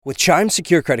With Chime's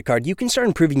secure credit card, you can start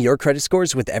improving your credit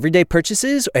scores with everyday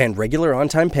purchases and regular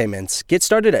on-time payments. Get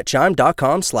started at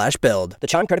Chime.com/build. The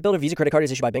Chime Credit Builder Visa Credit Card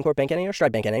is issued by Bancorp Bank N.A. or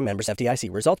Stride Bank N.A. Members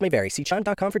FDIC. Results may vary. See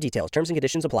Chime.com for details. Terms and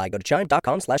conditions apply. Go to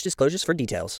Chime.com/disclosures for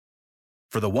details.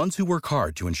 For the ones who work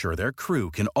hard to ensure their crew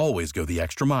can always go the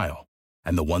extra mile,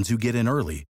 and the ones who get in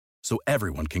early so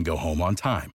everyone can go home on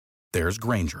time, there's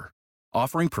Grainger,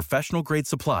 offering professional-grade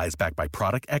supplies backed by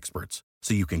product experts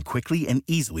so you can quickly and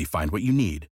easily find what you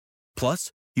need.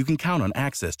 Plus, you can count on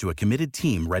access to a committed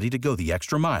team ready to go the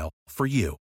extra mile for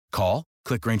you. Call,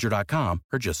 click Grainger.com,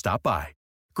 or just stop by.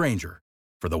 Grainger,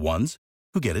 for the ones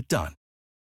who get it done.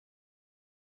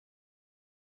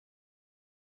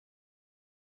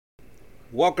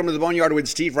 Welcome to the Boneyard with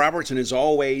Steve Robertson. As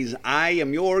always, I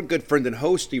am your good friend and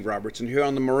host, Steve Robertson, here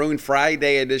on the Maroon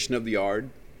Friday edition of The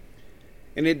Yard.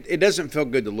 And it doesn't feel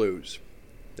good to lose.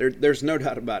 There's no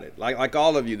doubt about it. Like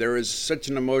all of you, there is such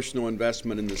an emotional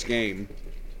investment in this game.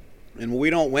 And when we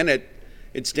don't win it,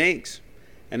 it stinks.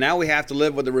 And now we have to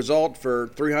live with the result for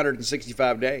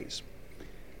 365 days.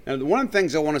 And one of the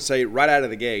things I want to say right out of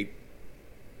the gate,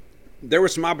 there were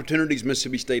some opportunities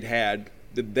Mississippi State had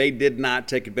that they did not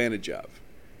take advantage of.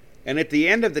 And at the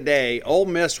end of the day, Ole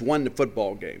Miss won the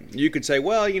football game. You could say,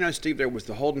 well, Steve, there was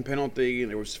the holding penalty and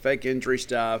there was fake injury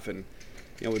stuff and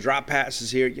we drop passes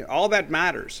here. All that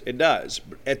matters. It does.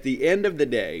 But at the end of the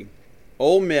day,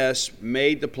 Ole Miss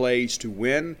made the plays to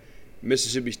win.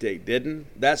 Mississippi State didn't.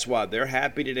 That's why they're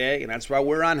happy today, and that's why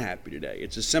we're unhappy today.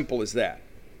 It's as simple as that.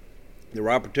 There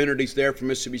were opportunities there for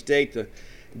Mississippi State to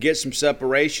get some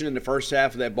separation in the first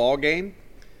half of that ball game.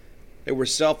 There were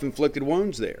self-inflicted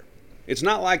wounds there. It's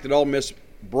not like that Ole Miss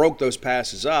broke those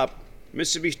passes up.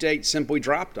 Mississippi State simply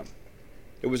dropped them.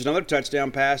 It was another touchdown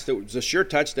pass that was a sure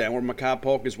touchdown where Mekhi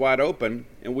Polk is wide open,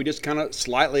 and we just kind of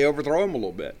slightly overthrow him a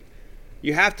little bit.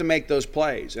 You have to make those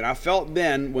plays. And I felt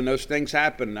then when those things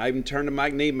happened, I even turned to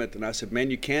Mike Nemeth and I said,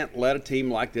 man, you can't let a team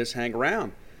like this hang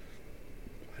around.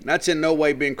 And that's in no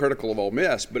way being critical of Ole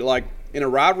Miss, but like in a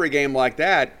rivalry game like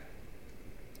that,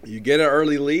 you get an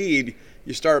early lead,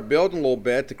 you start building a little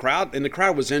bit. The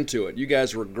crowd was into it. You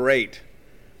guys were great.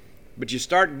 But you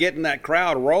start getting that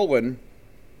crowd rolling.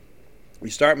 You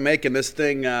start making this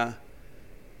thing,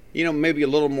 maybe a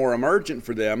little more emergent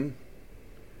for them,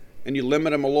 and you limit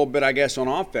them a little bit, I guess, on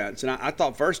offense. And I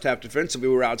thought first half defensively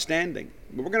we were outstanding.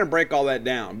 But we're going to break all that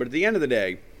down. But at the end of the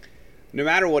day, no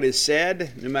matter what is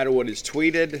said, no matter what is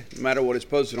tweeted, no matter what is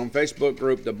posted on Facebook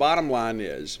group, the bottom line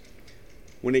is,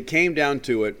 when it came down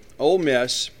to it, Ole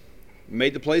Miss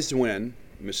made the plays to win.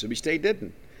 Mississippi State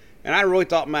didn't. And I really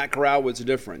thought Matt Corral was the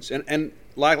difference. And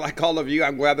like all of you,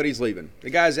 I'm glad that he's leaving. The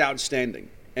guy's outstanding.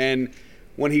 And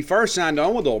when he first signed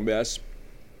on with Ole Miss,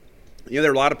 there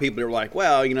were a lot of people that were like,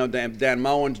 well, Dan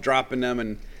Mullen's dropping them.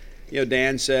 And,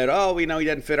 Dan said, he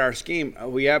doesn't fit our scheme.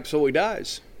 Oh, he absolutely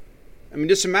does. I mean,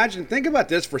 just think about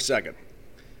this for a second.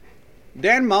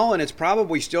 Dan Mullen is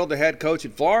probably still the head coach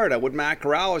at Florida with Matt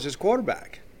Corral as his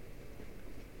quarterback.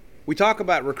 We talk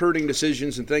about recruiting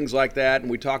decisions and things like that, and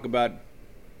we talk about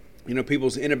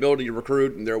people's inability to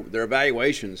recruit and their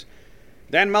evaluations.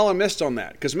 Dan Mullen missed on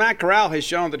that because Matt Corral has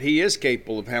shown that he is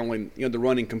capable of handling the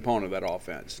running component of that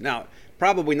offense. Now,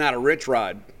 probably not a Rich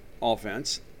Rod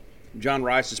offense. John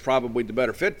Rice is probably the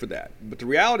better fit for that. But the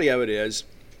reality of it is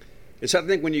I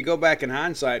think when you go back in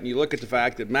hindsight and you look at the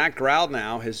fact that Matt Corral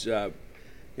now has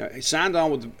he signed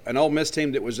on with an Ole Miss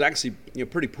team that was actually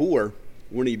pretty poor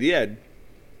when he did.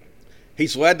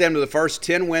 He's led them to the first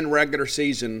 10-win regular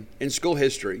season in school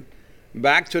history,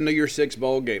 back to a New Year's Six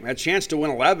bowl game. Had a chance to win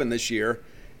 11 this year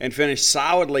and finish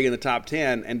solidly in the top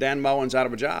 10, and Dan Mullen's out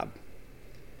of a job.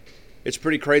 It's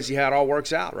pretty crazy how it all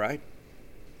works out, right?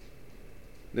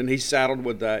 Then he's saddled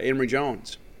with Emory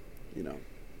Jones,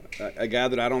 a guy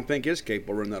that I don't think is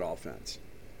capable of running that offense.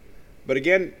 But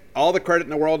again, all the credit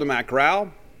in the world to Matt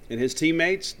Corral and his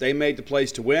teammates. They made the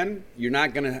plays to win. You're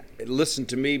not going to listen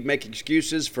to me make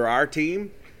excuses for our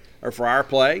team or for our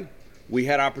play. We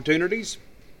had opportunities.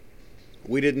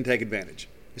 We didn't take advantage.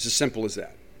 It's as simple as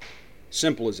that.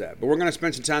 Simple as that. But we're going to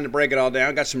spend some time to break it all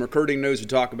down. Got some recruiting news to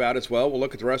talk about as well. We'll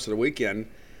look at the rest of the weekend.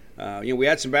 We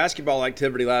had some basketball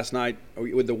activity last night.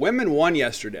 The women won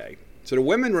yesterday. So the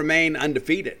women remain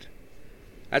undefeated.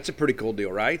 That's a pretty cool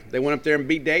deal, right? They went up there and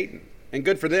beat Dayton, and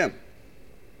good for them.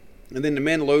 And then the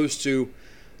men lose to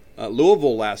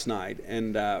Louisville last night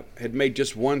and had made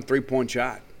just one three-point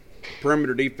shot.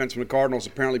 Perimeter defense from the Cardinals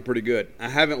apparently pretty good. I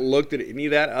haven't looked at any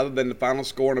of that other than the final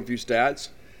score and a few stats.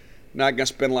 Not going to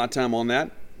spend a lot of time on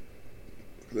that.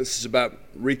 This is about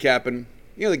recapping,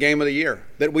 the game of the year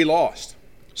that we lost.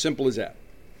 Simple as that.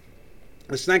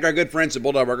 Let's thank our good friends at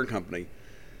Bulldog Burger Company.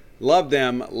 Love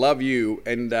them, love you,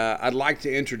 and I'd like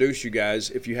to introduce you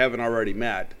guys, if you haven't already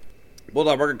met,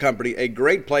 Bulldog Burger Company, a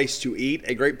great place to eat,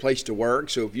 a great place to work.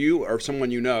 So if you or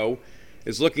someone you know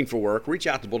is looking for work, reach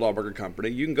out to Bulldog Burger Company.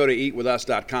 You can go to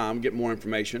eatwithus.com, get more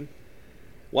information.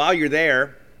 While you're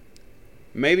there,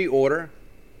 maybe order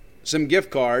some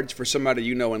gift cards for somebody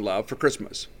you know and love for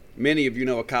Christmas. Many of you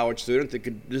know a college student that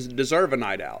could deserve a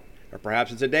night out, or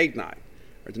perhaps it's a date night,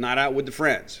 or it's a night out with the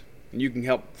friends. And you can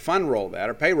help fund all of that,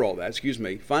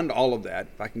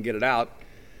 if I can get it out,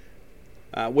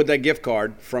 with that gift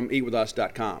card from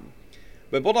eatwithus.com.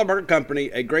 But Bulldog Burger Company,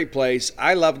 a great place.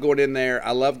 I love going in there.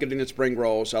 I love getting the spring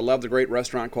rolls. I love the great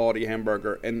restaurant quality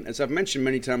hamburger. And as I've mentioned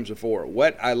many times before,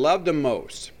 what I love the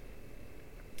most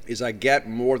is I get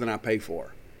more than I pay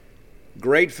for.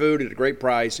 Great food at a great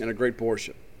price and a great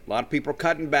portion. A lot of people are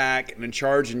cutting back and then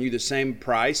charging you the same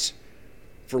price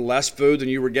for less food than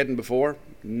you were getting before.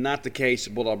 Not the case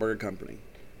at Bulldog Burger Company.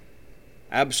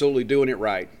 Absolutely doing it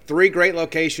right. 3 great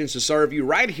locations to serve you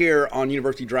right here on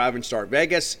University Drive in Start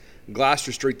Vegas,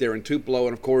 Gloucester Street there in Tupelo,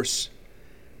 and of course,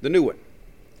 the new one,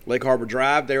 Lake Harbor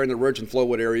Drive there in the Ridge and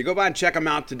Flowwood area. You go by and check them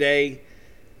out today.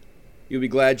 You'll be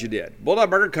glad you did.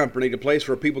 Bulldog Burger Company, the place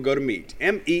where people go to meet.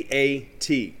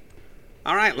 M-E-A-T.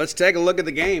 All right, let's take a look at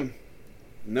the game.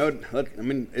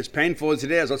 As painful as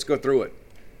it is, let's go through it.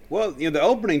 Well, the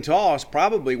opening toss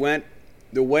probably went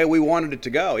the way we wanted it to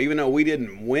go. Even though we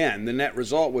didn't win, the net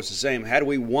result was the same. Had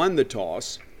we won the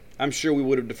toss, I'm sure we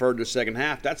would have deferred to the second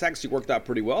half. That's actually worked out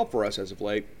pretty well for us as of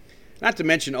late. Not to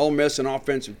mention Ole Miss, an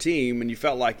offensive team, and you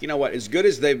felt like, as good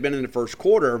as they've been in the first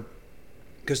quarter,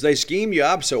 because they scheme you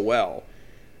up so well,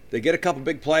 they get a couple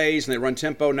big plays and they run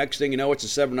tempo. Next thing you know, it's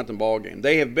a 7-0 ball game.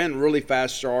 They have been really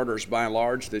fast starters by and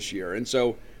large this year, and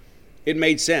so it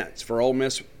made sense for Ole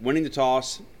Miss winning the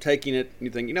toss, taking it, and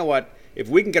you think, if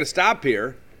we can get a stop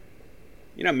here,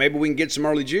 maybe we can get some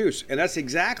early juice. And that's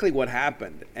exactly what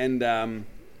happened. And,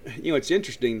 it's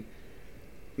interesting.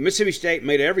 Mississippi State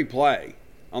made every play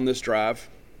on this drive.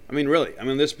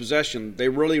 This possession, they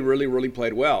really, really, really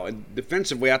played well. And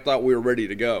defensively, I thought we were ready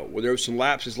to go. Well, there were some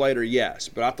lapses later, yes.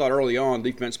 But I thought early on,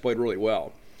 defense played really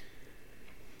well.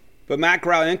 But Matt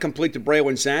Corral incomplete to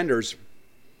Braylon Sanders.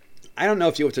 I don't know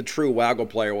if he was a true waggle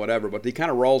play or whatever, but he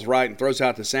kind of rolls right and throws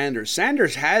out to Sanders.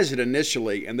 Sanders has it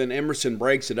initially, and then Emerson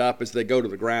breaks it up as they go to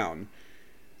the ground.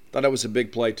 Thought that was a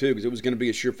big play, too, because it was going to be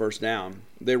a sure first down.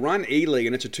 They run Ely,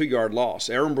 and it's a 2-yard loss.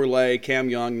 Aaron Brule, Cam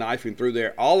Young knifing through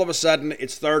there. All of a sudden,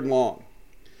 it's 3rd and long.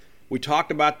 We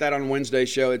talked about that on Wednesday's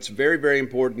show. It's very, very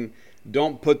important.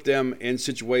 Don't put them in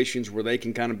situations where they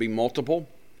can kind of be multiple.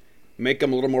 Make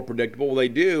them a little more predictable. Well, they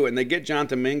do, and they get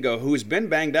Jonathan Mingo, who has been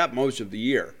banged up most of the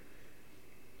year.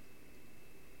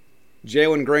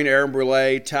 Jalen Green, Aaron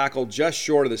Brule tackled just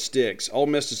short of the sticks. Ole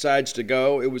Miss decides to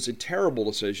go. It was a terrible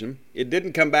decision. It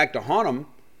didn't come back to haunt them,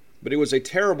 but it was a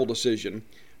terrible decision.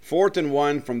 4th and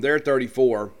 1 from their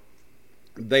 34.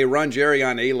 They run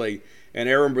Jerrion Ely, and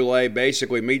Aaron Brule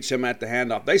basically meets him at the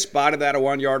handoff. They spotted that a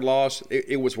 1-yard loss.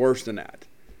 It was worse than that.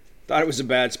 Thought it was a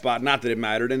bad spot. Not that it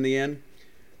mattered in the end.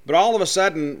 But all of a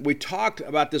sudden, we talked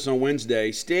about this on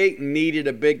Wednesday. State needed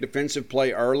a big defensive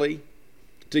play early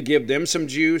to give them some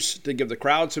juice, to give the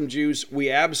crowd some juice. We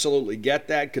absolutely get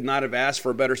that. Could not have asked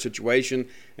for a better situation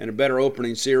and a better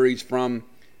opening series from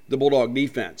the Bulldog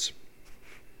defense.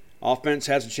 Offense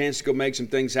has a chance to go make some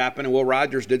things happen, and Will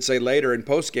Rogers did say later in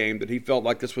postgame that he felt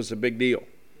like this was a big deal.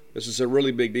 This is a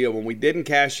really big deal. When we didn't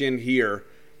cash in here,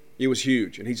 it was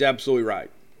huge, and he's absolutely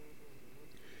right.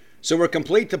 So we're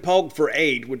complete to Polk for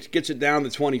 8, which gets it down to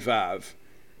 25.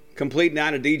 Complete now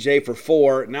to DJ for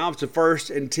 4. Now it's a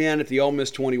 1st and 10 at the Ole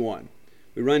Miss 21.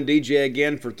 We run DJ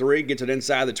again for 3, gets it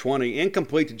inside the 20.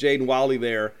 Incomplete to Jaden Wiley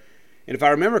there. And if I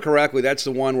remember correctly, that's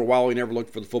the one where Wiley never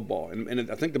looked for the football. And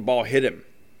I think the ball hit him.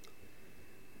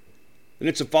 And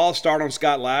it's a false start on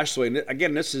Scott Lashley. And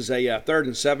again, this is a 3rd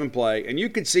and 7 play. And you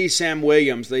could see Sam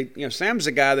Williams. Sam's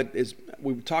a guy that is,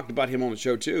 we've talked about him on the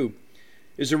show too,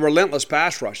 is a relentless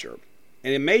pass rusher.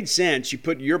 And it made sense. You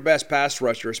put your best pass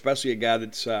rusher, especially a guy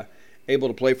that's able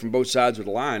to play from both sides of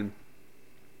the line,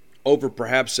 over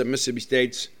perhaps Mississippi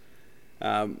State's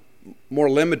more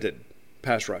limited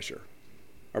pass rusher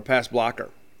or pass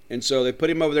blocker. And so they put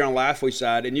him over there on Lashley's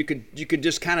side, and you could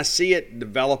just kind of see it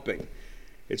developing.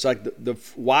 It's like the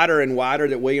wider and wider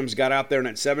that Williams got out there in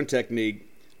that 7 technique,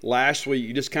 Lashley,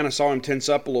 you just kind of saw him tense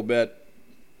up a little bit.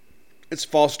 It's a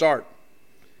false start.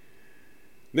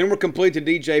 Then we're complete to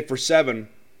DJ for 7,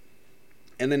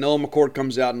 and then Nolan McCord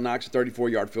comes out and knocks a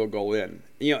 34-yard field goal in.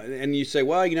 And you say,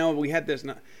 well, we had this.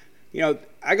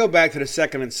 I go back to the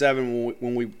 2nd and 7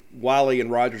 when Wiley and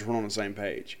Rogers were on the same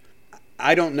page.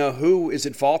 I don't know who is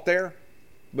at fault there.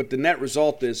 But the net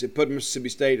result is it put Mississippi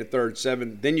State at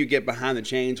 3rd-7. Then you get behind the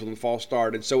chains when the false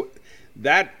start. And so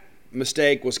that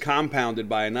mistake was compounded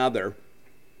by another.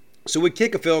 So we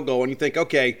kick a field goal, and you think,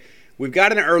 okay, we've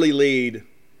got an early lead,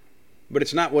 but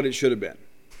it's not what it should have been.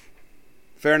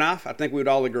 Fair enough? I think we would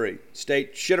all agree.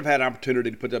 State should have had an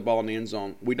opportunity to put that ball in the end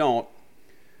zone. We don't.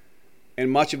 And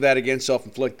much of that, again,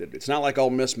 self-inflicted. It's not like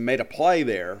Ole Miss made a play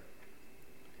there.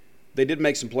 They did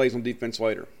make some plays on defense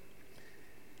later.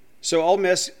 So Ole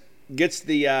Miss gets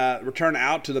the return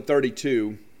out to the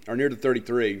 32, or near the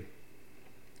 33.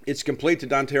 It's complete to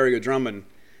Dontario Drummond.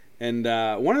 And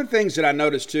one of the things that I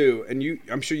noticed too, and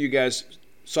I'm sure you guys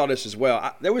saw this as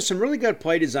well, there was some really good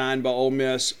play design by Ole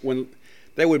Miss when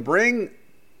they would bring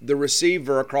the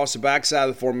receiver across the backside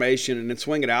of the formation and then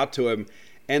swing it out to him.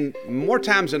 And more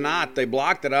times than not, they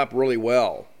blocked it up really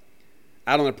well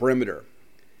out on the perimeter.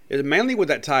 Mainly with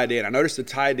that tight end. I noticed the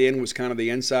tight end was kind of the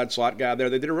inside slot guy there.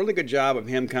 They did a really good job of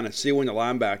him kind of sealing the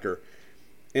linebacker.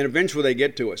 And eventually they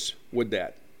get to us with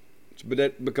that.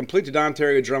 But complete to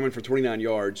Dontario Drummond for 29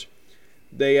 yards.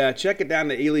 They check it down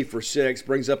to Ely for 6,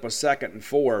 brings up a 2nd and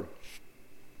 4.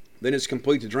 Then it's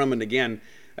complete to Drummond again.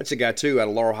 That's a guy, too, out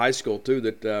of Laurel High School, too,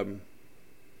 that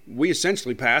we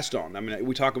essentially passed on. I mean,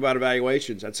 we talk about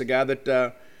evaluations. That's a guy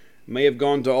that may have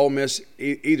gone to Ole Miss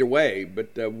either way,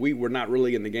 but we were not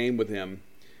really in the game with him.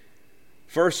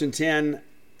 1st and 10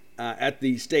 at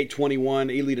the State 21.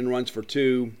 Ely runs for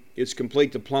 2. It's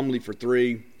complete to Plumlee for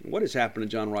 3. What has happened to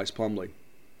John Rice Plumlee?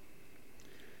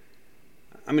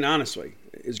 I mean, honestly,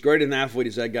 as great an athlete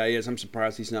as that guy is, I'm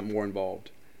surprised he's not more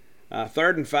involved.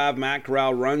 3rd and 5, Matt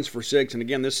Corral runs for 6. And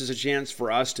again, this is a chance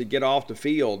for us to get off the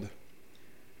field,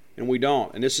 and we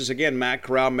don't. And this is, again, Matt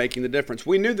Corral making the difference.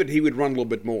 We knew that he would run a little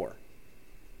bit more.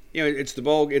 You know, it's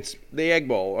the Egg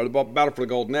Bowl, or the Battle for the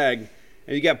Golden Egg,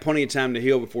 and you got plenty of time to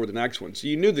heal before the next one. So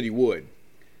you knew that he would.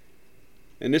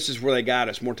 And this is where they got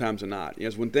us more times than not. You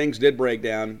know, when things did break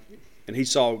down and he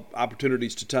saw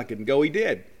opportunities to tuck it and go, he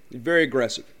did. He's very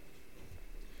aggressive.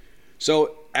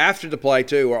 So after the play,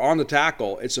 too, or on the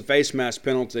tackle, it's a face mask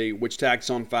penalty, which tacks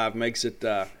on 5, makes it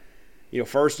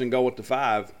 1st and goal with the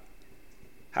 5.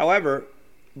 However,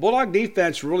 Bulldog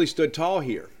defense really stood tall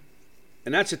here.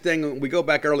 And that's the thing, when we go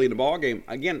back early in the ballgame,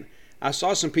 again, I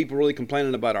saw some people really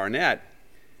complaining about Arnett.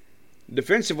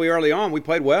 Defensively early on, we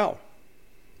played well.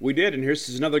 We did, and here's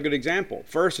another good example.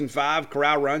 1st and 5,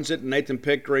 Corral runs it, and Nathan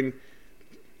Pickering,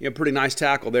 pretty nice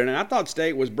tackle there. And I thought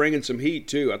State was bringing some heat,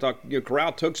 too. I thought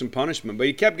Corral took some punishment, but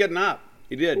he kept getting up.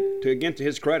 He did, to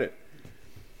his credit.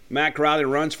 Matt Corral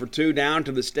runs for 2 down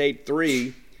to the State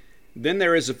 3. Then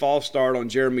there is a false start on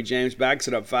Jeremy James, backs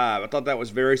it up 5. I thought that was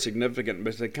very significant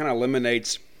because it kind of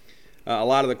eliminates a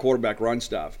lot of the quarterback run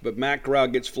stuff. But Matt Corral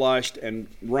gets flushed and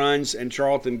runs, and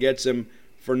Charlton gets him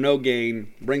for no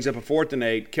gain, brings up a 4th and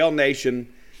 8. Kel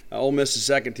Nation, Ole Miss's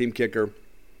second-team kicker,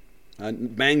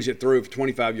 bangs it through for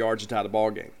 25 yards to tie the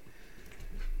ball game.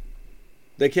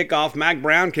 They kick off. Mac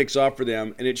Brown kicks off for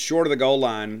them, and it's short of the goal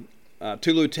line.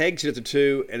 Tulu takes it at the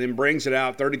 2 and then brings it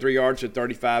out 33 yards to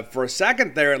 35. For a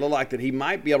second there, it looked like that he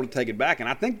might be able to take it back, and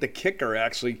I think the kicker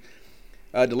actually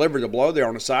delivered the blow there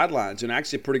on the sidelines, and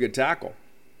actually a pretty good tackle.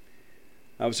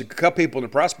 I was a couple people in the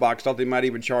press box thought they might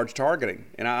even charge targeting,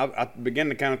 and I began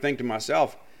to kind of think to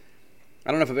myself,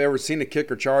 I don't know if I've ever seen a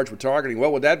kicker charged with targeting.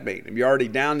 What would that mean? If you're already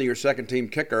down to your second-team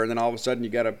kicker, and then all of a sudden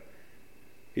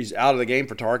he's out of the game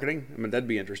for targeting? I mean, that'd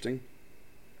be interesting.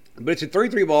 But it's a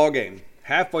 3-3 ball game.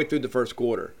 Halfway through the first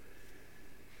quarter.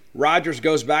 Rogers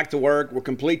goes back to work. We're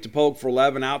complete to Polk for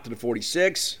 11 out to the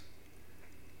 46.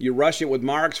 You rush it with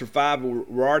Marks for 5.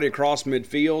 We're already across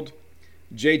midfield.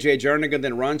 J.J. Jernigan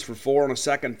then runs for 4 on a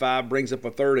 2nd 5, brings up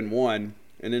a 3rd and 1.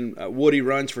 And then Woody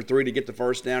runs for 3 to get the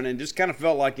first down. And just kind of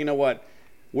felt like, you know what,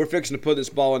 we're fixing to put this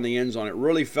ball in the end zone. It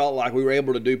really felt like we were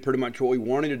able to do pretty much what we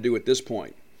wanted to do at this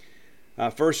point.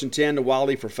 1st and 10 to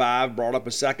Wally for 5, brought up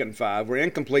a 2nd and 5. We're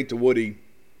incomplete to Woody.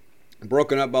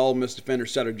 Broken up by Ole Miss defender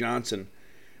Cedric Johnson.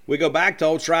 We go back to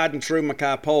old tried and true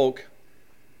Mekhi Polk,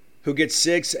 who gets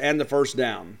 6 and the first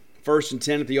down. 1st and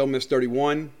 10 at the Ole Miss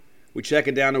 31. We check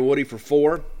it down to Woody for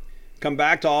 4. Come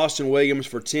back to Austin Williams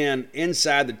for 10,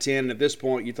 inside the 10. And at this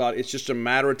point, you thought it's just a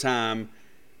matter of time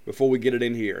before we get it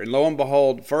in here. And lo and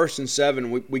behold, 1st and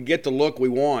 7, we get the look we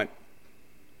want.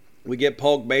 We get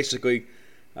Polk basically,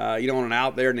 on an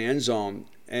out there in the end zone.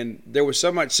 And there was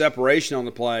so much separation on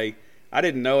the play, I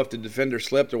didn't know if the defender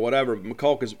slipped or whatever, but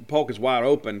Polk is wide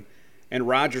open, and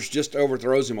Rogers just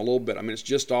overthrows him a little bit. I mean, it's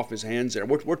just off his hands there.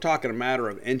 We're talking a matter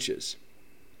of inches.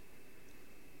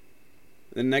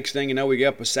 The next thing you know, we get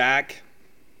up a sack.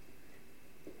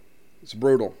 It's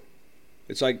brutal.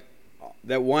 It's like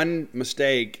that one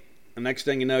mistake, the next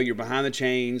thing you know, you're behind the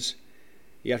chains,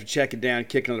 You have to check it down,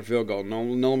 kick another field goal.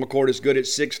 Nolan McCord is good at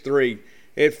 6'3".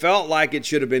 It felt like it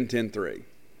should have been 10-3.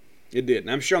 It did.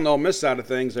 And I'm sure on the Ole Miss side of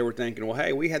things, they were thinking, well,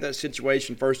 hey, we had that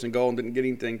situation first and goal and didn't get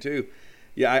anything too.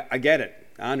 Yeah, I get it.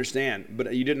 I understand.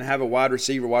 But you didn't have a wide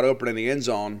receiver wide open in the end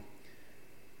zone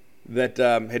that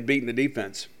had beaten the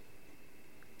defense.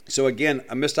 So, again,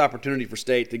 a missed opportunity for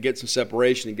State to get some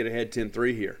separation and get ahead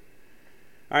 10-3 here.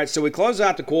 All right, so we close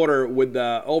out the quarter with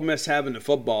Ole Miss having the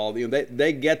football.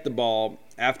 They get the ball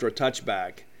after a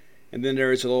touchback, and then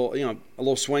there is a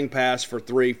little swing pass for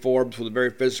 3. Forbes with a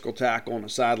very physical tackle on the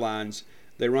sidelines.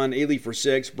 They run Ely for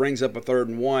 6, brings up a 3rd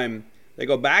and 1. They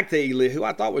go back to Ely, who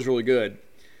I thought was really good,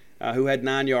 who had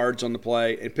 9 yards on the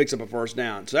play and picks up a 1st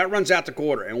down. So that runs out the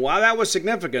quarter. And while that was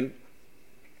significant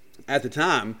at the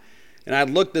time, and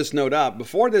I'd looked this note up,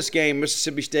 before this game,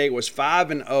 Mississippi State was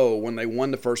 5-0 when they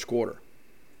won the first quarter.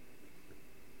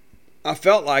 I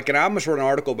felt like, and I almost wrote an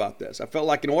article about this, I felt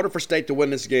like in order for State to win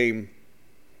this game,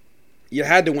 you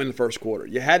had to win the first quarter.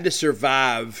 You had to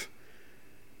survive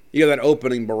that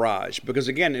opening barrage. Because,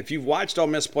 again, if you've watched Ole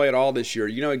Miss play at all this year,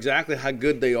 you know exactly how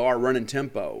good they are running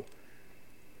tempo.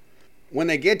 When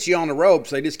they get you on the ropes,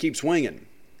 they just keep swinging.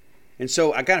 And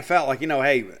so I kind of felt like,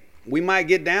 hey, we might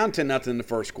get down 10-0 in the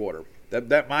first quarter.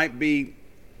 That might be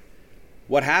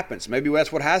what happens. Maybe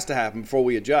that's what has to happen before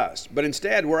we adjust. But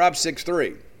instead, we're up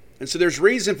 6-3. And so there's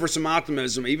reason for some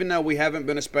optimism, even though we haven't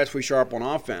been especially sharp on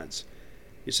offense.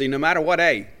 You see, no matter what,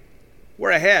 hey,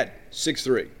 we're ahead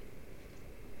 6-3.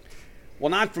 Well,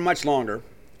 not for much longer.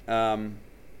 I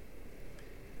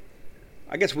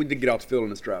guess we did get off the field in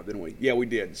this drive, didn't we? Yeah, we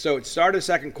did. So it started the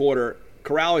second quarter.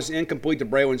 Corral is incomplete to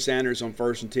Braylon Sanders on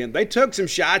 1st and 10. They took some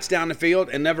shots down the field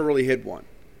and never really hit one.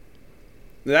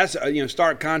 Now that's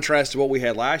stark contrast to what we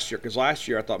had last year, because last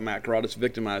year I thought Matt Corral just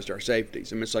victimized our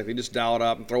safeties. I mean, it's like they just dial it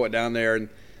up and throw it down there, and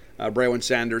Braylon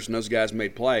Sanders and those guys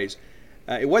made plays.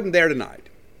 It wasn't there tonight.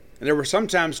 And there were some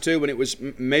times, too, when it was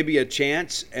maybe a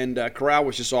chance, and Corral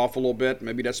was just off a little bit.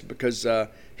 Maybe that's because he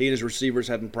and his receivers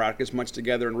hadn't practiced much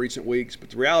together in recent weeks.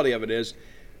 But the reality of it is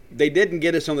they didn't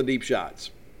get us on the deep shots.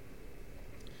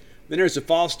 Then there's a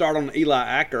false start on Eli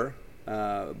Acker.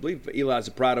 I believe Eli's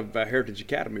a product of Heritage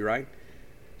Academy, right?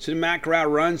 So then Matt Corral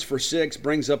runs for 6,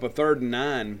 brings up a 3rd and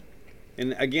 9.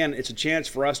 And, again, it's a chance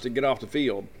for us to get off the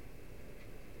field.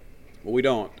 But we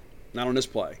don't. Not on this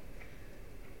play.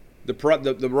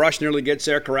 The rush nearly gets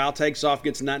there. Corral takes off,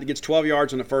 gets 12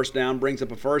 yards on the 1st down, brings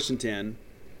up a 1st and 10.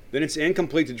 Then it's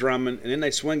incomplete to Drummond, and then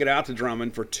they swing it out to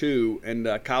Drummond for 2,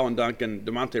 and Colin Duncan,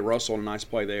 DeMonte Russell, a nice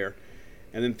play there.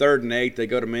 And then 3rd and 8, they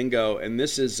go to Mingo, and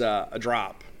this is a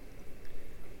drop.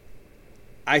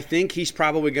 I think he's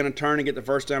probably going to turn and get the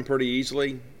 1st down pretty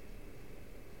easily,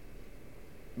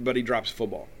 but he drops the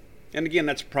football. And, again,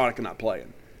 that's a product of not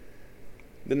playing.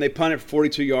 Then they punt it for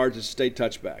 42 yards. It's a State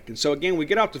touchback. And so, again, we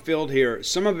get off the field here,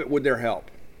 some of it with their help.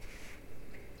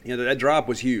 That drop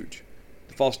was huge.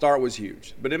 The false start was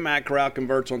huge. But then Matt Corral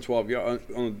converts on the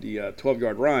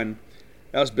 12-yard run.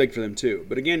 That was big for them, too.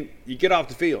 But, again, you get off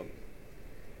the field.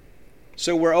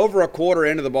 So we're over a quarter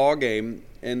into the ball game,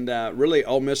 and really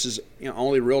Ole Miss's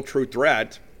only real true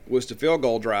threat was the field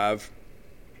goal drive,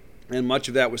 and much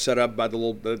of that was set up by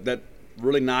that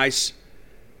really nice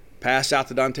pass out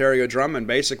to Dontario Drummond,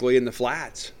 basically in the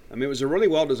flats. I mean, it was a really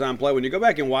well-designed play. When you go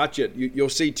back and watch it, you'll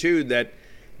see too that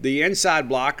the inside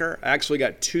blocker actually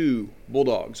got 2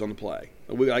 Bulldogs on the play.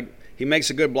 He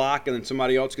makes a good block, and then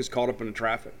somebody else gets caught up in the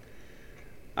traffic.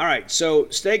 All right, so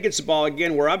State gets the ball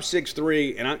again. We're up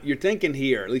 6-3, and you're thinking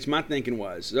here, at least my thinking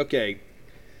was, okay,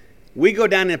 we go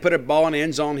down and put a ball in the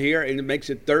end zone here, and it makes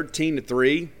it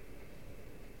 13-3.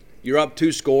 You're up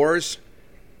 2 scores.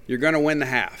 You're going to win the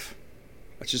half.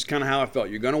 That's just kind of how I felt.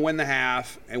 You're going to win the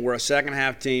half, and we're a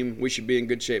second-half team. We should be in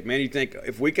good shape. Man, you think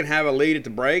if we can have a lead at the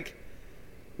break,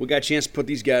 we got a chance to put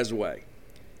these guys away.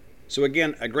 So,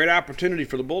 again, a great opportunity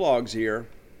for the Bulldogs here.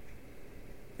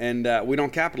 And we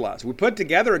don't capitalize. We put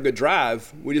together a good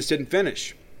drive. We just didn't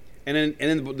finish. And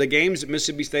in the games that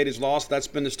Mississippi State has lost, that's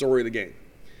been the story of the game.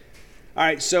 All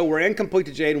right, so we're incomplete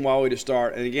to Jaden Wally to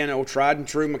start. And, again, old tried and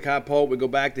true Mekhi Pope. We go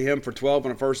back to him for 12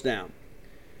 on a 1st down.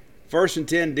 1st and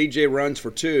 10, DJ runs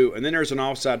for 2. And then there's an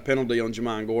offside penalty on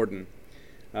Jamon Gordon.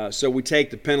 So we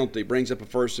take the penalty, brings up a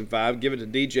 1st and 5, give it to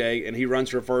DJ, and he runs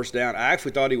for a 1st down. I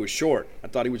actually thought he was short. I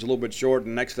thought he was a little bit short,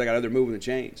 and next thing I know, they're moving the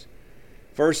chains.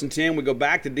 1st and 10, we go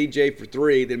back to DJ for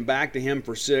 3, then back to him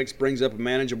for 6, brings up a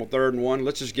manageable 3rd and 1.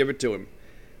 Let's just give it to him.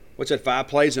 What's that, 5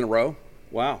 plays in a row?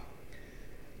 Wow.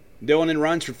 Dillon then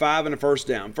runs for 5 and a 1st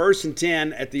down. 1st and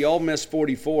 10 at the Ole Miss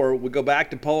 44. We go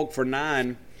back to Polk for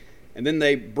 9, and then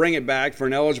they bring it back for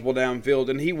an eligible downfield,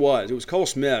 and he was. It was Cole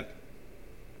Smith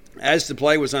as the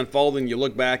play was unfolding, you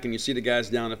look back and you see the guys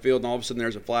down the field, and all of a sudden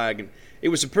there's a flag. And it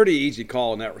was a pretty easy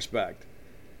call in that respect.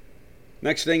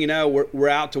 Next thing you know, we're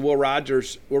out to Will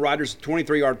Rogers. Will Rogers'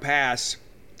 23-yard pass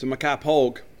to Mekhi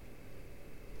Polk.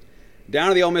 Down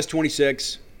to the Ole Miss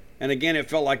 26. And again, it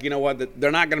felt like, you know what, that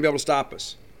they're not going to be able to stop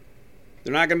us.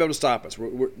 They're not going to be able to stop us.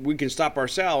 We can stop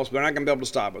ourselves, but they're not going to be able to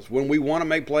stop us. When we want to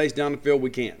make plays down the field, we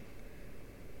can.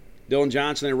 Dylan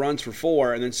Johnson then runs for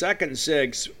 4. And then 2nd and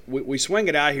 6, we swing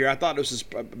it out here. I thought this was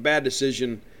a bad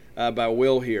decision by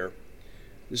Will here.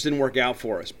 This didn't work out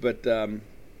for us. But,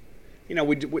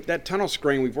 with that tunnel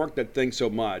screen, we've worked that thing so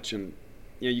much. And,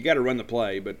 you got to run the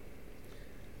play. But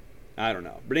I don't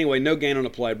know. But anyway, no gain on the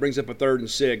play. It brings up a 3rd and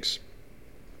 6.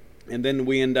 And then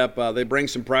we end up, they bring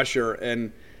some pressure,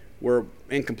 and we're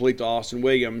incomplete to Austin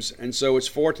Williams. And so it's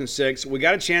 4th and 6. We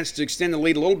got a chance to extend the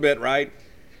lead a little bit, right?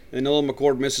 And Nolan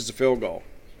McCord misses the field goal.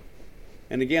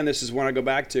 And again, this is when I go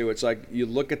back to, it's like you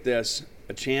look at this,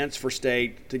 a chance for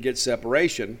State to get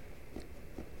separation,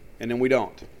 and then we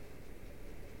don't.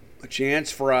 A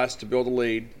chance for us to build a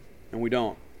lead, and we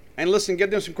don't. And listen,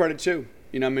 give them some credit too.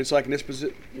 It's like in this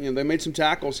position, they made some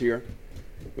tackles here.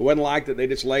 It wasn't like that they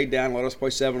just laid down and let us play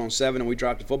 7-on-7 and we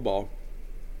dropped the football.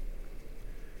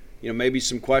 Maybe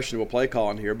some questionable play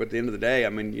calling here, but at the end of the day,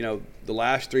 the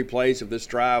last 3 plays of this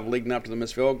drive leading up to the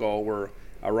missed field goal were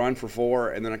a run for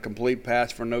 4 and then a complete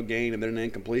pass for no gain and then an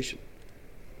incompletion.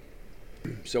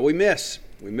 So we miss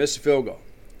the field goal.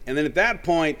 And then at that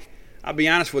point, I'll be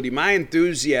honest with you, my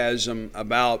enthusiasm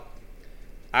about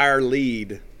our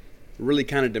lead really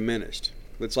kind of diminished.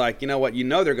 It's like, they're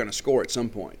going to score at some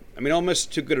point. Ole Miss is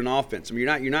too good an offense.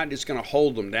 You're not just going to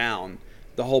hold them down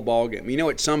the whole ball game.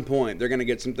 At some point they're going to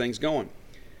get some things going.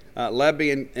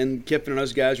 Levy and Kiffin and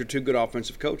those guys are two good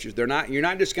offensive coaches. You're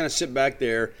not just going to sit back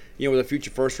there, with a future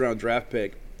first-round draft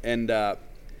pick and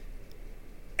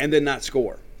then not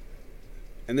score.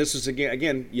 And this is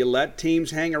again, you let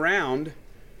teams hang around,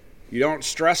 you don't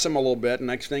stress them a little bit, and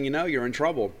next thing you know, you're in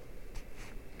trouble.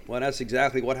 Well, that's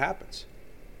exactly what happens.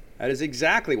 That is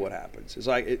exactly what happens. It's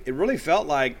like it really felt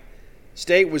like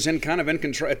State was in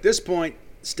control. At this point,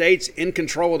 State's in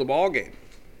control of the ball game.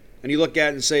 And you look at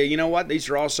it and say, you know what? These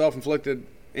are all self-inflicted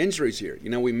injuries here.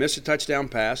 We miss a touchdown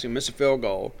pass, we miss a field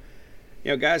goal.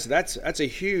 Guys, that's a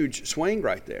huge swing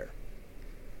right there.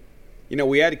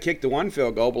 We had to kick the 1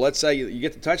 field goal, but let's say you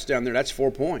get the touchdown there, that's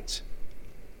 4 points.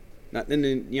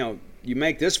 Then you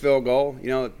make this field goal,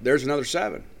 there's another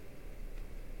 7.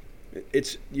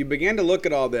 You begin to look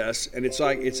at all this, and it's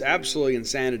like it's absolutely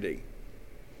insanity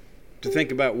to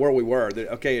think about where we were. That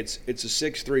okay, it's a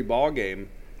 6-3 ball game,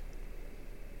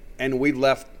 and we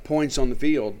left points on the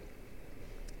field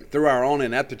through our own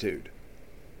ineptitude.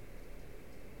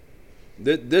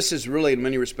 This is really, in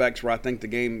many respects, where I think the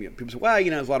game. People say, "Well,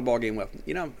 there's a lot of ball game left."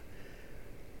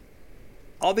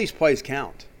 All these plays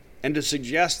count, and to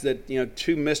suggest that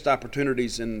 2 missed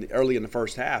opportunities early in the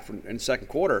first half and second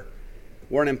quarter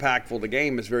weren't impactful to the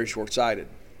game is very short-sighted.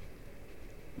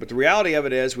 But the reality of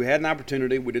it is we had an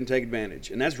opportunity, we didn't take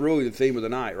advantage. And that's really the theme of the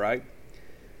night, right?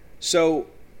 So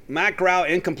Matt Grau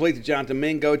incomplete to Jonathan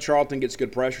Mingo. Charlton gets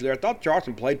good pressure there. I thought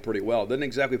Charlton played pretty well. Didn't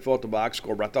exactly fill out the box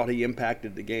score, but I thought he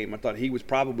impacted the game. I thought he was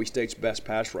probably State's best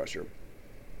pass rusher.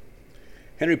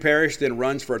 Henry Parrish then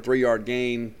runs for a 3-yard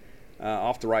gain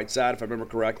off the right side, if I remember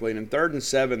correctly. And in 3rd and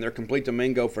 7, they're complete to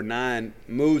Mingo for 9,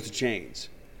 moves the chains.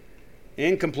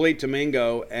 Incomplete to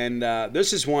Mingo, and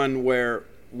this is one where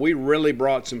we really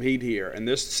brought some heat here. And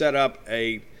this set up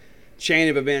a chain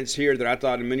of events here that I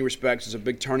thought in many respects is a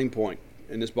big turning point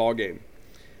in this ball game.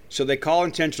 So they call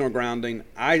intentional grounding.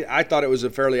 I thought it was a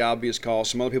fairly obvious call.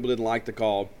 Some other people didn't like the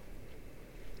call.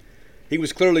 He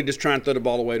was clearly just trying to throw the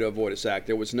ball away to avoid a sack.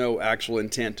 There was no actual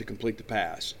intent to complete the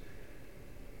pass.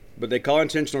 But they call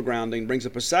intentional grounding, brings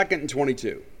up a 2nd and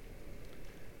 22.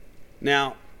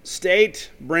 Now,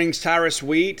 State brings Tyrus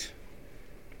Wheat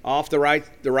off the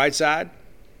right side.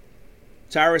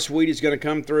 Tyrus Wheat is going to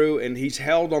come through, and he's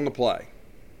held on the play.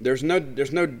 There's no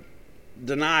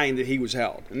denying that he was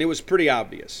held, and it was pretty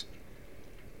obvious.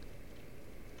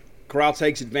 Corral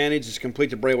takes advantage. It's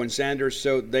complete to Braylon Sanders,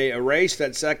 so they erase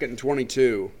that 2nd and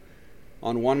 22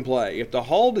 on one play. If the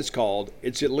hold is called,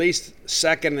 it's at least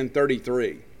 2nd and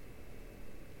 33.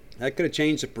 That could have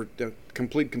changed the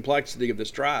complete complexity of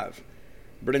this drive.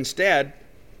 But instead,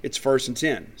 it's 1st and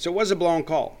 10. So it was a blown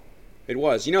call. It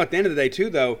was. At the end of the day, too,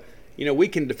 though, we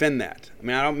can defend that.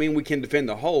 I don't mean we can defend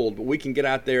the hold, but we can get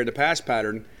out there in the pass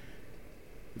pattern.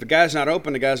 If the guy's not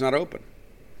open, the guy's not open.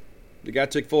 The guy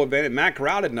took full advantage. Matt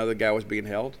Corral didn't know the guy was being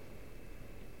held.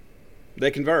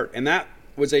 They convert. And that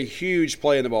was a huge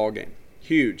play in the ball game.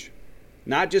 Huge.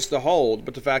 Not just the hold,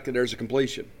 but the fact that there's a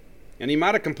completion. And he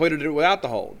might have completed it without the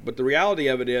hold. But the reality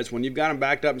of it is when you've got him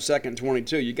backed up in 2nd and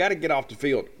 22, you got to get off the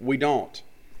field. We don't.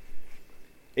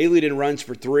 Ely then runs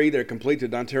for 3. They're complete to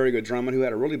Dontario Drummond, who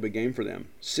had a really big game for them.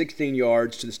 16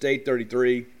 yards to the State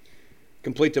 33.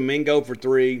 Complete to Mingo for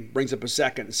 3. Brings up a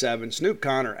 2nd and 7. Snoop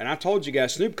Connor, and I told you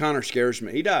guys, Snoop Connor scares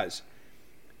me. He does.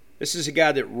 This is a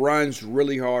guy that runs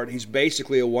really hard. He's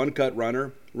basically a one-cut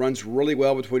runner. Runs really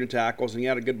well between the tackles, and he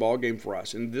had a good ball game for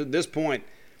us. And at this point,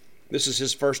 this is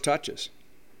his first touches.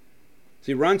 So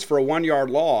he runs for a 1-yard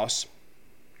loss.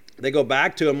 They go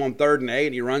back to him on 3rd and 8,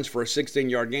 and he runs for a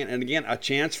 16-yard gain. And again, a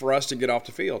chance for us to get off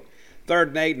the field. 3rd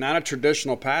and 8, not a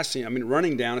traditional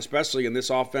running down, especially in this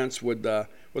offense with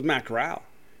Matt Corral.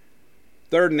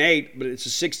 3rd and 8, but it's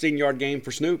a 16-yard gain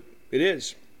for Snoop. It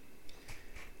is.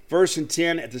 1st and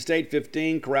 10 at the State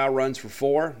 15. Corral runs for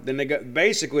 4. Then they go,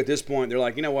 basically at this point, they're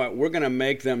like, you know what? We're going to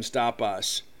make them stop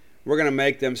us. We're going to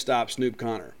make them stop Snoop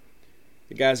Connor.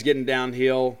 The guy's getting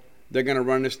downhill. They're going to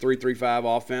run this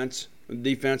 3-3-5 offense,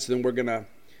 defense. Then we're going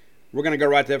to go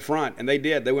right to that front, and they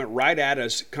did. They went right at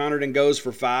us. Connor then goes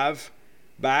for 5,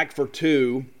 back for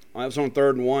 2. That was on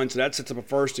 3rd and 1, so that sets up a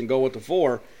 1st and goal with the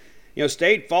 4. You know,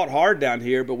 State fought hard down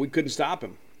here, but we couldn't stop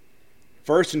him.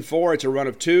 1st and 4, it's a run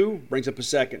of 2, brings up a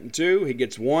 2nd and 2. He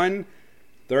gets 1,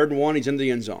 3rd and 1, he's in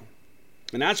the end zone.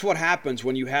 And that's what happens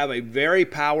when you have a very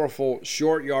powerful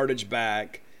short yardage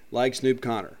back like Snoop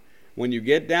Connor. When you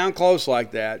get down close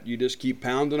like that, you just keep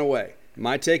pounding away. It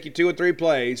might take you 2 or 3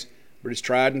 plays, but it's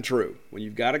tried and true. When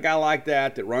you've got a guy like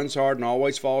that runs hard and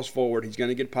always falls forward, he's going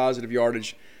to get positive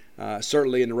yardage,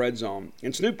 certainly in the red zone.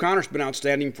 And Snoop Connor's been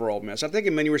outstanding for Ole Miss. I think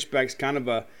in many respects kind of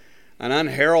an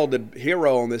unheralded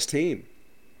hero on this team.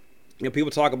 You know,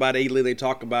 people talk about Ely, they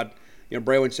talk about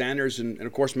Braylon Sanders and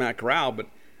of course Matt Corral, but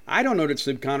I don't know that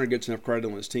Snoop Connor gets enough credit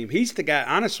on this team. He's the guy,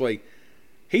 honestly.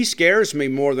 He scares me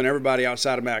more than everybody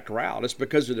outside of Matt Corral. Just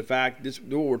because of the fact, this is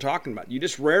what we're talking about. You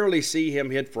just rarely see him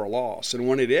hit for a loss. And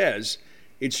when it is,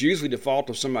 it's usually the fault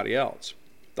of somebody else.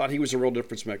 Thought he was a real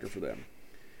difference maker for them.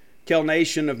 Kel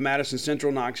Nation of Madison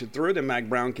Central knocks it through. Then Mac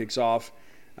Brown kicks off.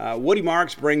 Woody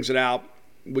Marks brings it out.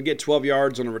 We get 12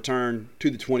 yards on a return to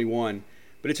the 21.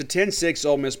 But it's a 10-6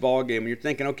 Ole Miss ball game. And you're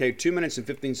thinking, okay, 2 minutes and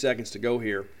 15 seconds to go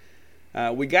here.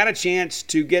 We got a chance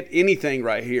to get anything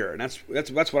right here, and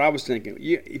that's what I was thinking.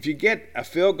 If you get a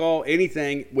field goal,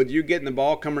 anything, with you getting the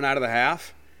ball coming out of the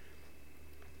half,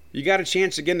 you got a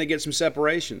chance again to get some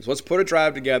separations. Let's put a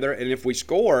drive together, and if we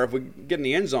score, if we get in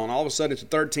the end zone, all of a sudden it's a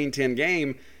 13-10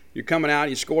 game. You're coming out,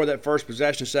 you score that first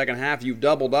possession, second half, you've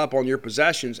doubled up on your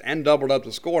possessions and doubled up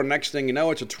the score. Next thing you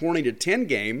know, it's a 20-10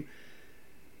 game.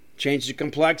 Changes the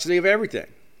complexity of everything.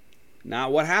 Now,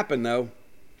 what happened, though?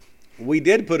 We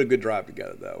did put a good drive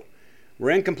together, though.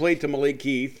 We're incomplete to Malik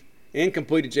Keith,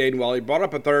 incomplete to Jaden Wall. He brought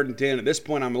up a 3rd and 10. At this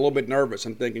point, I'm a little bit nervous.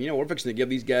 I'm thinking, we're fixing to give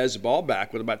these guys the ball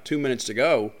back with about 2 minutes to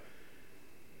go.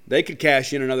 They could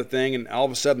cash in another thing, and all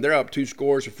of a sudden they're up 2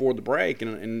 scores before the break.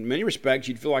 And in many respects,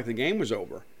 you'd feel like the game was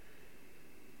over.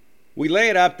 We lay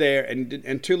it up there,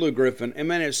 and Tulu Griffin, and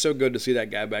man, it's so good to see that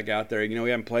guy back out there. He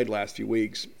hadn't played the last few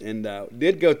weeks, and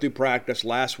did go through practice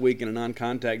last week in a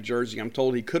non-contact jersey. I'm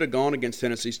told he could have gone against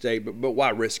Tennessee State, but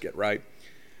why risk it, right?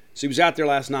 So he was out there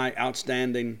last night,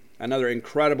 outstanding. Another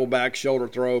incredible back shoulder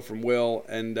throw from Will,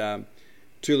 and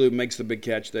Tulu makes the big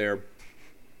catch there.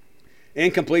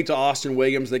 Incomplete to Austin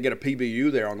Williams. They get a PBU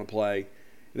there on the play.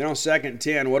 And then on 2nd and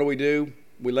 10, what do?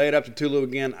 We lay it up to Tulu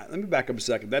again. Let me back up a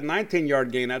second. That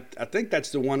 19-yard gain, I think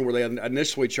that's the one where they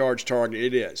initially charged target.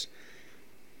 It is.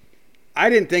 I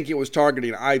didn't think it was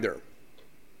targeting either.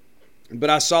 But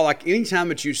I saw, like, anytime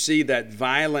that you see that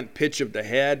violent pitch of the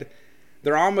head,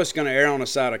 they're almost going to err on the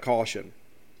side of caution.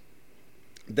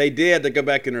 They did. They go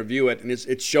back and review it, and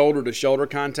it's shoulder-to-shoulder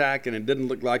contact, and it didn't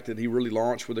look like that he really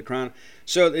launched with the crown.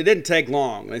 So it didn't take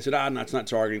long. They said, no, it's not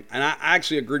targeting. And I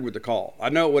actually agreed with the call. I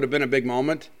know it would have been a big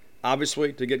moment,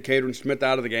 obviously, to get Caden Smith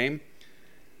out of the game.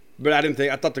 But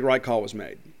I thought the right call was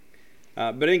made.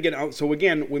 But didn't get. So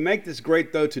again, we make this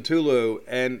great throw to Tulu,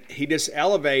 and he just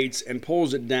elevates and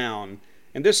pulls it down.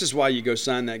 And this is why you go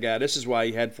sign that guy. This is why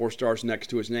he had 4 stars next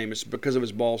to his name. It's because of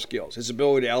his ball skills, his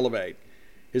ability to elevate,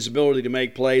 his ability to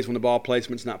make plays when the ball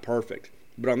placement's not perfect.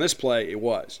 But on this play, it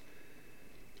was.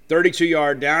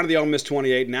 32-yard down to the Ole Miss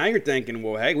 28. Now you're thinking,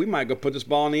 well, hey, we might go put this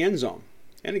ball in the end zone.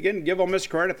 And again, give Ole Miss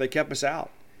credit, they kept us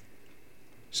out.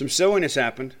 Some silliness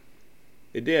happened.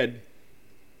 It did.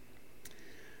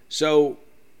 So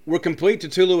we're complete to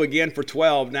Tulu again for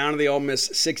 12, down to the Ole Miss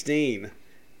 16.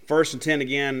 1st and 10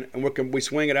 again, and we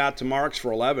swing it out to Marks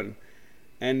for 11.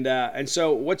 And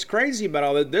so what's crazy about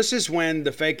all this is when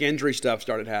the fake injury stuff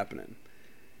started happening.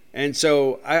 And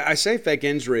so I say fake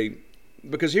injury.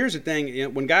 Because here's the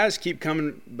thing, when guys keep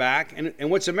coming back, and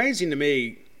what's amazing to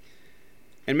me,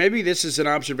 and maybe this is an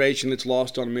observation that's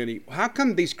lost on many, how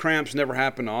come these cramps never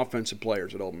happen to offensive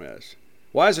players at Ole Miss?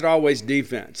 Why is it always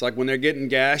defense? Like when they're getting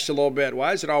gashed a little bit,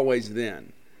 why is it always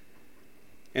then?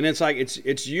 And it's like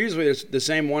it's usually the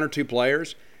same one or two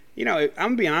players. I'm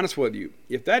going to be honest with you.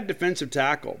 If that defensive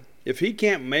tackle, if he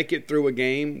can't make it through a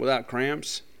game without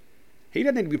cramps, he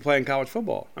doesn't need to be playing college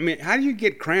football. I mean, how do you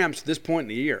get cramps at this point in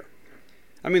the year?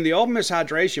 I mean, the Ole Miss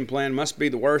hydration plan must be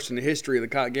the worst in the history of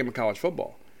the game of college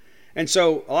football. And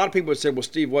so a lot of people would say, well,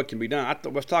 Steve, what can be done? I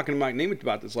was talking to Mike Nemeth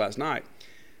about this last night.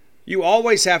 You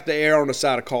always have to err on the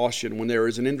side of caution when there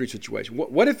is an injury situation.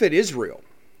 What if it is real?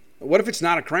 What if it's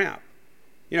not a cramp?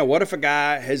 What if a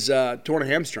guy has torn a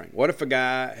hamstring? What if a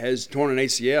guy has torn an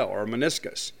ACL or a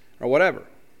meniscus or whatever?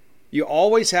 You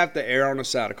always have to err on the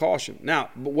side of caution. Now,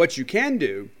 but what you can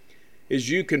do is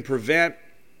you can prevent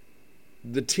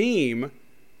the team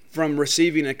from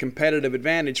receiving a competitive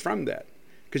advantage from that.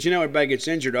 Because everybody gets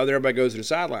injured, everybody goes to the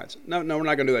sidelines. No, we're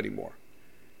not going to do that anymore.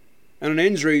 And an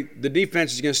injury, the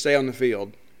defense is going to stay on the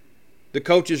field. The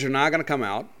coaches are not going to come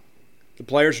out. The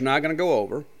players are not going to go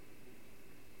over.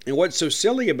 And what's so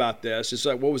silly about this is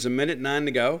like, what was a minute 9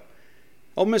 to go?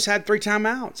 Ole Miss had 3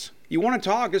 timeouts. You want to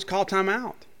talk, just call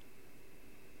timeout.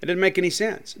 It didn't make any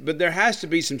sense. But there has to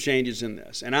be some changes in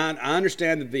this. And I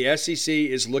understand that the SEC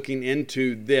is looking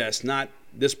into this, not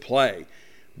this play,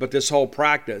 but this whole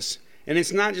practice. And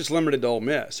it's not just limited to Ole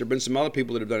Miss. There have been some other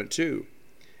people that have done it too.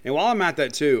 And while I'm at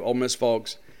that too, Ole Miss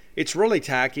folks, it's really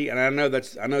tacky, and I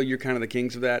know you're kind of the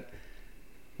kings of that.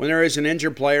 When there is an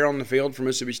injured player on the field for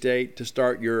Mississippi State, to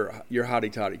start your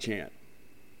hotty-toddy chant.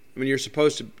 I mean, you're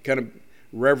supposed to kind of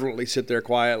reverently sit there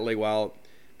quietly while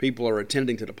people are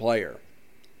attending to the player.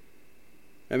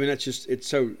 I mean, it's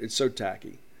so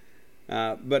tacky.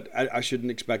 But I shouldn't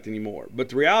expect any more. But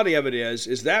the reality of it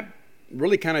is that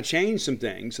really kind of changed some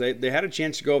things. They had a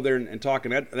chance to go over there and talk,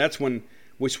 and that's when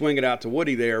we swing it out to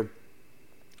Woody there,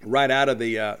 right out of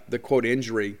the quote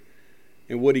injury,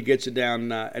 and Woody gets it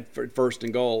down at first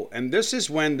and goal. And this is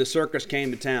when the circus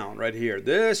came to town, right here.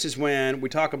 This is when we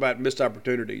talk about missed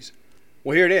opportunities.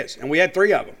 Well, here it is, and we had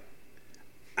 3 of them.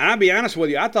 And I'll be honest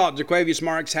with you, I thought Jaquavius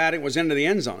Marks had it, was into the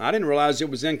end zone. I didn't realize it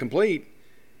was incomplete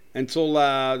until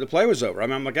the play was over. I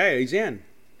mean, I'm like, hey, he's in.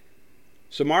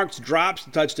 So Marks drops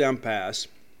the touchdown pass,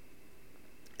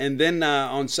 and then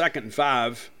on 2nd and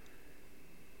 5,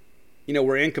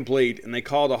 we're incomplete, and they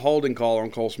call the holding call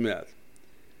on Cole Smith.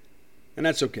 And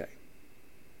that's okay.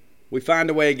 We find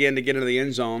a way again to get into the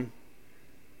end zone.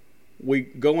 We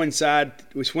go inside.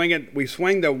 We swing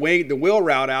the wheel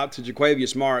route out to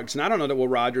Jaquavius Marks, and I don't know that Will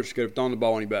Rogers could have thrown the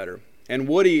ball any better. And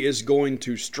Woody is going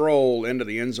to stroll into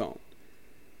the end zone,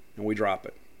 and we drop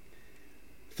it.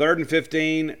 3rd and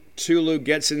 15, Tulu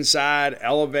gets inside,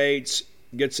 elevates,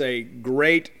 gets a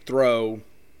great throw,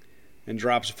 and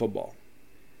drops a football.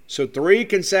 So 3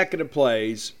 consecutive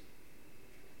plays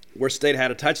where State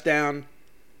had a touchdown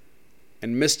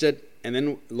and missed it, and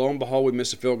then lo and behold, we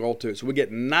missed a field goal too. So we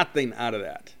get nothing out of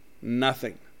that.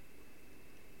 Nothing.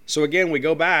 So again, we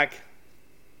go back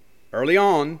early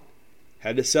on,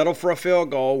 had to settle for a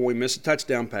field goal when we missed a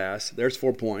touchdown pass. There's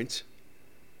 4 points.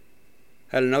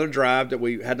 Had another drive that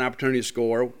we had an opportunity to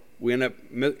score. We end up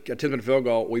attempting a field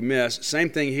goal. We missed. Same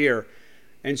thing here.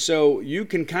 And so you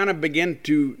can kind of begin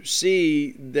to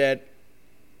see that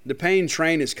the pain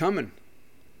train is coming.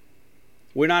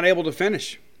 We're not able to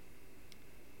finish.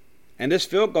 And this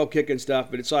field goal kicking stuff,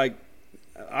 but it's like,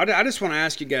 I just want to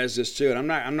ask you guys this too,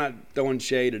 and I'm not throwing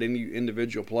shade at any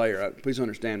individual player. Please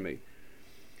understand me.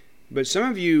 But some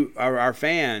of you are our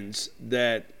fans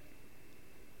that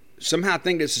somehow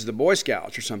think this is the Boy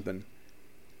Scouts or something.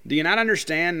 Do you not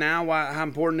understand now how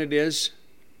important it is?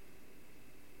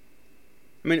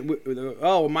 I mean,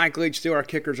 Mike Leach threw our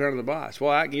kickers under the bus.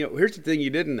 Well, here's the thing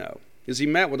you didn't know, is he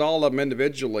met with all of them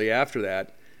individually after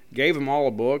that, gave them all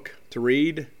a book to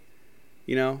read,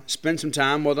 spend some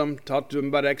time with them, talk to them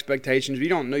about expectations. You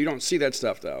don't see that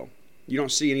stuff, though. You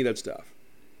don't see any of that stuff.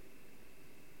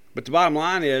 But the bottom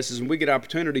line is when we get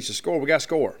opportunities to score, we got to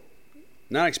score.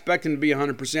 Not expecting to be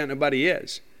 100%, nobody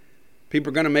is.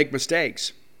 People are going to make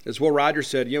mistakes. As Will Rogers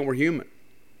said, we're human.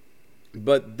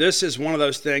 But this is one of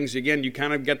those things, again, you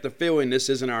kind of get the feeling this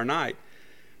isn't our night.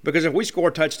 Because if we score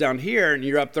a touchdown here and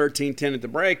you're up 13-10 at the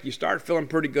break, you start feeling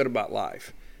pretty good about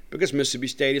life. Because Mississippi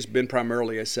State has been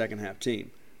primarily a second-half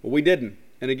team. Well, we didn't.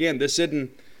 And again, this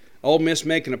isn't Ole Miss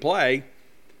making a play.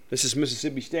 This is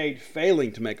Mississippi State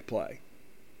failing to make a play.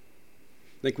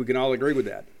 I think we can all agree with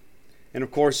that. And,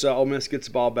 of course, Ole Miss gets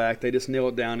the ball back. They just kneel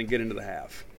it down and get into the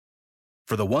half.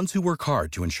 For the ones who work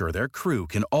hard to ensure their crew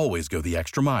can always go the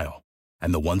extra mile,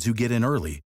 and the ones who get in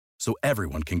early so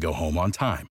everyone can go home on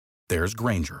time. There's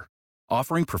Grainger,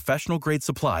 offering professional-grade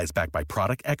supplies backed by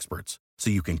product experts so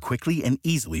you can quickly and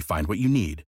easily find what you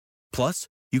need. Plus,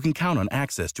 you can count on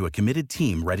access to a committed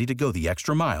team ready to go the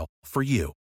extra mile for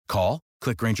you. Call,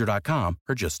 click Grainger.com,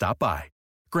 or just stop by.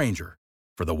 Grainger,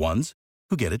 for the ones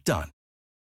who get it done.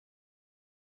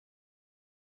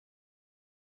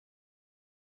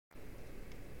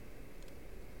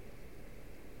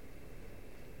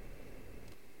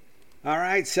 All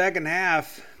right, second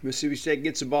half, Mississippi State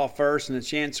gets the ball first and a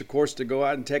chance, of course, to go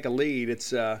out and take a lead.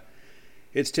 It's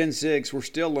 10-6. We're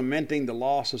still lamenting the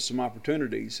loss of some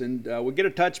opportunities. And we get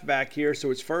a touchback here, so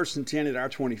it's 1st and 10 at our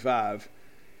 25.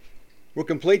 We'll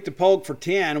complete the poke for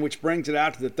 10, which brings it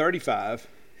out to the 35.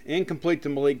 Incomplete to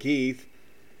Malik Heath.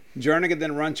 Jernigan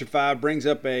then runs for 5, brings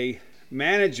up a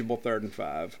manageable 3rd and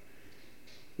 5.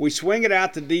 We swing it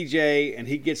out to DJ, and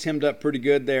he gets hemmed up pretty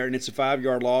good there, and it's a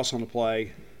 5-yard loss on the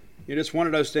play. It's one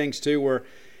of those things, too, where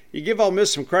you give Ole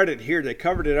Miss some credit here. They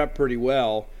covered it up pretty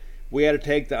well. We had to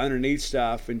take the underneath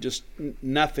stuff and just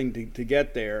nothing to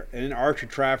get there. And then Archer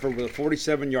Trafford with a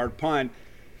 47-yard punt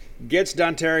gets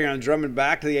Dontario Drummond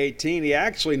back to the 18. He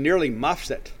actually nearly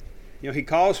muffs it. He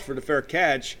calls for the fair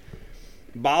catch,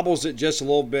 bobbles it just a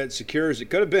little bit, secures it.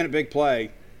 Could have been a big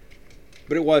play,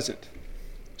 but it wasn't.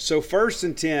 So 1st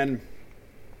and 10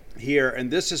 here,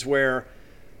 and this is where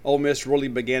Ole Miss really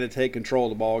began to take control of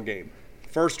the ball game.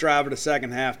 First drive of the second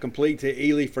half, complete to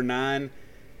Ely for 9,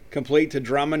 complete to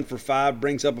Drummond for 5,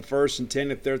 brings up a 1st and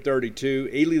 10 at their 32.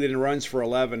 Ely then runs for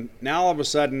 11. Now all of a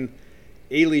sudden,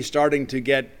 Ely's starting to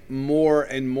get more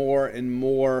and more and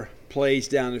more plays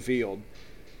down the field.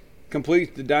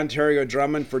 Complete to Dontario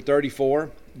Drummond for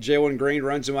 34. Jalen Green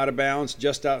runs him out of bounds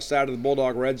just outside of the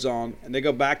Bulldog red zone. And they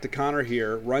go back to Connor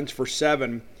here, runs for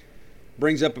 7.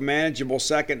 Brings up a manageable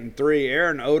 2nd and 3.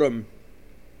 Aaron Odom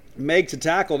makes a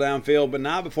tackle downfield, but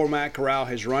not before Matt Corral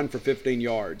has run for 15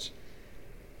 yards.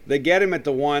 They get him at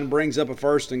the 1, brings up a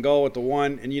 1st and goal at the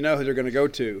 1, and you know who they're going to go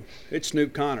to. It's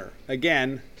Snoop Connor.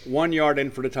 Again, 1 yard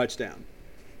in for the touchdown.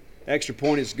 Extra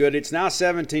point is good. It's now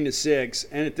 17-6,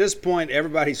 and at this point,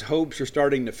 everybody's hopes are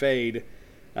starting to fade,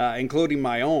 including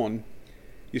my own.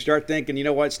 You start thinking, you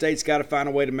know what, State's got to find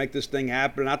a way to make this thing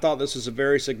happen. And I thought this was a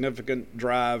very significant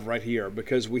drive right here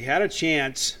because we had a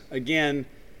chance, again,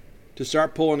 to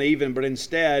start pulling even, but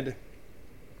instead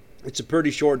it's a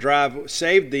pretty short drive.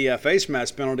 Saved the face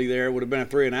mask penalty there. It would have been a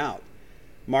 3 and out.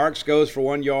 Marks goes for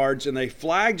 1 yard, and they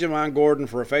flag Jamon Gordon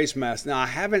for a face mask. Now, I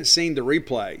haven't seen the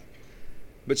replay,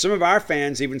 but some of our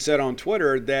fans even said on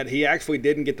Twitter that he actually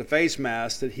didn't get the face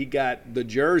mask, that he got the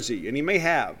jersey, and he may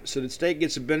have. So the State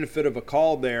gets the benefit of a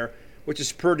call there, which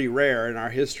is pretty rare in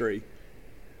our history.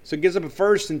 So it gives up a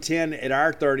 1st and 10 at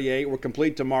our 38. We're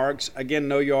complete to Marks. Again,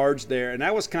 no yards there. And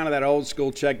that was kind of that old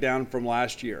school check down from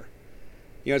last year.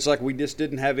 It's like we just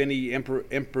didn't have any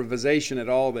improvisation at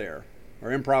all there,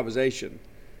 or improvisation.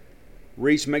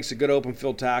 Reese makes a good open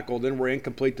field tackle. Then we're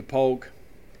incomplete to Polk.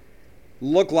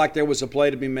 Looked like there was a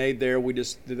play to be made there.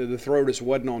 The throw just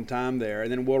wasn't on time there.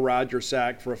 And then Will Rogers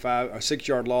sacked for a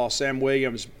 6-yard loss. Sam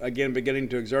Williams, again, beginning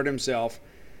to exert himself.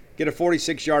 Get a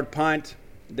 46-yard punt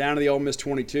down to the Ole Miss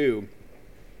 22.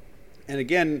 And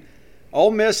again,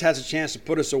 Ole Miss has a chance to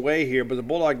put us away here, but the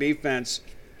Bulldog defense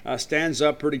stands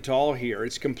up pretty tall here.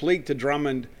 It's complete to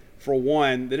Drummond for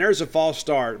 1. Then there's a false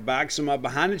start. Backs him up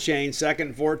behind the chain, 2nd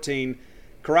and 14.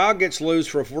 Corral gets loose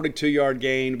for a 42-yard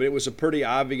gain, but it was a pretty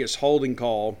obvious holding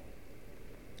call.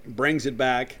 Brings it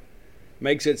back.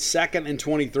 Makes it 2nd and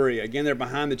 23. Again, they're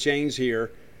behind the chains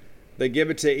here. They give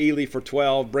it to Ely for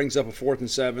 12. Brings up a 4th and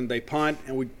 7. They punt,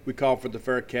 and we call for the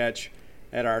fair catch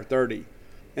at our 30.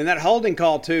 And that holding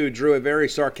call, too, drew a very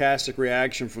sarcastic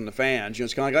reaction from the fans.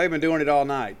 It's kind of like, oh, they've been doing it all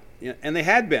night. And they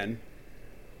had been.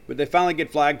 But they finally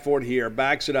get flagged for it here.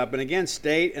 Backs it up. And again,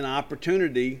 State an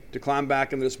opportunity to climb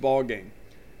back into this ball game.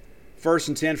 1st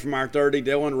and 10 from our 30.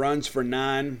 Dillon runs for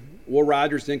 9. Will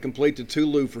Rogers then complete to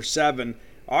Tulu for 7.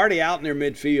 Already out in their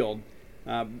midfield.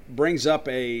 Brings up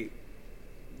it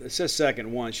says 2nd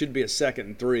and 1. It should be a 2nd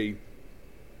and 3.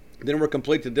 Then we're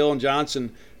complete to Dylan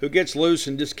Johnson, who gets loose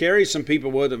and just carries some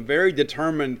people with him. Very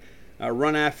determined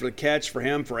run after the catch for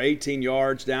him for 18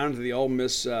 yards down to the Ole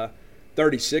Miss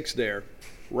 36 there.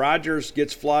 Rogers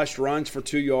gets flushed, runs for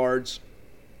 2 yards.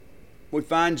 We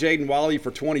find Jaden Wally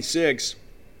for 26.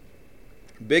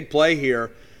 Big play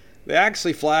here. They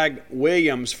actually flagged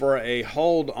Williams for a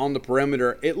hold on the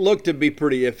perimeter. It looked to be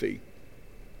pretty iffy.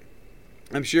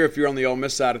 I'm sure if you're on the Ole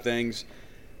Miss side of things,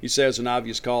 you say it's an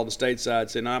obvious call. The State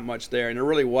side say not much there, and there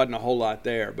really wasn't a whole lot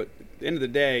there. But at the end of the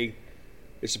day,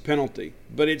 it's a penalty.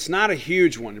 But it's not a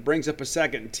huge one. It brings up a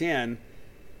 2nd and 10.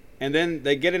 And then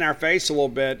they get in our face a little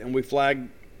bit, and we flag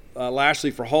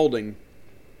Lashley for holding.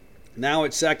 Now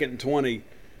it's 2nd and 20.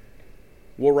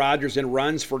 Will Rogers then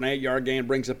runs for an 8-yard gain,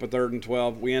 brings up a 3rd and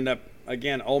 12. We end up,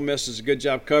 again, Ole Miss does a good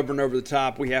job covering over the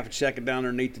top. We have to check it down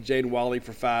underneath to Jaden Wally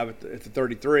for 5 at the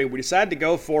 33. We decided to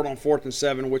go for it on 4th and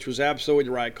 7, which was absolutely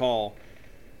the right call,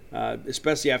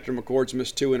 especially after McCord's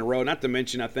missed 2 in a row. Not to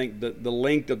mention, I think the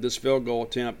length of this field goal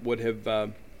attempt would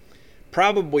have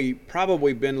probably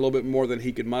been a little bit more than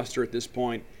he could muster at this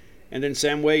point. And then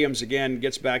Sam Williams, again,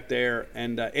 gets back there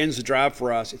and ends the drive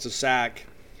for us. It's a sack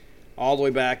all the way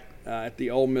back at the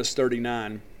Ole Miss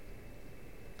 39.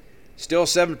 Still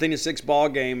 17-6 ball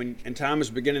game, and time is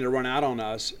beginning to run out on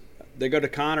us. They go to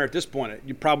Connor. At this point,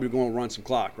 you're probably going to run some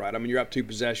clock, right? I mean, you're up 2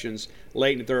 possessions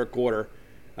late in the third quarter.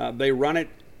 They run it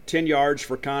 10 yards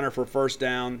for Connor for 1st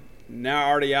down. Now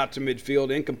already out to midfield,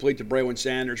 incomplete to Braylon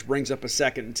Sanders, brings up a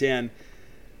 2nd and 10.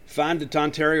 Find to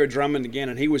Dontario Drummond again,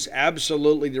 and he was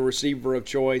absolutely the receiver of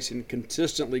choice and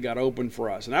consistently got open for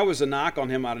us. And that was a knock on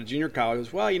him out of junior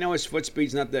college. Well, his foot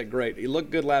speed's not that great. He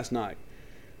looked good last night.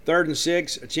 3rd and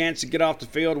 6, a chance to get off the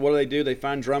field. What do? They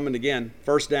find Drummond again.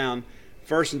 1st down,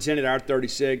 1st and 10 at our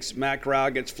 36. Matt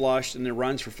Corral gets flushed and then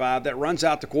runs for 5. That runs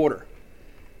out the quarter.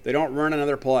 They don't run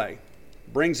another play.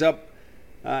 Brings up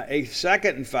a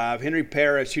 2nd and 5, Henry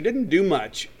Parrish, who didn't do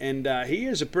much, and he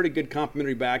is a pretty good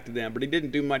complimentary back to them, but he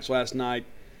didn't do much last night.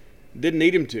 Didn't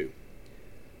need him to.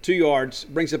 2 yards,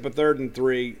 brings up a 3rd and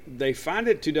 3. They find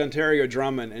it to Dontario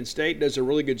Drummond, and State does a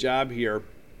really good job here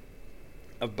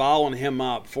of balling him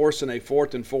up, forcing a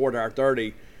 4th and 4 to our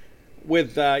 30.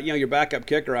 With your backup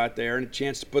kicker out there and a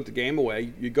chance to put the game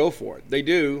away, you go for it. They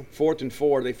do, 4th and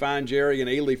 4. They find Jerry and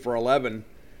Ely for 11.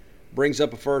 Brings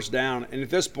up a 1st down. And at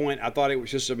this point, I thought it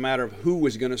was just a matter of who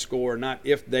was going to score, not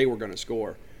if they were going to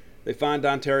score. They find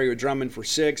Dontario Drummond for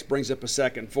 6, brings up a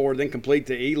 2nd and 4, then complete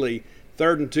to Ely.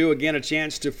 3rd and 2, again, a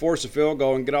chance to force a field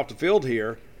goal and get off the field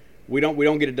here. We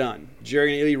don't get it done.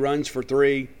 Jerry and Ely runs for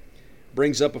 3,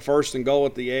 brings up a 1st and goal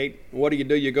at the 8. What do?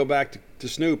 You go back to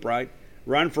Snoop, right?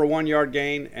 Run for a 1-yard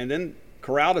gain, and then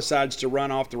Corral decides to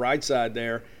run off the right side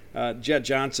there. Jet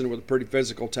Johnson with a pretty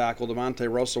physical tackle,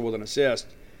 Devontae Russell with an assist.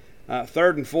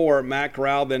 3rd and 4, Matt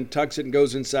Corral then tucks it and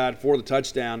goes inside for the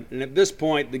touchdown. And at this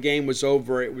point, the game was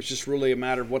over. It was just really a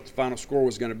matter of what the final score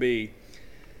was going to be.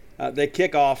 They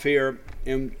kick off here,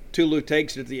 and Tulu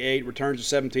takes it at the 8, returns to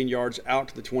 17 yards out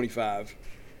to the 25.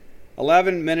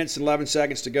 11 minutes and 11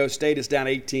 seconds to go. State is down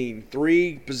 18.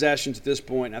 3 possessions at this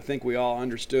point. I think we all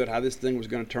understood how this thing was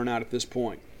going to turn out at this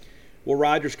point. Will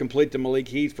Rogers complete to Malik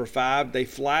Heath for 5. They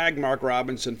flag Mark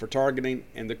Robinson for targeting,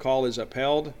 and the call is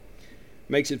upheld.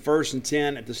 Makes it 1st and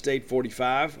 10 at the State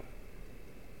 45.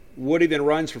 Woody then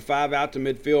runs for 5 out to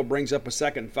midfield, brings up a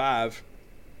 2nd and 5.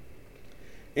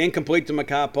 Incomplete to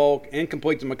Makai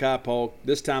Polk.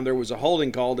 This time there was a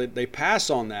holding call. They pass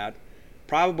on that.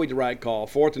 Probably the right call.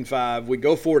 4th and 5. We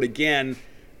go for it again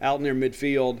out near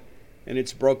midfield, and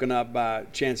it's broken up by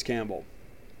Chance Campbell.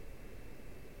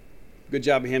 Good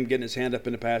job of him getting his hand up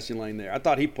in the passing lane there. I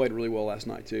thought he played really well last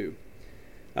night too.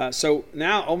 So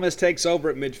now Ole Miss takes over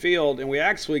at midfield, and we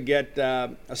actually get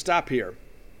a stop here.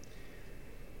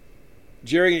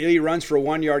 Jerry and Ely runs for a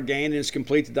 1-yard gain, and it's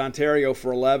complete to Dontario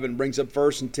for 11, brings up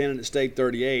 1st and 10 at the State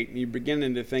 38, and you're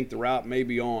beginning to think the route may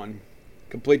be on.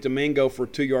 Complete to Mingo for a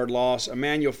 2-yard loss.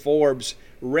 Emmanuel Forbes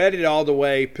read it all the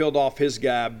way, peeled off his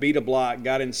guy, beat a block,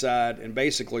 got inside, and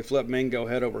basically flipped Mingo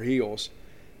head over heels.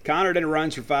 Connor then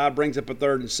runs for 5, brings up a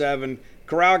 3rd and 7.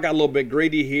 Corral got a little bit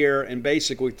greedy here and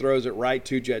basically throws it right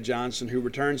to Jet Johnson, who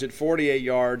returns it 48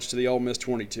 yards to the Ole Miss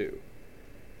 22.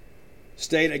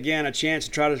 State, again, a chance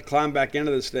to try to climb back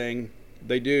into this thing.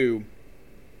 They do.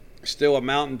 Still a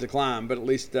mountain to climb, but at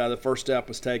least the first step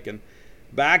was taken.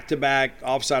 Back-to-back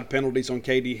offside penalties on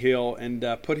KD Hill, and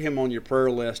put him on your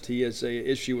prayer list. He has an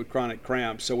issue with chronic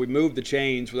cramps. So we moved the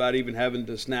chains without even having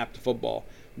to snap the football.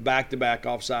 Back-to-back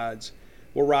offsides.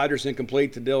 Will Rogers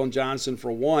incomplete to Dylan Johnson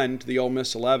for 1 to the Ole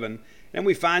Miss 11. And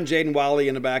we find Jaden Wiley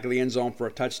in the back of the end zone for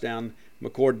a touchdown.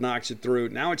 McCord knocks it through.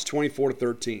 Now it's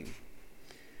 24-13.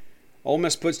 Ole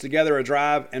Miss puts together a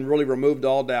drive and really removed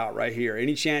all doubt right here.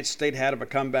 Any chance State had of a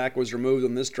comeback was removed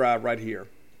on this drive right here.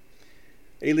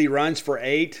 Ely runs for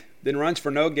 8, then runs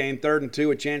for no gain, 3rd and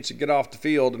 2, a chance to get off the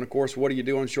field. And, of course, what do you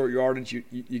do on short yardage?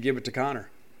 You give it to Connor.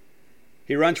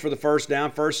 He runs for the 1st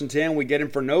down, 1st and 10. We get him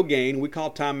for no gain. We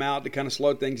call timeout to kind of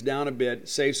slow things down a bit,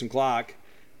 save some clock.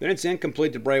 Then it's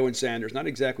incomplete to Braylon Sanders. Not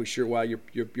exactly sure why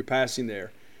you're passing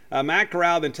there. Matt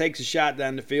Corral then takes a shot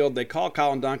down the field. They call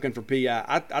Colin Duncan for PI.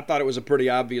 I thought it was a pretty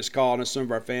obvious call, and some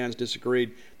of our fans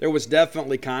disagreed. There was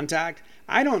definitely contact.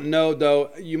 I don't know, though.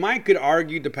 You could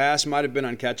argue the pass might have been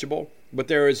uncatchable, but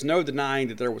there is no denying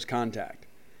that there was contact.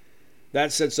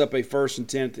 That sets up a 1st and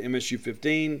 10 to MSU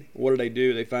 15. What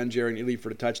do? They find Jerry Ely for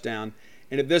the touchdown.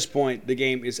 And at this point, the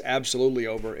game is absolutely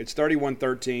over. It's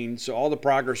 31-13, so all the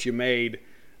progress you made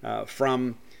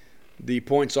from the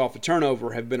points off the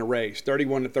turnover have been erased.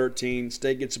 31-13.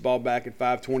 State gets the ball back at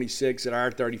 5:26 at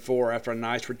our 34 after a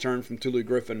nice return from Tulu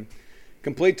Griffin.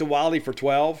 Complete to Wiley for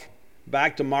 12.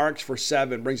 Back to Marks for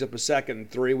 7. Brings up a 2nd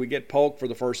and 3. We get Polk for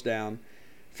the first down.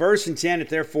 1st and 10 at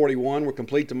their 41. We're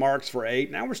complete to Marks for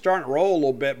 8. Now we're starting to roll a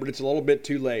little bit, but it's a little bit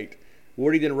too late.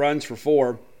 Woody then runs for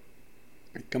 4.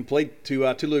 Complete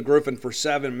to Tulu Griffin for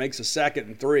 7. Makes a 2nd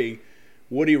and 3.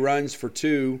 Woody runs for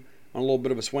 2 on a little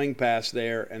bit of a swing pass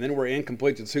there. And then we're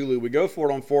incomplete to Tulu. We go for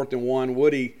it on 4th and 1.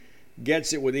 Woody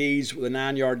gets it with ease with a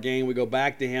 9-yard gain. We go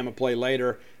back to him a play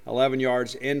later, 11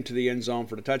 yards into the end zone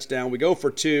for the touchdown. We go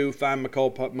for 2, find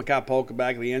Mekhi Polk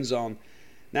back in the end zone.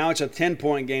 Now it's a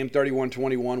 10-point game,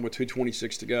 31-21 with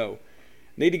 2:26 to go.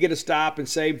 Need to get a stop and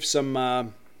save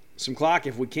some clock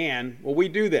if we can. Well, we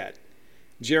do that.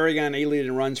 Jerry on Ely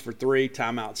runs for 3,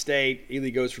 timeout State. Ely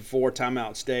goes for 4,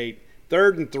 timeout State.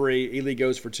 3rd and 3, Ely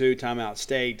goes for 2, timeout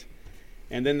State.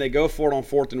 And then they go for it on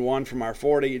 4th and 1 from our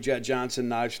 40. Jet Johnson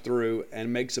knives through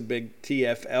and makes a big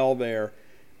TFL there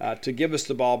to give us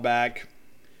the ball back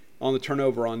on the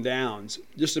turnover on downs.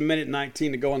 Just a minute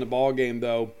 19 to go in the ball game,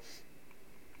 though.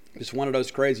 It's one of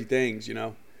those crazy things, you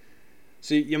know.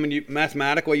 See, I mean,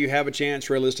 mathematically you have a chance.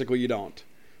 Realistically, you don't.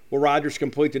 Well, Rogers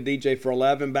complete to DJ for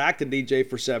 11. Back to DJ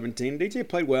for 17. DJ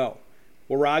played well.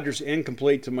 Well, Rogers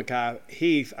incomplete to Mekhi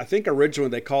Heath. I think originally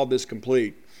they called this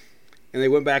complete. And they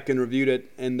went back and reviewed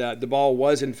it, and the ball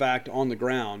was, in fact, on the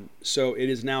ground. So it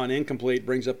is now an incomplete,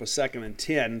 brings up a 2nd and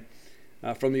 10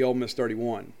 from the Ole Miss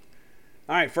 31.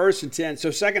 All right, 1st and 10. So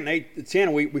 2nd and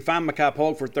 10, we find Mekhi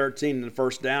Polk for 13 in the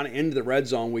first down. Into the red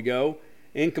zone we go.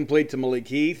 Incomplete to Malik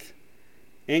Heath.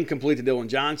 Incomplete to Dylan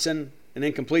Johnson. And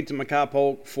incomplete to Mekhi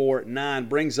Polk for 9.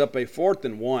 Brings up a 4th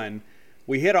and 1.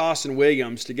 We hit Austin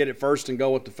Williams to get it 1st and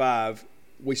goal at the 5.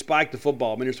 We spike the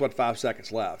football. I mean, there's, 5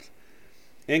 seconds left.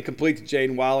 Incomplete to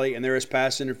Jaden Wiley, and there is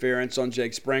pass interference on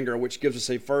Jake Springer, which gives us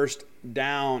a 1st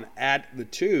down at the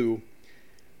 2.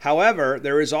 However,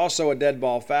 there is also a dead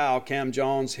ball foul. Cam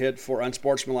Jones hit for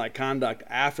unsportsmanlike conduct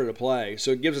after the play.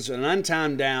 So it gives us an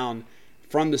untimed down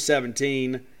from the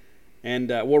 17, and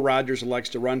Will Rogers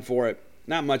elects to run for it.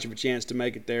 Not much of a chance to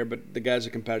make it there, but the guy's a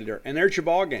competitor. And there's your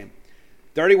ball game.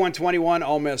 31-21,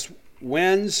 Ole Miss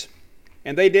wins,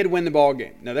 and they did win the ball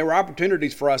game. Now, there were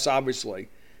opportunities for us, obviously.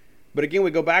 But again,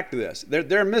 we go back to this.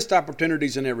 There are missed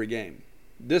opportunities in every game.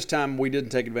 This time we didn't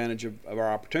take advantage of our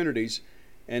opportunities.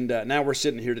 And now we're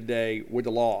sitting here today with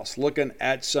the loss. Looking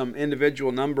at some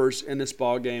individual numbers in this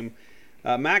ball game.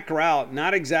 Matt Corral,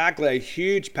 not exactly a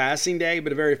huge passing day,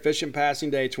 but a very efficient passing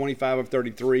day. 25 of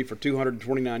 33 for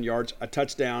 229 yards, a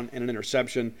touchdown and an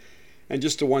interception, and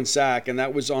just a 1 sack. And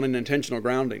that was on an intentional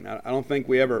grounding. I don't think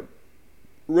we ever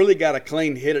really got a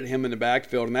clean hit at him in the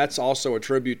backfield, and that's also a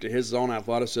tribute to his own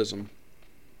athleticism.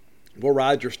 Will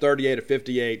Rogers, 38 of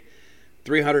 58,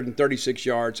 336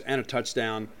 yards and a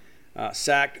touchdown,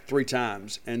 sacked 3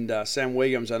 times. And Sam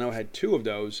Williams, I know, had 2 of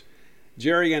those.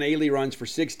 Jerry and Ely runs for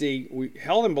 60. We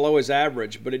held him below his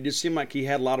average, but it just seemed like he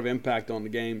had a lot of impact on the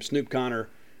game. Snoop Connor,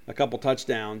 a couple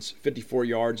touchdowns, 54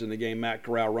 yards in the game. Matt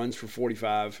Corral runs for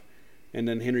 45. And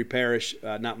then Henry Parrish,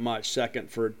 not much, second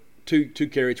for two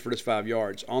carries for just 5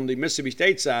 yards. On the Mississippi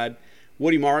State side,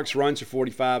 Woody Marks runs for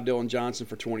 45, Dylan Johnson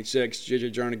for 26,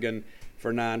 J.J. Jernigan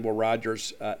for 9, Will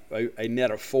Rogers a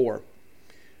net of 4.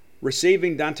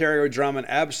 Receiving, Dontario Drummond,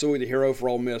 absolutely the hero for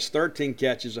Ole Miss, 13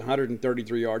 catches,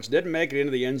 133 yards. Didn't make it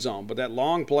into the end zone, but that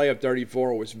long play of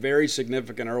 34 was very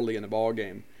significant early in the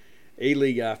ballgame.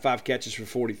 Ely, 5 catches for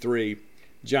 43.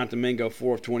 Jonathan Mingo,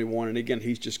 4 of 21, and again,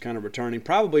 he's just kind of returning.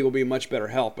 Probably will be a much better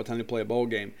help by the time they play a bowl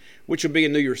game, which will be a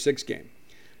New Year's Six game.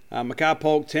 Mekhi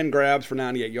Polk, 10 grabs for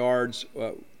 98 yards,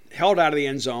 held out of the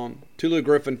end zone. Tulu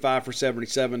Griffin, 5 for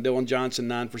 77. Dylan Johnson,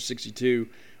 9 for 62.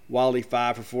 Wiley,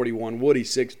 5 for 41. Woody,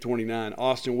 6 of 29.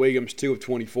 Austin Williams, 2 of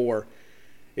 24.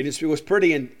 It was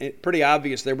pretty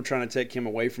obvious they were trying to take him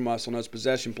away from us on those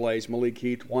possession plays. Malik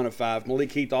Heath, 1 of 5.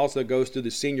 Malik Heath also goes through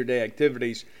the senior day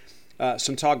activities.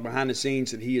 Some talk behind the scenes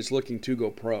that he is looking to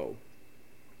go pro.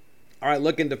 All right,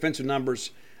 looking defensive numbers.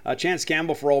 Chance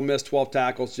Campbell for Ole Miss, 12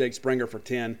 tackles. Jake Springer for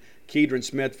 10. Kedron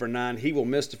Smith for 9. He will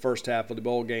miss the first half of the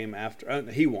bowl game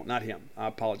after. He won't, not him. I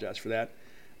apologize for that.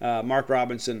 Mark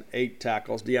Robinson, 8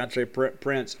 tackles. DeAndre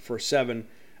Prince for 7.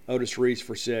 Otis Reese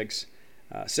for 6.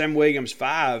 Sam Williams,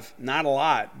 5, not a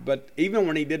lot, but even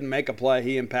when he didn't make a play,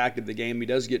 he impacted the game. He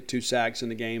does get 2 sacks in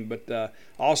the game, but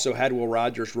also had Will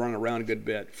Rogers run around a good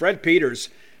bit. Fred Peters,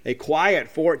 a quiet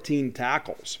 14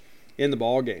 tackles in the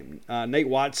ball game. Nate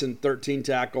Watson, 13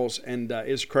 tackles, and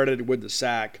is credited with the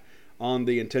sack on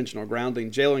the intentional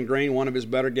grounding. Jalen Green, one of his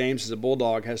better games as a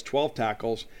Bulldog, has 12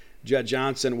 tackles. Jet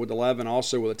Johnson with 11,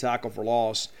 also with a tackle for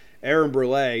loss. Aaron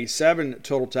Brule, 7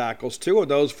 total tackles, 2 of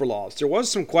those for loss. There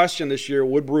was some question this year,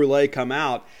 would Brule come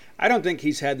out? I don't think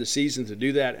he's had the season to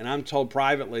do that, and I'm told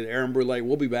privately that Aaron Brule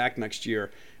will be back next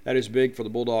year. That is big for the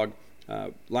Bulldog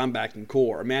linebacking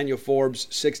core. Emmanuel Forbes,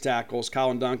 6 tackles.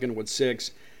 Colin Duncan with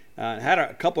 6. Had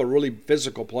a couple of really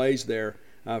physical plays there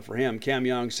for him. Cam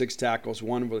Young, 6 tackles,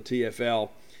 1 with a TFL.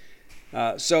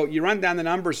 So you run down the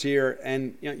numbers here,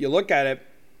 and you look at it,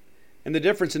 and the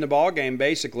difference in the ball game,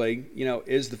 basically,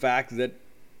 is the fact that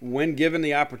when given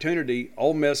the opportunity,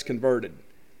 Ole Miss converted.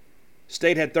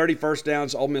 State had 30 first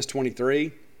downs, Ole Miss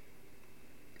 23.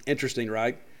 Interesting,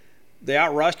 right? They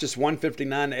outrushed us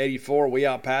 159-84. We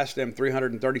outpassed them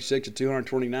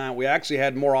 336-229. We actually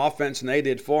had more offense than they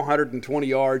did, 420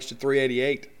 yards to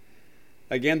 388.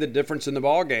 Again, the difference in the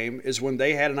ball game is when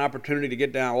they had an opportunity to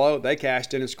get down low, they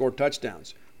cashed in and scored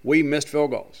touchdowns. We missed field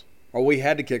goals, or we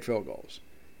had to kick field goals.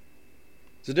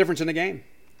 It's a difference in the game.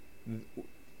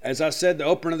 As I said, the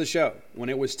opener of the show, when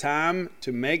it was time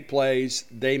to make plays,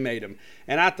 they made them.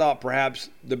 And I thought perhaps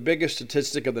the biggest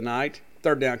statistic of the night,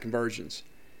 third down conversions.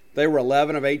 They were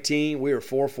 11 of 18. We were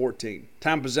 4 of 14.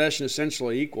 Time possession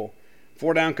essentially equal.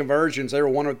 4 down conversions, they were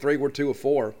 1 of 3. We're 2 of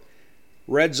 4.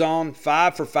 Red zone,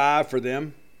 5 for 5 for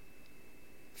them.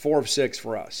 4 of 6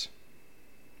 for us.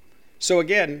 So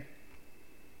again,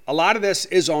 a lot of this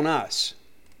is on us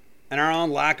and our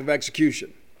own lack of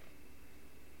execution.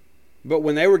 But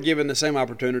when they were given the same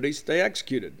opportunities, they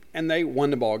executed, and they won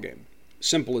the ball game.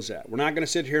 Simple as that. We're not going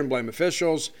to sit here and blame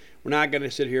officials. We're not going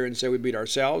to sit here and say we beat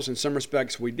ourselves. In some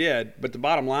respects, we did. But the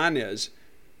bottom line is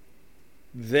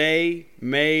they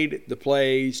made the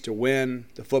plays to win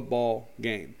the football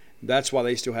game. That's why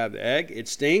they still have the egg. It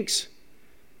stinks,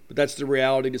 but that's the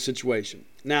reality of the situation.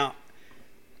 Now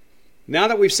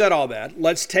that we've said all that,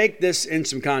 let's take this in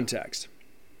some context.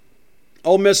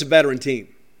 Ole Miss, a veteran team.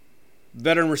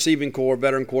 Veteran receiving core,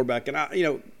 veteran quarterback.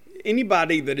 And,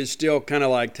 anybody that is still kind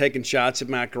of like taking shots at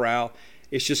Matt Corral,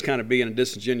 it's just kind of being a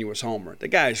disingenuous homer. The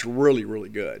guy is really, really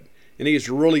good. And he has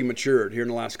really matured here in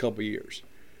the last couple of years.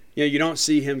 You don't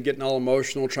see him getting all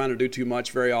emotional, trying to do too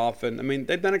much very often. I mean,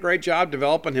 they've done a great job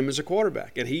developing him as a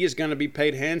quarterback. And he is going to be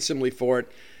paid handsomely for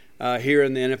it here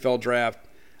in the NFL draft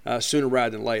sooner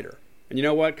rather than later. And you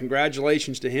know what?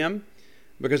 Congratulations to him.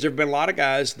 Because there have been a lot of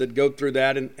guys that go through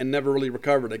that and never really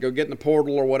recover. They go get in the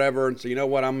portal or whatever and say, you know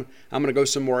what, I'm going to go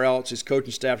somewhere else. His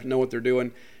coaching staff know what they're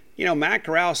doing. Matt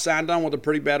Corral signed on with a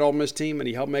pretty bad Ole Miss team, and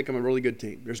he helped make them a really good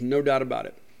team. There's no doubt about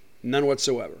it. None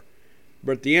whatsoever.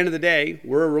 But at the end of the day,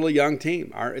 we're a really young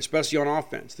team, especially on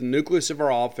offense. The nucleus of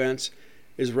our offense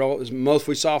is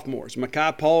mostly sophomores.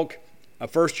 Mekhi Polk, a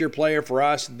first-year player for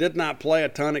us, did not play a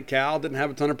ton at Cal, didn't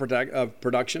have a ton of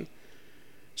production.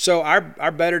 So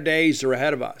our better days are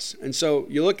ahead of us. And so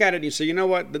you look at it and you say, you know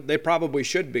what, they probably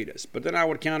should beat us. But then I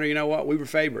would counter, you know what, we were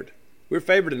favored. We were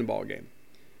favored in the ball game.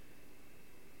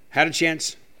 Had a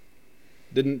chance,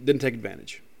 didn't take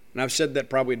advantage. And I've said that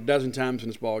probably a dozen times in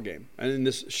this ball game and in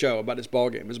this show about this ball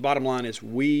game. His bottom line is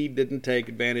we didn't take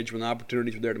advantage when the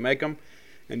opportunities were there to make them,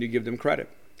 and you give them credit.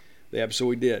 They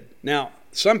absolutely did. Now,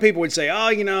 some people would say,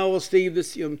 well, Steve,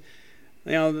 this,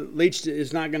 Leach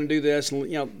is not going to do this.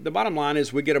 And, the bottom line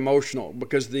is we get emotional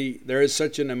because there is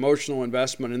such an emotional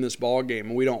investment in this ball game,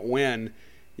 and we don't win.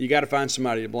 You got to find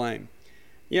somebody to blame.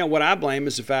 What I blame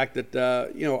is the fact that,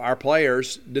 our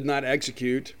players did not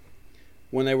execute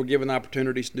when they were given the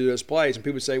opportunities to do those plays. And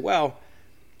people say, well,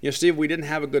 Steve, we didn't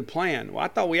have a good plan. Well, I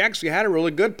thought we actually had a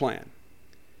really good plan.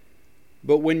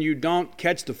 But when you don't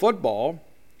catch the football,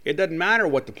 it doesn't matter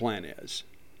what the plan is.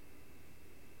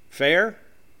 Fair?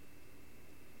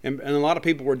 And a lot of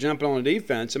people were jumping on the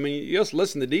defense. I mean, you just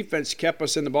listen, the defense kept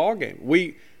us in the ball game.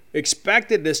 We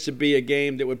expected this to be a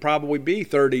game that would probably be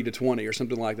 30-20 or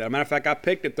something like that. As a matter of fact, I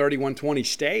picked it 31-20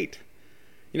 State.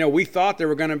 We thought there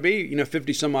were going to be,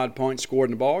 50-some-odd points scored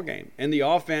in the ball game. And the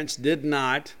offense did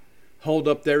not hold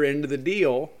up their end of the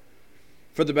deal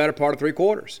for the better part of 3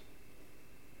 quarters.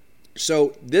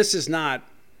 So this is not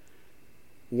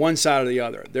one side or the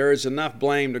other. There is enough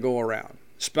blame to go around.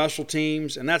 Special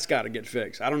teams, and that's got to get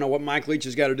fixed. I don't know what Mike Leach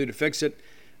has got to do to fix it.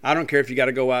 I don't care if you got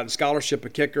to go out and scholarship a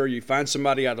kicker, you find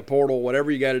somebody out of the portal,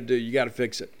 whatever you got to do, you got to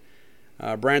fix it.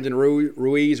 Brandon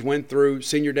Ruiz went through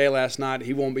senior day last night.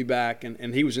 He won't be back,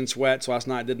 and he was in sweats last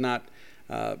night, did not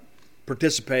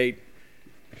participate.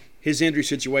 His injury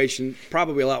situation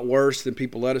probably a lot worse than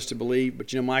people led us to believe.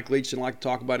 But, Mike Leach didn't like to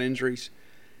talk about injuries.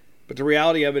 But the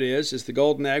reality of it is the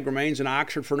Golden Egg remains in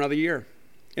Oxford for another year.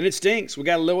 And it stinks. We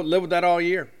got to live with that all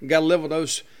year. We got to live with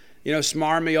those,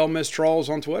 smarmy Ole Miss trolls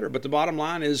on Twitter. But the bottom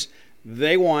line is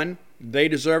they won. They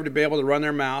deserve to be able to run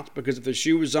their mouth, because if the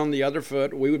shoe was on the other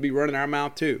foot, we would be running our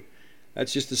mouth too.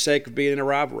 That's just the sake of being in a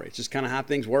rivalry. It's just kind of how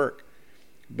things work.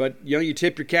 But, you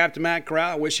tip your cap to Matt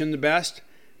Corral. I wish him the best.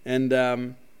 And,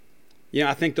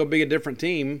 I think there'll be a different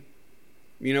team,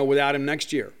 without him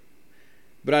next year.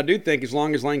 But I do think as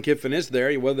long as Lane Kiffin is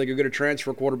there, whether they go get a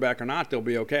transfer quarterback or not, they'll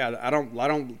be okay. I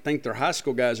don't think their high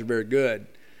school guys are very good.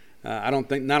 I don't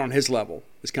think, not on his level.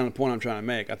 That's kind of the point I'm trying to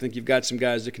make. I think you've got some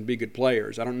guys that can be good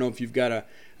players. I don't know if you've got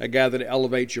a guy that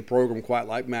elevates your program quite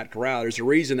like Matt Corral. There's a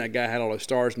reason that guy had all those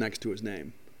stars next to his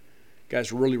name.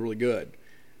 Guy's really, really good.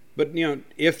 But,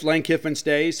 if Lane Kiffin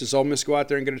stays, does Ole Miss go out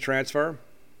there and get a transfer?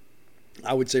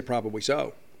 I would say probably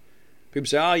so. People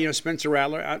say, Spencer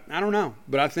Rattler. I don't know.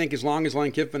 But I think as long as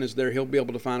Lane Kiffin is there, he'll be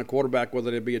able to find a quarterback,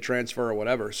 whether it be a transfer or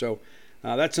whatever. So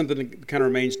that's something that kind of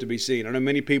remains to be seen. I know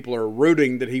many people are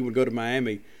rooting that he would go to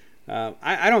Miami.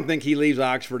 I don't think he leaves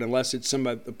Oxford unless it's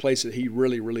a place that he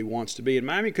really, really wants to be. And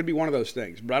Miami could be one of those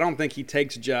things. But I don't think he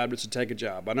takes a job just to take a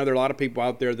job. I know there are a lot of people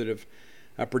out there that have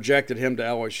projected him to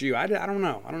LSU. I don't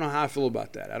know. I don't know how I feel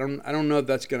about that. I don't know if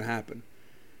that's going to happen.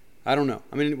 I don't know.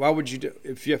 I mean, why would you do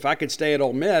if I could stay at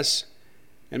Ole Miss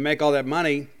and make all that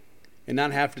money and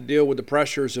not have to deal with the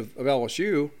pressures of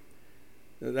LSU?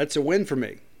 That's a win for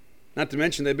me. Not to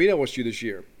mention they beat LSU this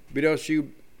year. Beat LSU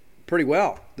pretty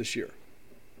well this year.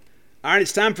 All right,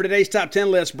 it's time for today's Top 10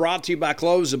 list, brought to you by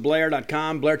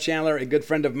closesofblair.com. Blair Chandler, a good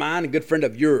friend of mine, a good friend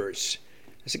of yours.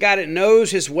 It's a guy that knows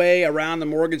his way around the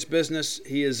mortgage business.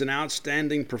 He is an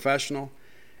outstanding professional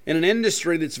in an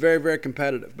industry that's very, very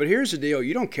competitive. But here's the deal.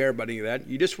 You don't care about any of that.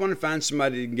 You just want to find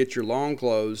somebody that can get your loan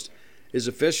closed as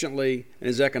efficiently and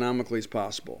as economically as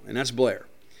possible, and that's Blair.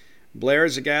 Blair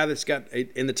is a guy that's got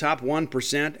in the top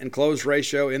 1% in close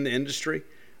ratio in the industry,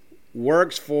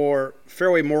 works for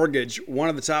Fairway Mortgage, one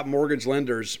of the top mortgage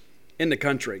lenders in the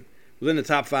country, within the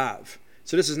top 5.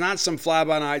 So this is not some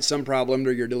fly-by-night, some problem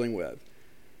lender you're dealing with.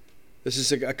 This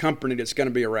is a company that's going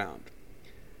to be around.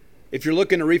 If you're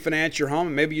looking to refinance your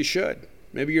home, maybe you should.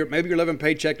 Maybe you're living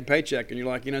paycheck to paycheck, and you're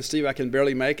like, Steve, I can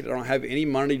barely make it. I don't have any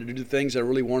money to do the things I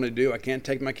really want to do. I can't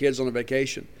take my kids on a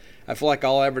vacation. I feel like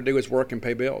all I ever do is work and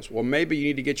pay bills. Well, maybe you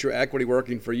need to get your equity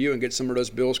working for you and get some of those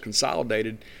bills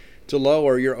consolidated to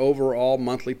lower your overall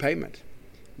monthly payment.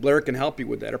 Blair can help you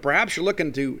with that. Or perhaps you're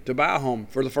looking to buy a home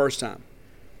for the first time.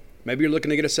 Maybe you're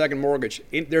looking to get a second mortgage.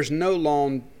 There's no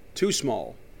loan too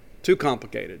small, too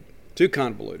complicated, too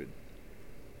convoluted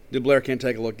that Blair can't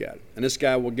take a look at. And this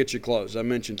guy will get you closed. I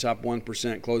mentioned top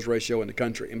 1% close ratio in the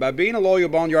country. And by being a loyal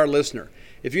Boneyard listener,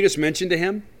 if you just mention to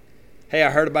him, hey,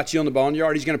 I heard about you on the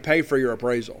Boneyard, he's going to pay for your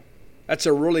appraisal. That's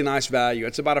a really nice value.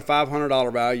 It's about a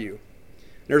 $500 value.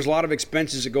 There's a lot of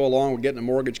expenses that go along with getting a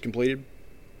mortgage completed.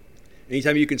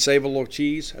 Anytime you can save a little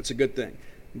cheese, that's a good thing.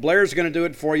 Blair's going to do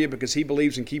it for you because he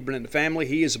believes in keeping it in the family.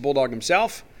 He is a Bulldog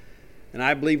himself, and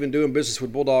I believe in doing business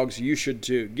with Bulldogs. You should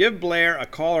too. Give Blair a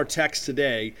call or text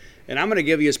today, and I'm going to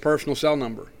give you his personal cell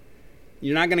number.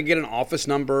 You're not going to get an office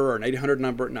number or an 800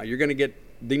 number. No, you're going to get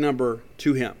the number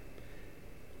to him.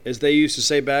 As they used to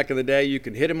say back in the day, you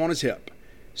can hit him on his hip.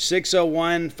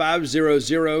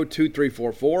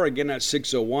 601-500-2344. Again, that's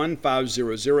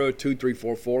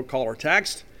 601-500-2344. Call or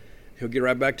text. He'll get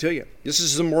right back to you. This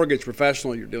is a mortgage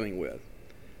professional you're dealing with.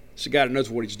 It's a guy that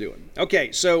knows what he's doing.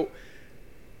 Okay, so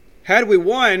had we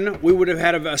won, we would have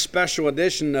had a special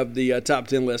edition of the top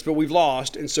 10 list, but we've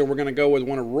lost, and so we're going to go with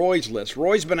one of Roy's lists.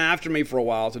 Roy's been after me for a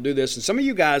while to do this, and some of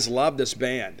you guys love this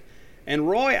band. And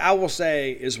Roy, I will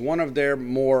say, is one of their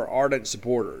more ardent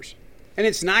supporters. And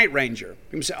it's Night Ranger.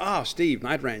 People say, oh, Steve,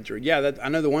 Night Ranger. Yeah, I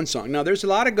know the one song. No, there's a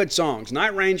lot of good songs.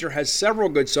 Night Ranger has several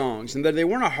good songs. And they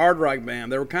weren't a hard rock band.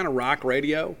 They were kind of rock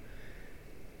radio.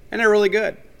 And they're really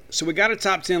good. So we got a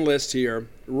top 10 list here.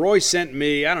 Roy sent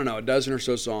me, I don't know, a dozen or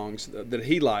so songs that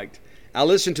he liked. I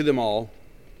listened to them all.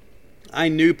 I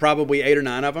knew probably 8 or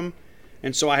 9 of them.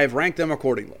 And so I have ranked them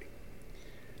accordingly.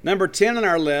 Number 10 on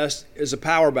our list is a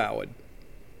power ballad.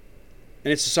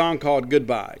 And it's a song called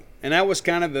Goodbye. And that was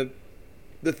kind of the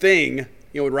thing,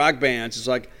 with rock bands. It's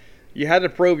like you had to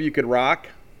prove you could rock,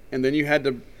 and then you had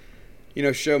to,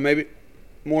 show maybe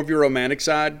more of your romantic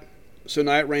side. So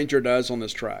Night Ranger does on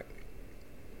this track.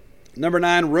 Number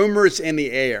 9, Rumors in the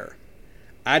Air.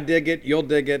 I dig it. You'll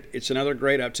dig it. It's another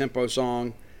great up-tempo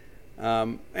song.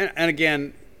 And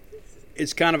again,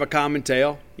 it's kind of a common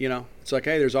tale, It's like,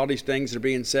 hey, there's all these things that are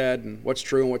being said, and what's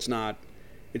true and what's not.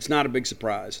 It's not a big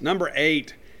surprise. Number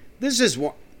 8, this is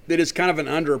one that is kind of an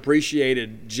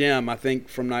underappreciated gem, I think,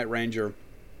 from Night Ranger.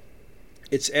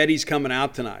 It's Eddie's Coming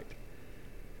Out Tonight.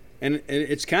 And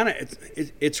it's kind of,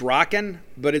 it's rocking,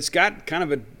 but it's got kind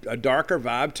of a darker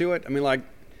vibe to it. I mean, like,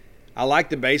 I like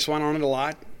the bass line on it a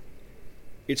lot.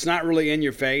 It's not really in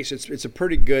your face. It's a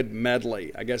pretty good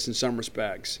medley, I guess, in some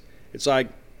respects. It's like,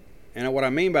 and what I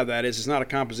mean by that is it's not a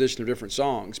composition of different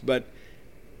songs, but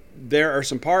there are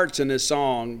some parts in this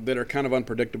song that are kind of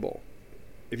unpredictable,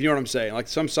 if you know what I'm saying. Like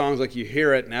some songs, like you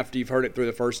hear it, and after you've heard it through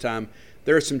the first time,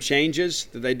 there are some changes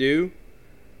that they do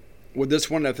with this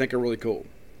one that I think are really cool.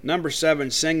 Number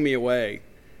 7, Sing Me Away.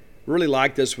 Really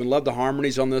like this one. Love the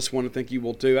harmonies on this one. I think you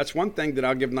will too. That's one thing that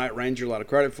I'll give Night Ranger a lot of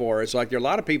credit for. It's like there are a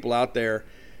lot of people out there,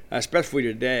 especially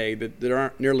today, that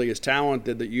aren't nearly as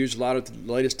talented, that use a lot of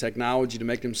the latest technology to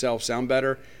make themselves sound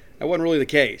better. That wasn't really the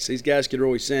case. These guys could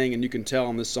really sing, and you can tell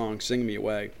on this song, Sing Me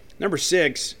Away. Number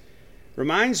 6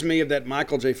 reminds me of that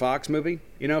Michael J. Fox movie,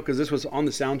 because this was on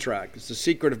the soundtrack. It's The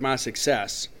Secret of My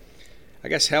Success. I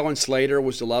guess Helen Slater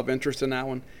was the love interest in that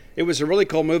one. It was a really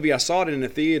cool movie. I saw it in the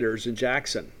theaters in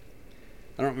Jackson.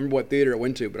 I don't remember what theater it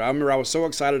went to, but I remember I was so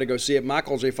excited to go see it.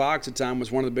 Michael J. Fox at the time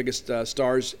was one of the biggest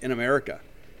stars in America.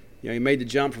 He made the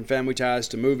jump from Family Ties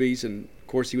to movies, and of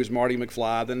course he was Marty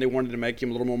McFly. Then they wanted to make him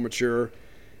a little more mature,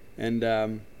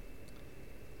 and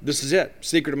this is it,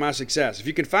 Secret of My Success. If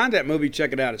you can find that movie,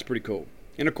 check it out. It's pretty cool.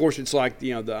 And of course, it's like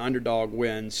the underdog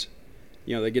wins.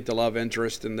 They get the love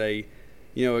interest, and they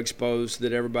expose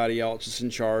that everybody else is in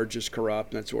charge, is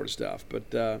corrupt, and that sort of stuff. But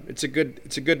it's a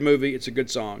good movie. It's a good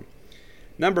song.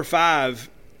 Number 5,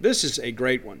 this is a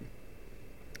great one.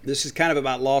 This is kind of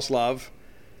about lost love.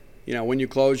 When you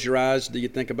close your eyes, do you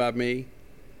think about me?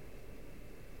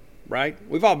 Right?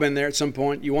 We've all been there at some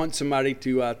point. You want somebody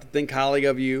to think highly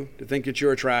of you, to think that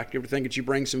you're attractive, to think that you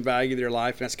bring some value to their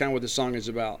life. And that's kind of what this song is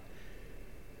about.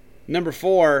 Number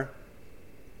 4,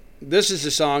 this is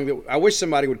a song that I wish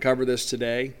somebody would cover this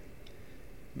today,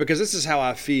 because this is how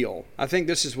I feel. I think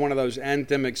this is one of those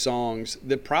anthemic songs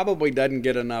that probably doesn't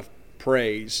get enough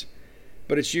praise,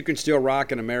 but it's You Can Still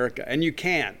Rock in America. And you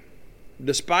can.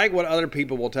 Despite what other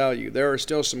people will tell you, there are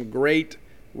still some great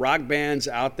rock bands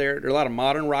out there. There are a lot of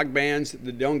modern rock bands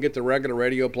that don't get the regular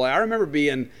radio play. I remember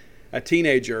being a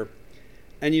teenager,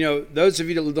 and those of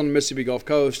you that lived on the Mississippi Gulf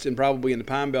Coast and probably in the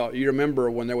Pine Belt, you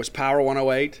remember when there was Power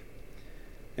 108,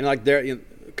 and like there,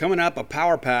 coming up a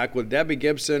power pack with Debbie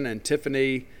Gibson and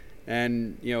Tiffany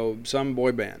and some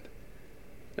boy band.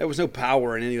 There was no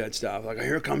power in any of that stuff. Like,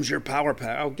 here comes your power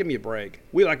pack. Oh, give me a break.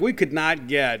 We could not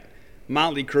get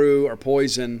Motley Crue or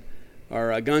Poison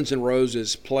or Guns N'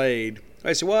 Roses played.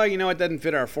 I said, well, it doesn't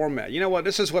fit our format. You know what?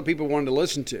 This is what people wanted to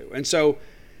listen to. And so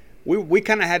we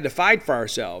kind of had to fight for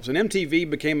ourselves. And MTV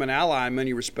became an ally in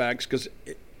many respects because,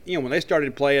 when they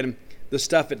started playing the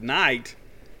stuff at night,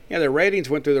 their ratings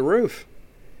went through the roof.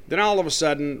 Then all of a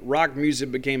sudden, rock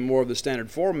music became more of the standard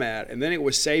format, and then it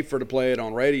was safer to play it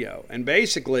on radio. And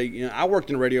basically, I worked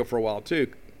in radio for a while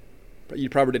too. But you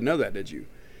probably didn't know that, did you?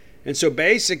 And so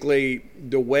basically,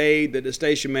 the way that the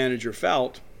station manager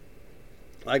felt,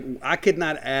 like I could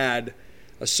not add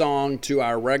a song to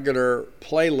our regular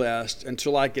playlist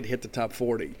until I could hit the top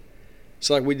 40.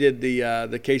 So like we did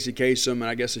the Casey Kasem and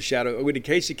I guess we did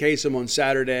Casey Kasem on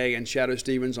Saturday and Shadow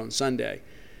Stevens on Sunday.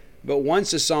 But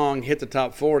once a song hit the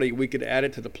top 40, we could add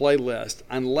it to the playlist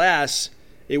unless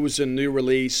it was a new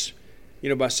release,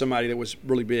 by somebody that was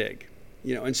really big,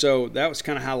 And so that was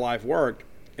kind of how life worked.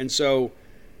 And so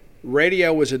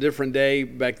radio was a different day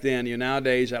back then.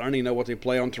 Nowadays, I don't even know what they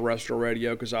play on terrestrial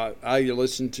radio because I either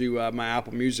listen to my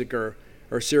Apple Music or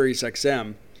Sirius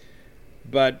XM.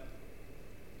 But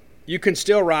you can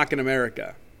still rock in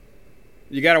America.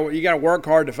 You gotta work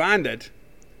hard to find it.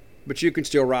 But you can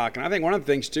still rock. And I think one of the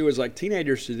things, too, is like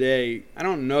teenagers today, I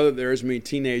don't know that there is many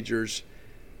teenagers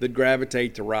that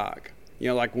gravitate to rock.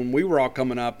 Like when we were all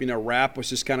coming up, rap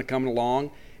was just kind of coming along.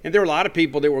 And there were a lot of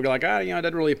people that were like, it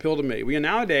doesn't really appeal to me.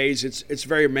 Nowadays, it's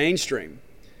very mainstream.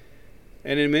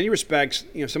 And in many respects,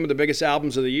 some of the biggest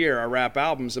albums of the year are rap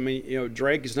albums. I mean,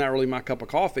 Drake is not really my cup of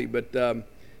coffee, but the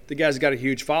guy's got a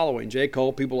huge following. J.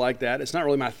 Cole, people like that. It's not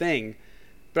really my thing.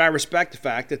 But I respect the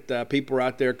fact that people are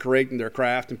out there creating their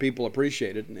craft and people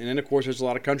appreciate it. And then, of course, there's a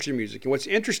lot of country music. And what's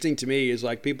interesting to me is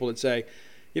like people that say,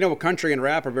 country and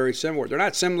rap are very similar. They're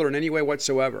not similar in any way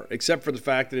whatsoever, except for the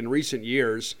fact that in recent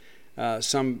years,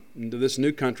 this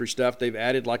new country stuff, they've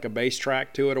added like a bass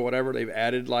track to it or whatever. They've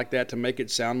added like that to make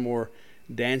it sound more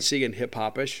dancey and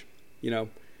hip-hop-ish,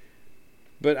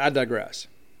 But I digress.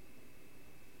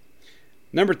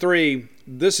 Number 3,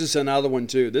 this is another one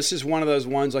too. This is one of those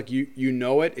ones like you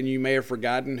know it and you may have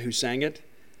forgotten who sang it,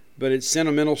 but it's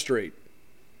Sentimental Street.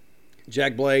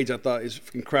 Jack Blades, I thought, is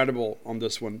incredible on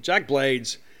this one. Jack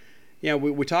Blades,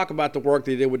 we talk about the work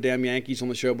that he did with Damn Yankees on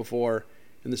the show before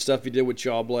and the stuff he did with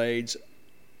Shaw Blades.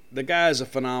 The guy is a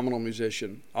phenomenal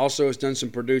musician. Also has done some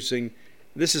producing.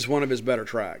 This is one of his better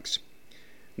tracks.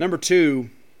 Number 2,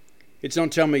 it's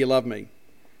Don't Tell Me You Love Me.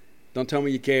 Don't Tell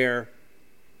Me You Care.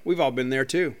 We've all been there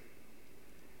too.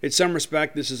 In some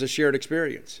respect, this is a shared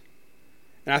experience.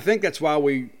 And I think that's why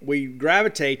we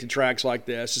gravitate to tracks like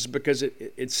this, is because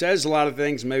it says a lot of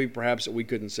things maybe perhaps that we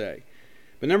couldn't say.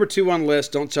 But number 2 on the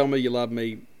list, Don't Tell Me You Love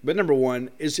Me. But number 1,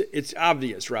 it's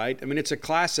obvious, right? I mean, it's a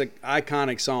classic,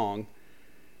 iconic song.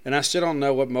 And I still don't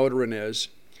know what Motorin is,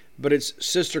 but it's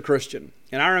Sister Christian.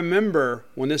 And I remember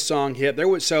when this song hit, there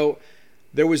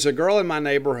was a girl in my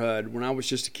neighborhood when I was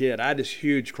just a kid. I had this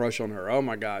huge crush on her. Oh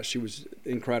my gosh, she was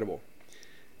incredible.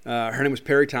 Her name was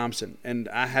Perry Thompson, and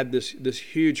I had this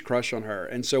huge crush on her.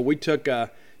 And so we took,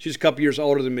 she's a couple years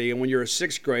older than me, and when you're a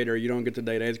 6th grader, you don't get to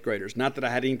date 8th graders. Not that I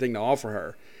had anything to offer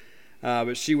her.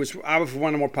 But I was one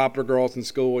of the more popular girls in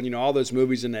school, and all those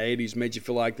movies in the '80s made you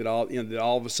feel like that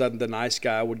all of a sudden the nice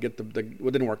guy would get well,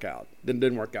 didn't work out.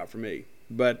 Didn't work out for me.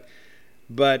 But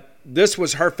this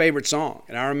was her favorite song,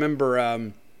 and I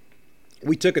remember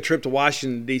we took a trip to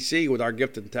Washington D.C. with our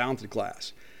gifted and talented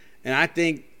class, and I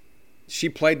think she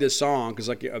played this song because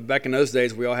back in those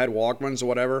days we all had Walkmans or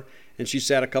whatever, and she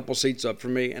sat a couple seats up for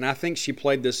me, and I think she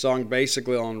played this song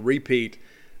basically on repeat.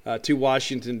 To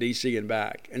Washington, D.C. and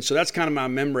back. And so that's kind of my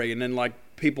memory. And then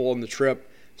people on the trip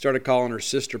started calling her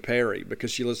Sister Perry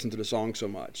because she listened to the song so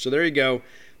much. So there you go.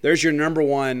 There's your number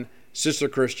 1, Sister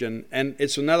Christian. And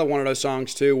it's another one of those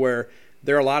songs, too, where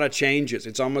there are a lot of changes.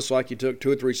 It's almost like you took 2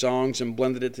 or 3 songs and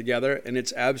blended it together, and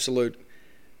it's absolute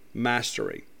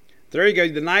mastery. There you go.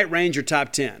 The Night Ranger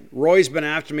Top 10. Roy's been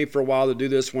after me for a while to do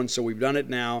this one, so we've done it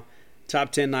now.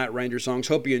 Top 10 Night Ranger songs.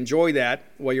 Hope you enjoy that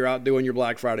while you're out doing your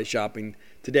Black Friday shopping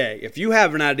today. If you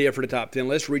have an idea for the top 10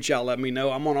 list, reach out, let me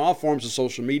know. I'm on all forms of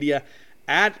social media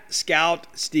at Scout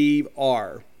Steve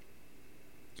R.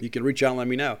 You can reach out and let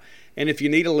me know. And if you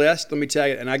need a list, let me tell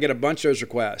you, and I get a bunch of those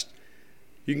requests,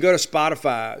 you can go to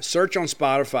Spotify, search on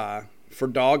Spotify for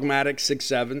Dogmatic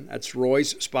 67. That's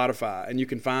Roy's Spotify, and you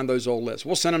can find those old lists.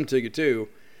 We'll send them to you too.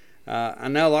 I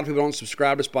know a lot of people don't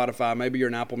subscribe to Spotify. Maybe you're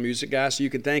an Apple Music guy, so you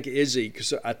can thank Izzy,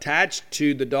 because attached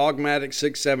to the Dogmatic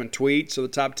 67 tweets of the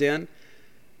top 10,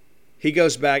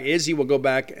 Izzy will go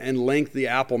back and link the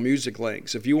Apple Music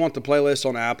links. If you want the playlist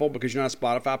on Apple because you're not a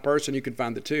Spotify person, you can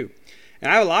find it too.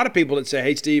 And I have a lot of people that say,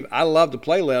 hey, Steve, I love the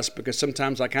playlist because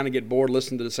sometimes I kind of get bored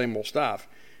listening to the same old stuff.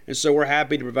 And so we're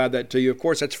happy to provide that to you. Of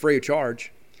course, that's free of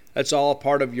charge. That's all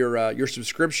part of your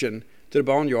subscription to the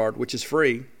Boneyard, which is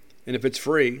free. And if it's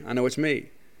free, I know it's me.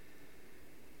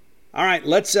 All right,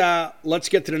 let's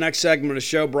get to the next segment of the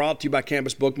show, brought to you by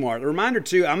Campus Bookmart. A reminder,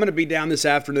 too, I'm going to be down this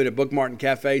afternoon at Bookmart and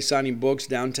Cafe signing books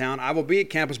downtown. I will be at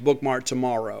Campus Bookmart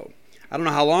tomorrow. I don't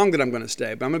know how long that I'm going to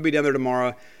stay, but I'm going to be down there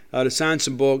tomorrow to sign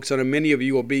some books. I know many of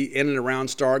you will be in and around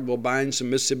Starkville buying some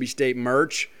Mississippi State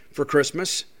merch for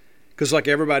Christmas because,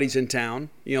 everybody's in town.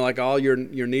 All your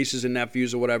nieces and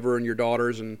nephews or whatever and your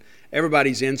daughters, and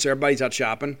everybody's in, so everybody's out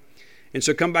shopping. And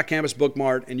so come by Campus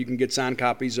Bookmart, and you can get signed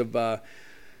copies of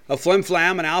Flim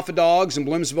Flam and Alpha Dogs and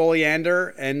Bloomsville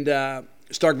Oleander and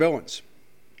Stark Villains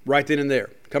right then and there.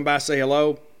 Come by, say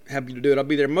hello. Happy to do it. I'll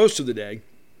be there most of the day.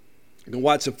 You can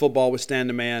watch some football with Stan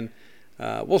the Man.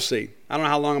 We'll see. I don't know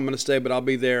how long I'm going to stay, but I'll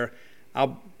be there.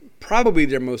 I'll probably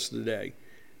be there most of the day.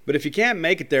 But if you can't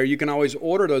make it there, you can always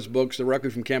order those books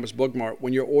directly from Campus Bookmart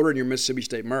when you're ordering your Mississippi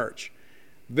State merch.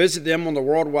 Visit them on the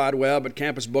World Wide Web at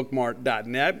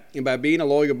campusbookmart.net. And by being a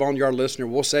loyal Boneyard listener,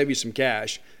 we'll save you some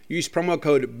cash. Use promo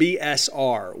code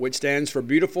BSR, which stands for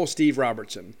Beautiful Steve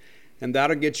Robertson. And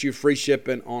that'll get you free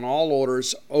shipping on all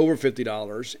orders over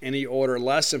 $50. Any order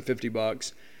less than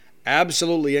 $50,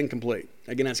 absolutely incomplete.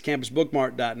 Again, that's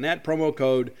campusbookmart.net, promo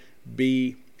code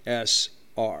BSR.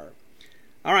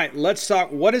 All right, let's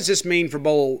talk. What does this mean for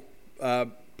bowl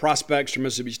prospects for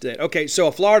Mississippi State? Okay, so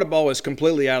a Florida Bowl is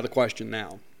completely out of the question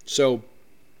now. So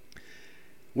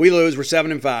we lose. We're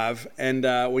 7-5,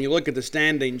 and when you look at the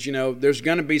standings, there's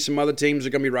going to be some other teams that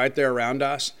are going to be right there around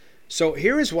us. So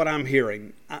here is what I'm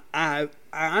hearing. I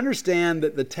understand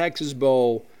that the Texas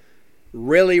Bowl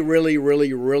really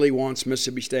wants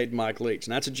Mississippi State and Mike Leach,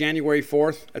 and that's a January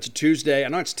 4th. That's a Tuesday. I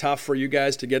know it's tough for you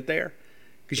guys to get there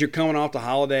because you're coming off the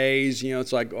holidays.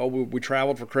 It's like, we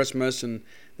traveled for Christmas, and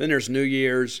then there's New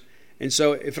Year's. And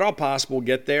so if at all possible,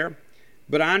 get there.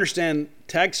 But I understand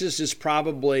Texas is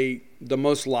probably the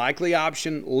most likely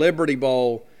option. Liberty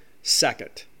Bowl,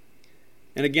 second.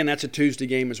 And again, that's a Tuesday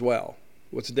game as well.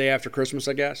 What's the day after Christmas,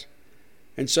 I guess?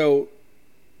 And so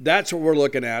that's what we're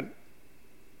looking at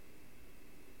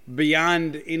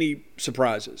beyond any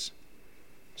surprises.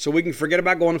 So we can forget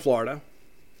about going to Florida.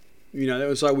 You know, that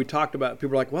was like we talked about. People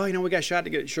were like, well, you know, we got shot to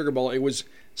get Sugar Bowl. It was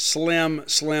slim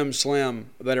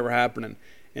that ever happening.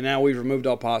 And now we've removed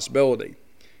all possibility.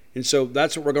 And so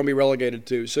that's what we're going to be relegated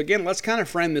to. So again, let's kind of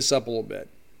frame this up a little bit.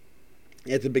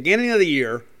 At the beginning of the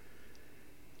year,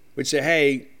 we'd say,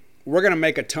 hey, we're going to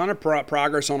make a ton of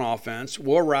progress on offense.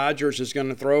 Will Rogers is going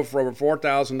to throw for over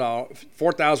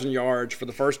 4,000 yards for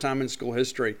the first time in school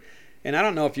history. And I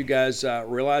don't know if you guys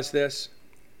realize this.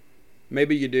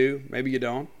 Maybe you do. Maybe you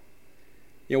don't.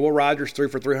 You know, Will Rogers threw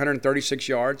for 336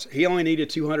 yards. He only needed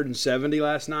 270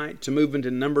 last night to move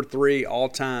into number 3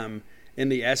 all-time in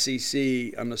the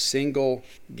SEC on a single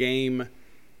game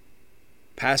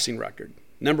passing record.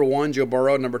 Number 1, Joe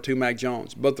Burrow. Number 2, Mac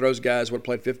Jones. Both of those guys would have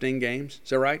played 15 games.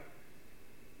 Is that right?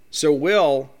 So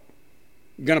Will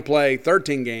going to play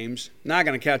 13 games. Not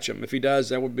going to catch him. If he does,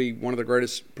 that would be one of the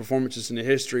greatest performances in the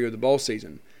history of the bowl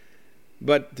season.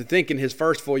 But to think in his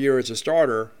first full year as a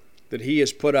starter that he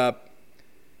has put up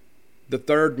the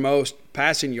third most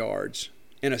passing yards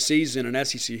in a season in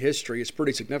SEC history is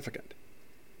pretty significant.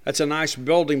 That's a nice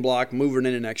building block moving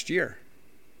into next year.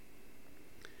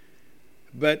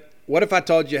 But what if I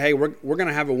told you, hey, we're going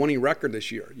to have a winning record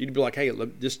this year? You'd be like, hey,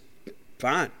 look, just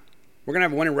fine. We're going to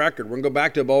have a winning record. We're going to go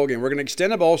back to a bowl game. We're going to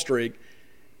extend a bowl streak.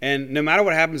 And no matter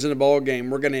what happens in the bowl game,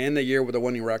 we're going to end the year with a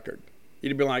winning record.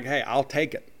 You'd be like, hey, I'll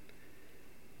take it.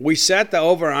 We set the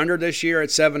over-under this year at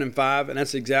 7-5, and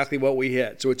that's exactly what we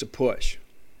hit. So it's a push.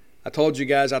 I told you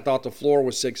guys I thought the floor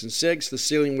was 6-6. The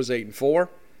ceiling was 8-4.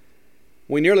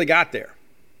 We nearly got there.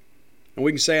 And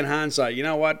we can say in hindsight, you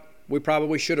know what? We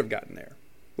probably should have gotten there.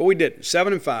 But we didn't.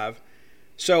 7-5.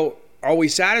 So are we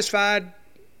satisfied?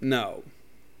 No.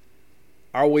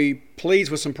 Are we pleased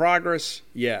with some progress?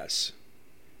 Yes.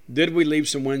 Did we leave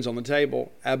some wins on the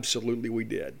table? Absolutely we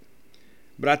did.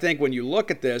 But I think when you look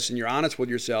at this and you're honest with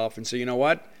yourself and say, you know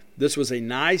what? This was a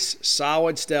nice,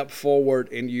 solid step forward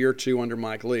in year 2 under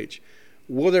Mike Leach.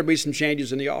 Will there be some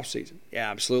changes in the offseason?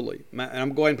 Yeah, absolutely. And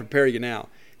I'm going to prepare you now.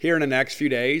 Here in the next few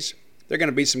days, there are going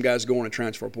to be some guys going to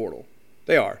transfer portal.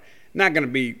 They are. Not going to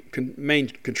be main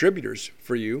contributors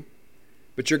for you,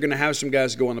 but you're going to have some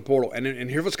guys go in the portal. And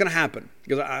here's what's going to happen.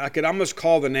 Because I could almost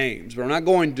call the names, but I'm not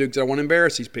going to because I want to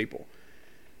embarrass these people.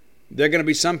 There are going to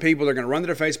be some people that are going to run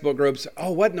to their Facebook groups.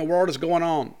 Oh, what in the world is going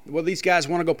on? Well, these guys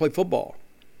want to go play football,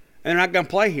 and they're not going to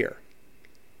play here.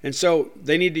 And so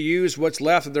they need to use what's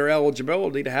left of their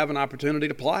eligibility to have an opportunity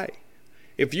to play.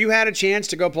 If you had a chance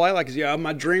to go play, like, yeah,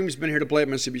 my dream's been here to play at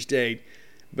Mississippi State,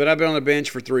 but I've been on the bench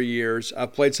for 3 years.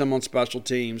 I've played some on special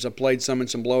teams. I've played some in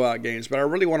some blowout games, but I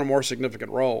really want a more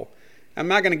significant role. I'm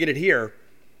not going to get it here.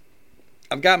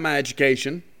 I've got my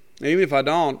education. Even if I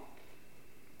don't,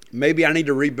 maybe I need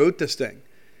to reboot this thing.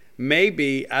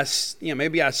 Maybe I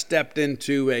stepped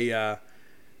into a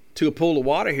pool of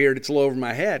water here that's a little over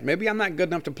my head. Maybe I'm not good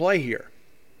enough to play here.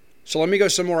 So let me go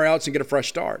somewhere else and get a fresh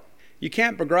start. You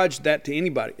can't begrudge that to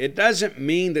anybody. It doesn't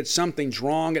mean that something's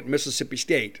wrong at Mississippi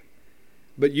State.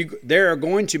 But there are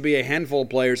going to be a handful of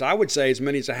players, I would say as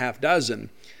many as a half dozen,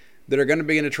 that are going to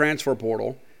be in a transfer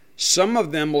portal. Some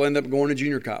of them will end up going to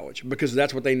junior college because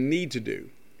that's what they need to do.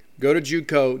 Go to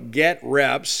JUCO, get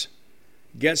reps,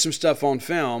 get some stuff on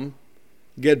film,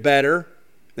 get better,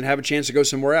 and have a chance to go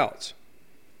somewhere else.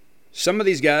 Some of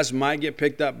these guys might get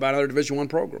picked up by another Division I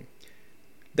program.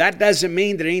 That doesn't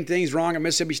mean that anything's wrong at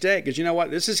Mississippi State because you know what?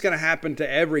 This is going to happen to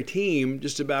every team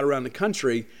just about around the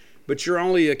country, but you're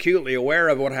only acutely aware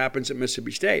of what happens at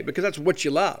Mississippi State because that's what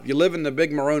you love. You live in the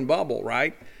big maroon bubble,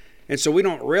 right? And so we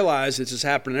don't realize this is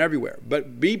happening everywhere.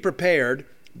 But be prepared.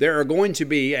 There are going to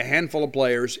be a handful of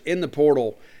players in the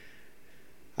portal,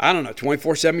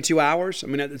 24, 72 hours. I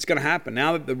mean, it's going to happen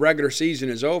now that the regular season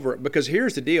is over. Because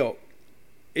here's the deal.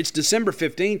 It's December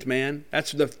 15th, man.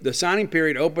 That's the signing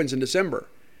period opens in December.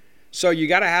 So you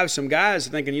got to have some guys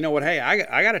thinking, you know what, hey,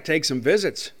 I got to take some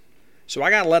visits. So I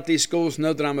got to let these schools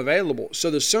know that I'm available.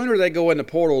 So the sooner they go in the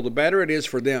portal, the better it is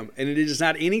for them. And it is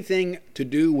not anything to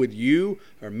do with you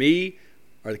or me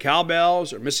or the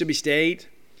Cowbells or Mississippi State.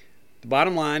 The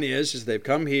bottom line is they've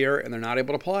come here and they're not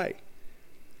able to play.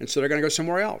 And so they're going to go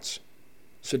somewhere else.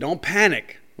 So don't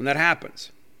panic when that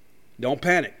happens. Don't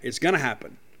panic. It's going to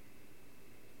happen.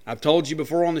 I've told you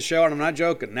before on the show, and I'm not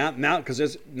joking. Now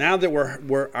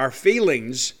that our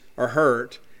feelings are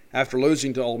hurt after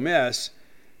losing to Ole Miss,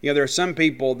 there are some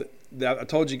people that I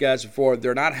told you guys before,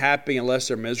 they're not happy unless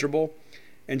they're miserable.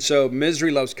 And so misery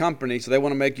loves company, so they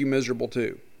want to make you miserable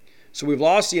too. So we've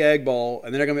lost the Egg Bowl,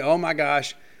 and they're going to be, oh my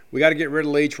gosh, we got to get rid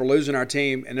of Leach. We're losing our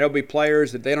team. And there'll be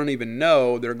players that they don't even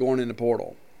know that are going in the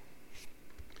portal.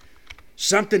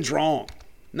 something's wrong.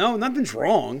 No, nothing's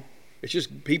wrong. It's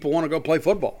just people want to go play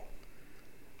football.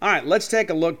 All right, let's take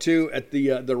a look, too, at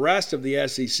the rest of the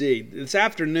SEC. This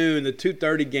afternoon, the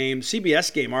 2:30 game,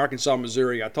 CBS game, Arkansas,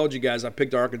 Missouri. I told you guys I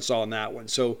picked Arkansas in that one.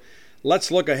 So let's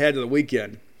look ahead to the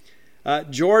weekend.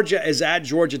 Georgia is at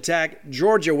Georgia Tech.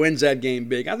 Georgia wins that game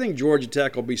big. I think Georgia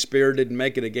Tech will be spirited and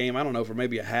make it a game, I don't know, for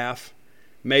maybe a half.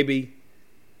 Maybe.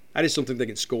 I just don't think they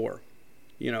can score.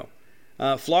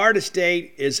 Florida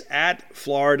State is at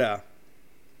Florida.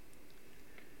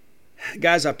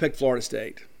 Guys, I picked Florida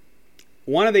State.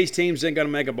 One of these teams isn't going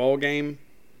to make a bowl game.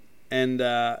 And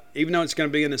even though it's going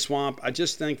to be in the swamp, I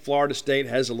just think Florida State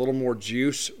has a little more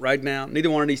juice right now.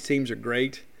 Neither one of these teams are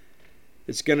great.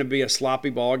 It's going to be a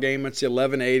sloppy ball game. It's the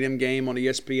 11 a.m. game on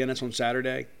ESPN. It's on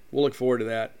Saturday. We'll look forward to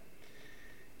that.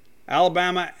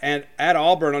 Alabama and at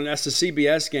Auburn, that's the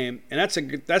CBS game. And that's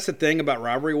the thing about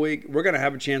rivalry week. We're going to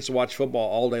have a chance to watch football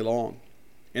all day long.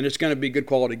 And it's going to be good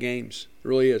quality games. It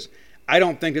really is. I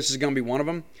don't think this is going to be one of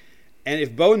them. And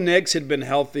if Bo Nix had been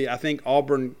healthy, I think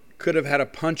Auburn could have had a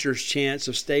puncher's chance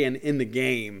of staying in the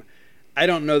game. I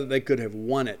don't know that they could have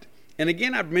won it. And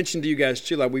again, I've mentioned to you guys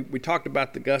too, like we talked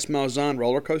about the Gus Malzahn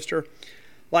roller coaster.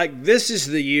 Like this is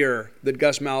the year that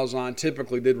Gus Malzahn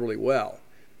typically did really well.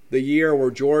 The year where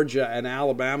Georgia and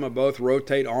Alabama both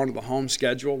rotate onto the home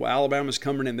schedule. Well, Alabama's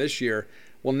coming in this year.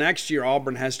 Well, next year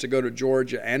Auburn has to go to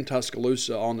Georgia and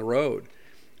Tuscaloosa on the road.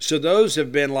 So those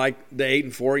have been like the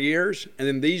 8-4 years, and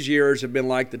then these years have been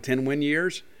like the 10-win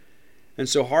years. And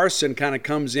so Harsin kind of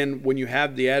comes in when you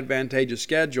have the advantageous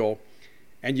schedule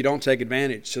and you don't take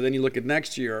advantage. So then you look at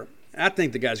next year, I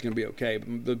think the guy's going to be okay.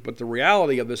 But the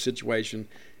reality of this situation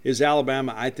is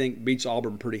Alabama, I think, beats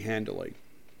Auburn pretty handily.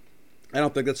 I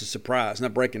don't think that's a surprise,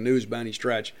 not breaking news by any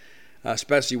stretch,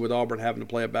 especially with Auburn having to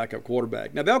play a backup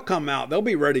quarterback. Now, they'll come out. They'll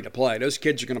be ready to play. Those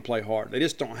kids are going to play hard. They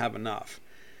just don't have enough.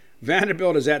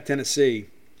 Vanderbilt is at Tennessee.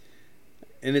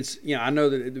 And it's, I know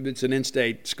that it's an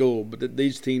in-state school, but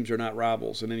these teams are not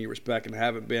rivals in any respect and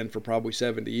haven't been for probably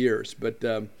 70 years. But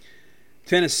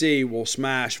Tennessee will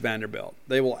smash Vanderbilt.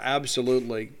 They will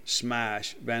absolutely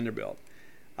smash Vanderbilt.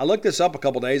 I looked this up a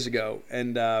couple days ago,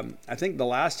 and I think the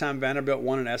last time Vanderbilt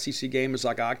won an SEC game was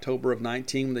like October of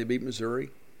 19 when they beat Missouri.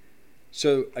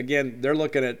 So, again, they're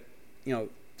looking at,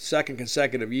 second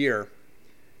consecutive year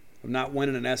of not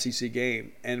winning an SEC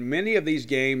game. And many of these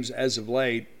games as of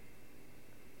late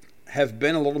have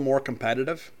been a little more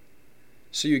competitive.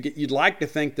 So you'd like to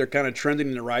think they're kind of trending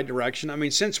in the right direction. I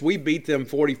mean, since we beat them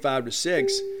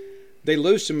 45-6, they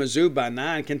lose to Mizzou by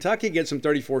 9. Kentucky gets them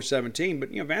 34-17. But,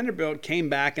 Vanderbilt came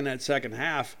back in that second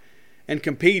half and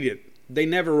competed. They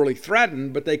never really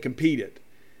threatened, but they competed.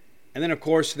 And then, of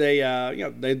course, they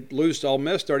lose to Ole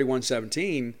Miss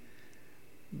 31-17.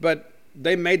 But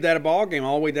they made that a ball game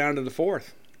all the way down to the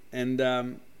fourth. And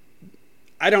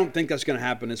I don't think that's going to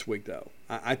happen this week, though.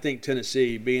 I think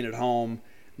Tennessee, being at home,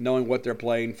 knowing what they're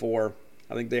playing for,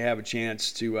 I think they have a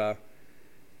chance to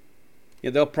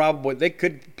they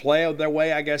could play their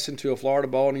way, I guess, into a Florida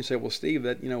Bowl. And you say, well, Steve,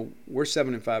 that we're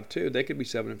 7-5 too. They could be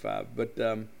 7-5, but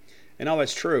and all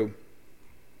that's true.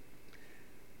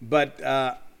 But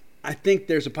I think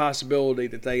there's a possibility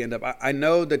that they end up. I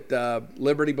know that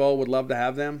Liberty Bowl would love to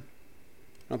have them.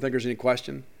 I don't think there's any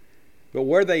question. But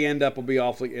where they end up will be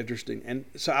awfully interesting. And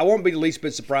so I won't be the least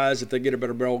bit surprised if they get a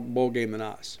better bowl game than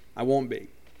us. I won't be.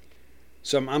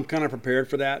 So I'm kind of prepared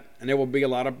for that. And there will be a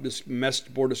lot of this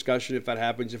message board discussion if that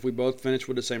happens. If we both finish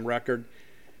with the same record,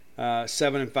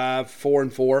 7-5,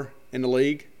 4-4 in the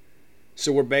league.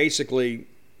 So we're basically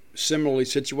similarly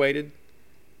situated.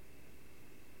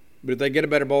 But if they get a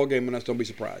better bowl game than us, don't be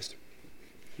surprised.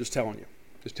 Just telling you.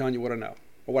 Just telling you what I know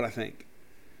or what I think.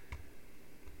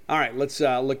 All right, let's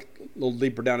look a little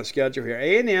deeper down the schedule here.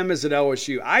 A&M is at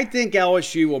LSU. I think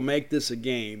LSU will make this a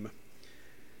game,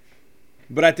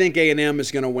 but I think A&M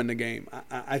is going to win the game.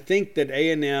 I think that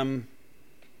A&M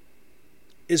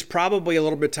is probably a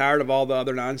little bit tired of all the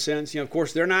other nonsense. Of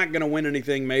course, they're not going to win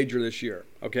anything major this year,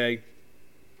 okay?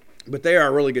 But they are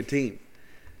a really good team.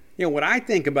 What I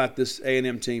think about this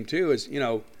A&M team, too, is,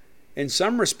 in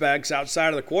some respects, outside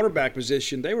of the quarterback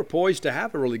position, they were poised to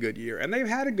have a really good year, and they've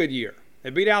had a good year. They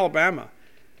beat Alabama,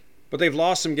 but they've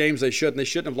lost some games they shouldn't. They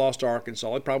shouldn't have lost to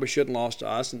Arkansas. They probably shouldn't have lost to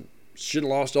us and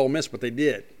shouldn't have lost to Ole Miss, but they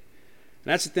did. And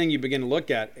that's the thing you begin to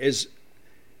look at. Is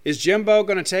Jimbo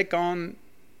going to take on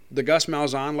the Gus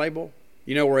Malzahn label?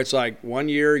 Where it's like 1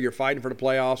 year you're fighting for the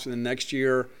playoffs, and then next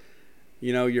year,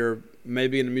 you're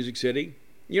maybe in the Music City.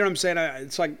 You know what I'm saying?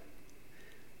 It's like,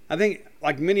 I think,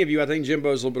 like many of you, I think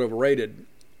Jimbo's a little bit overrated.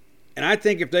 And I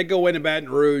think if they go into Baton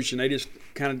Rouge and they just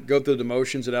kind of go through the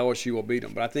motions, that LSU will beat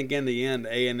them. But I think in the end,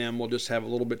 A&M will just have a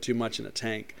little bit too much in the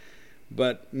tank.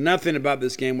 But nothing about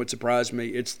this game would surprise me.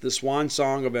 It's the swan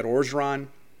song of Ed Orgeron.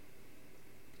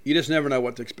 You just never know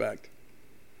what to expect.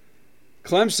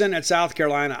 Clemson at South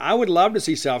Carolina. I would love to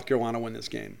see South Carolina win this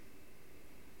game.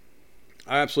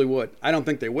 I absolutely would. I don't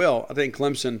think they will. I think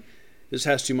Clemson just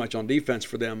has too much on defense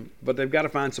for them, but they've got to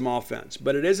find some offense.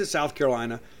 But it is at South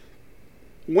Carolina.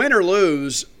 Win or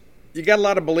lose, you got a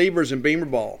lot of believers in Beamer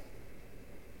ball.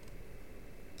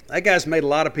 That guy's made a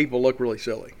lot of people look really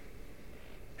silly.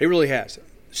 He really has.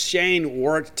 Shane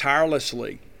worked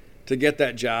tirelessly to get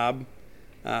that job,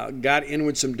 got in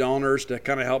with some donors to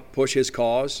kind of help push his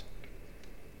cause.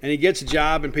 And he gets a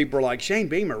job, and people are like, Shane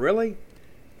Beamer, really?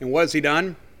 And what has he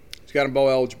done? He's got him bowl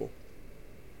eligible.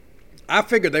 I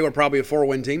figured they were probably a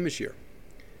 4-win team this year.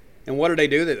 And what did they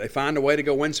do? They find a way to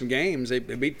go win some games. They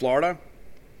beat Florida.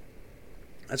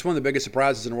 That's one of the biggest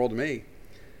surprises in the world to me.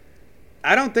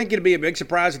 I don't think it'd be a big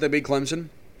surprise if they beat Clemson.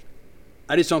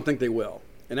 I just don't think they will.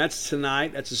 And that's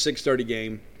tonight. That's a 6:30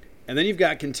 game. And then you've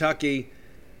got Kentucky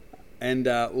and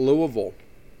Louisville.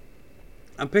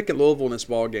 I'm picking Louisville in this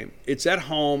ball game. It's at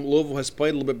home. Louisville has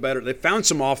played a little bit better. They found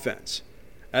some offense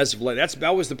as of late.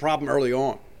 That was the problem early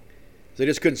on. They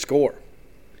just couldn't score.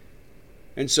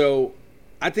 And so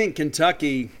I think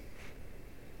Kentucky,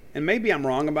 and maybe I'm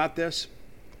wrong about this,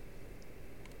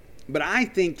 but I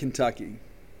think Kentucky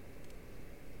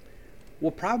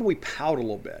will probably pout a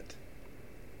little bit.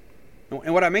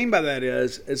 And what I mean by that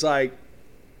is like,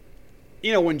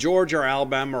 you know, when Georgia or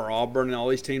Alabama or Auburn and all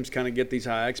these teams kind of get these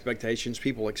high expectations,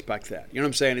 people expect that. You know what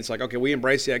I'm saying? It's like, okay, we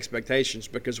embrace the expectations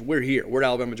because we're here. We're at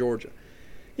Alabama, Georgia.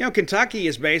 You know, Kentucky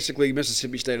is basically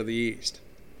Mississippi State of the East.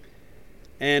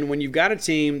 And when you've got a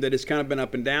team that has kind of been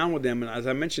up and down with them, and as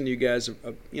I mentioned to you guys,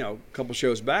 a couple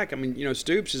shows back, I mean, you know,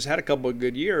 Stoops has had a couple of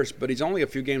good years, but he's only a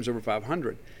few games over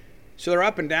 500. So they're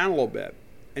up and down a little bit.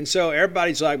 And so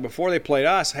everybody's like, before they played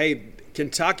us, hey,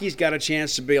 Kentucky's got a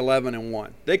chance to be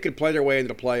 11-1. They could play their way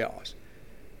into the playoffs.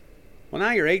 Well,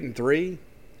 now you're 8-3,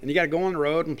 and you got to go on the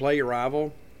road and play your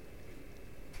rival.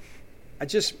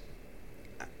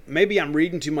 Maybe I'm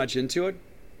reading too much into it.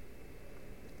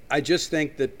 I just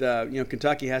think that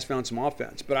Kentucky has found some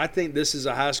offense, but I think this is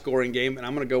a high-scoring game, and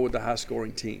I'm going to go with the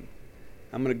high-scoring team.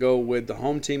 I'm going to go with the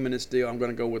home team in this deal. I'm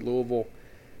going to go with Louisville,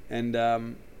 and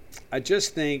I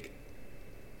just think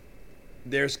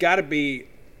there's got to be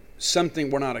something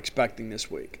we're not expecting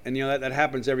this week. And, you know, that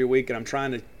happens every week, and I'm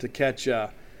trying to catch,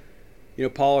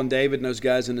 Paul and David and those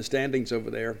guys in the standings over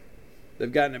there.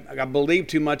 They've gotten, I believe,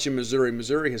 too much in Missouri.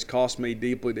 Missouri has cost me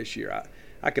deeply this year.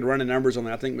 I could run the numbers on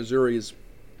that. I think Missouri has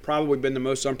probably been the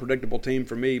most unpredictable team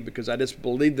for me because I just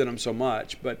believed in them so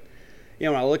much. But, you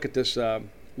know, when I look at this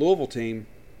Louisville team,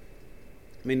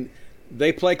 I mean,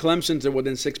 they play Clemson to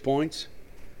within 6 points.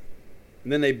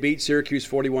 And then they beat Syracuse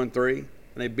 41-3.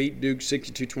 And they beat Duke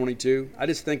 62-22. I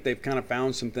just think they've kind of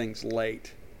found some things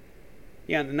late.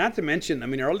 Yeah, not to mention,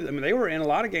 they were in a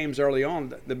lot of games early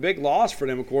on. The big loss for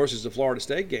them, of course, is the Florida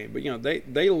State game. But, you know,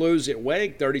 they lose at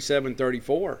Wake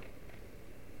 37-34.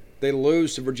 They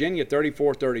lose to Virginia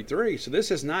 34-33. So this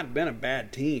has not been a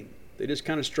bad team. They just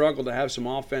kind of struggled to have some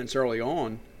offense early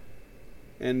on.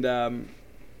 And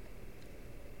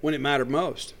when it mattered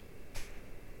most.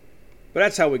 But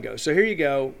that's how we go. So here you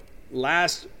go.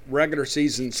 Last regular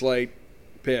season slate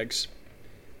picks.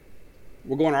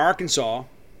 We're going to Arkansas,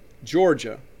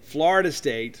 Georgia, Florida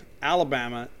State,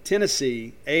 Alabama,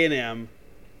 Tennessee, A&M,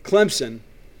 Clemson,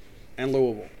 and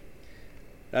Louisville.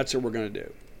 That's what we're going to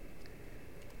do.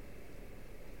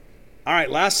 All right,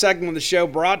 last segment of the show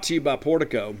brought to you by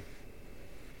Portico.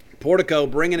 Portico,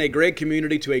 bringing a great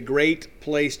community to a great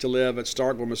place to live at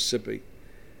Starkville, Mississippi.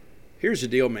 Here's the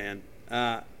deal, man.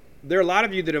 There are a lot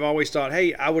of you that have always thought,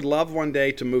 hey, I would love one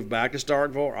day to move back to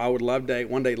Starkville, or I would love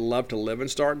one day love to live in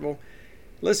Starkville.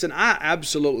 Listen, I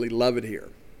absolutely love it here.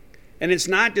 And it's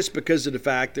not just because of the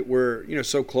fact that we're,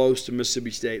 so close to Mississippi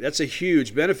State. That's a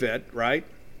huge benefit, right?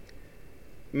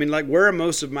 I mean, like, where are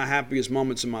most of my happiest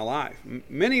moments in my life?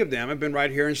 Many of them have been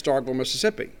right here in Starkville,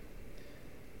 Mississippi.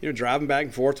 Driving back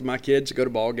and forth with my kids to go to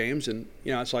ball games. And,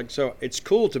 it's like, so it's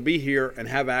cool to be here and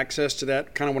have access to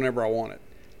that kind of whenever I want it.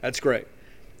 That's great.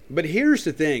 But here's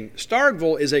the thing.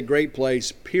 Starkville is a great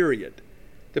place, period.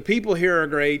 The people here are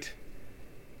great.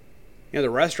 The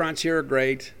restaurants here are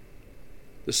great.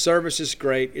 The service is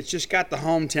great. It's just got the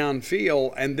hometown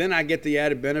feel. And then I get the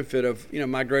added benefit of,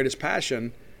 my greatest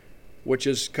passion, which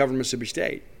is covering Mississippi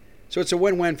State. So it's a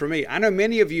win-win for me. I know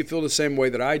many of you feel the same way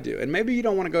that I do. And maybe you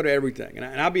don't want to go to everything.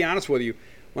 And I'll be honest with you.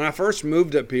 When I first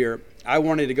moved up here, I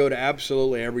wanted to go to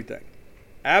absolutely everything.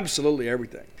 Absolutely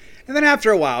everything. And then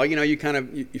after a while, you kind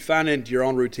of you find into your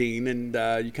own routine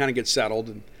and you kind of get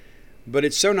settled. But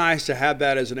it's so nice to have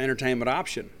that as an entertainment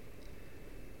option.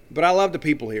 But I love the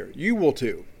people here. You will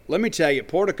too. Let me tell you,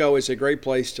 Portico is a great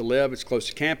place to live. It's close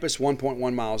to campus,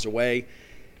 1.1 miles away.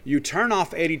 You turn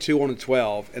off 82 on the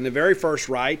 12, and the very first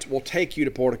right will take you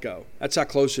to Portico. That's how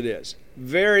close it is.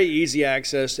 Very easy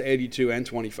access to 82 and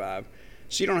 25.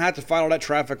 So you don't have to fight all that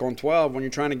traffic on 12 when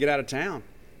you're trying to get out of town.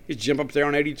 You just jump up there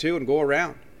on 82 and go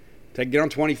around. Get on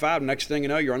 25, next thing you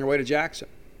know, you're on your way to Jackson.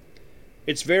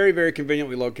 It's very, very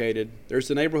conveniently located. There's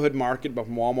the neighborhood market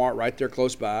from Walmart right there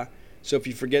close by. So if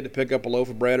you forget to pick up a loaf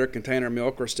of bread or a container of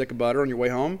milk or a stick of butter on your way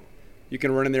home, you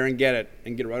can run in there and get it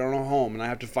and get right on home. And I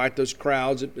have to fight those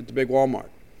crowds at the big Walmart.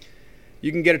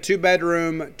 You can get a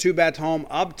 2-bedroom, 2-bath home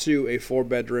up to a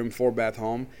 4-bedroom, 4-bath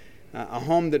home, a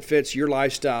home that fits your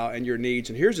lifestyle and your needs.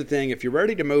 And here's the thing, if you're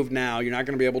ready to move now, you're not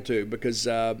going to be able to because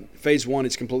Phase 1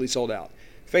 is completely sold out.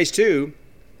 Phase 2,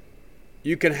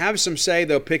 you can have some say,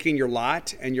 though, picking your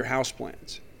lot and your house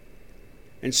plans.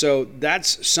 And so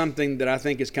that's something that I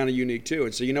think is kind of unique, too.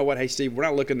 And so you know what? Hey, Steve, we're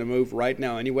not looking to move right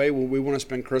now anyway. We want to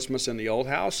spend Christmas in the old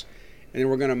house, and then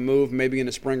we're going to move maybe in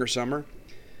the spring or summer.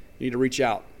 You need to reach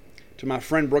out to my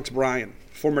friend Brooks Bryan,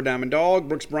 former Diamond Dog.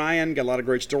 Brooks Bryan got a lot of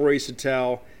great stories to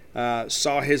tell.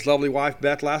 Saw his lovely wife,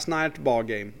 Beth, last night at the ball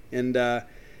game. And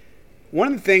one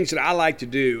of the things that I like to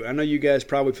do, I know you guys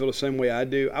probably feel the same way I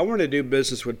do, I want to do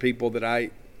business with people that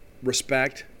I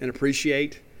respect and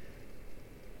appreciate.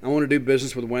 I want to do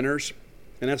business with winners,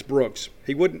 and that's Brooks.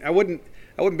 I wouldn't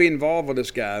be involved with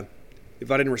this guy if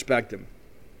I didn't respect him.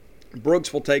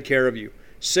 Brooks will take care of you.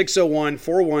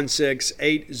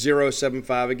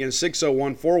 601-416-8075. Again,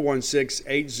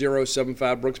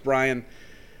 601-416-8075. Brooks Bryan,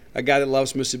 a guy that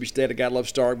loves Mississippi State, a guy that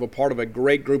loves Starkville, part of a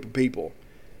great group of people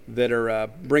that are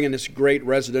bringing this great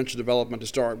residential development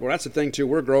to Starkville. That's the thing, too.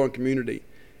 We're a growing community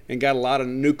and got a lot of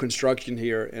new construction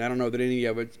here, and I don't know that any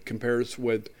of it compares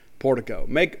with Portico.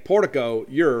 Make Portico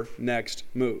your next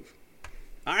move.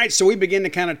 All right, so we begin to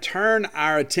kind of turn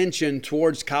our attention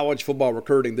towards college football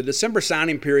recruiting. The December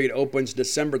signing period opens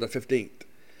December the 15th.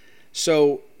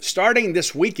 So starting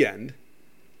this weekend,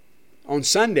 on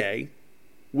Sunday,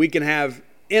 we can have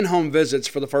in-home visits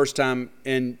for the first time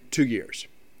in 2 years.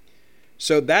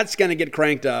 So that's going to get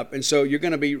cranked up, and so you're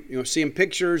going to be seeing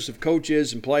pictures of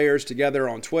coaches and players together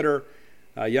on Twitter.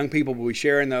 Young people will be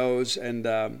sharing those, and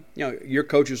your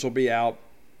coaches will be out.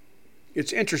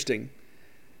 It's interesting.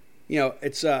 Think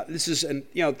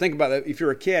about it. If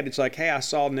you're a kid, it's like, hey, I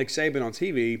saw Nick Saban on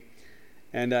TV,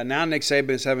 and now Nick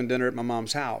Saban is having dinner at my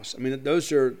mom's house. I mean,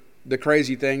 those are the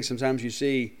crazy things sometimes you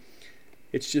see.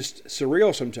 It's just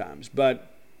surreal sometimes. But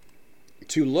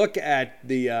to look at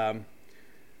the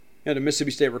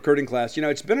Mississippi State recruiting class,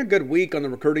 it's been a good week on the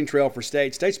recruiting trail for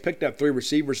State. State's picked up 3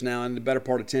 receivers now in the better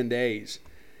part of 10 days.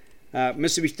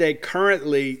 Mississippi State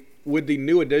currently, with the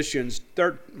new additions,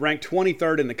 ranked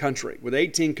 23rd in the country with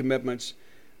 18 commitments,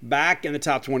 back in the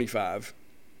top 25.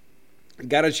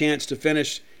 Got a chance to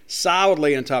finish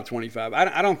solidly in the top 25.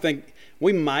 I don't think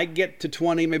we might get to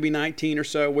 20, maybe 19 or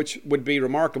so, which would be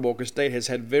remarkable because State has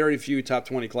had very few top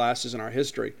 20 classes in our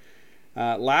history.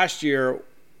 Last year,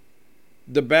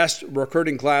 the best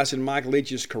recruiting class in Mike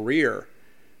Leach's career,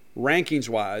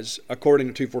 rankings-wise, according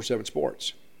to 247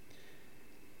 Sports.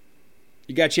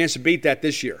 You got a chance to beat that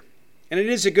this year. And it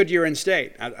is a good year in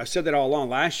State. I've said that all along.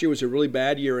 Last year was a really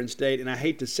bad year in State, and I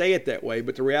hate to say it that way,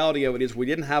 but the reality of it is we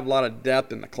didn't have a lot of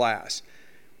depth in the class.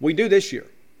 We do this year.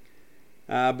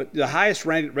 But the highest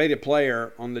rated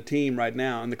player on the team right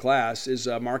now in the class is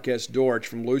Marquez Dortch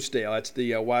from Loosedale. That's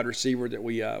the wide receiver that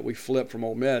we flipped from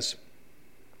Ole Miss.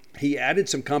 He added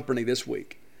some company this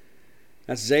week.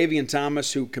 That's Xavier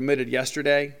Thomas, who committed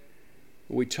yesterday.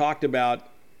 We talked about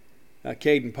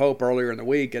Caden Pope earlier in the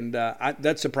week, and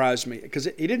that surprised me because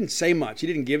he didn't say much. He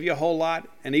didn't give you a whole lot.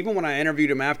 And even when I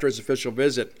interviewed him after his official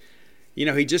visit,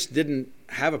 he just didn't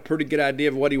have a pretty good idea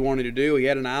of what he wanted to do. He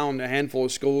had an eye on a handful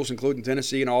of schools, including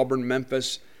Tennessee and Auburn,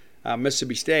 Memphis,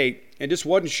 Mississippi State, and just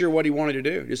wasn't sure what he wanted to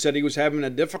do. Just said he was having a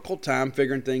difficult time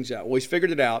figuring things out. Well, he's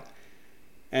figured it out.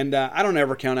 And I don't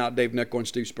ever count out Dave Nichol and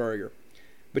Steve Spurrier.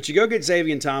 But you go get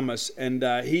Xavier Thomas, and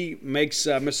he makes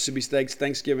Mississippi State's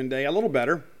Thanksgiving Day a little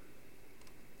better.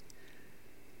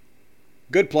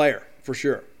 Good player, for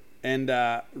sure. And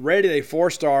rated a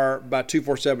 4-star by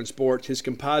 247 Sports. His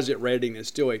composite rating is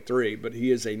still a 3, but he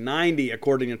is a 90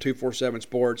 according to 247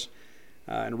 Sports,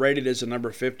 and rated as a number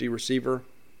 50 receiver.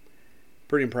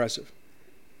 Pretty impressive.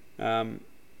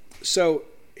 So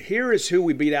here is who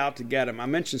we beat out to get him. I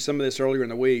mentioned some of this earlier in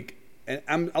the week, and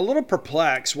I'm a little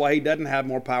perplexed why he doesn't have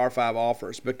more Power 5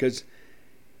 offers, because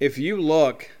if you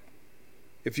look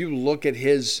at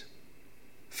his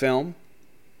film,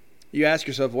 you ask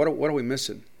yourself, what are we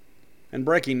missing? And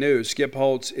breaking news, Skip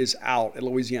Holtz is out at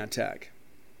Louisiana Tech.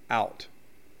 Out.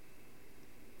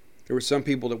 There were some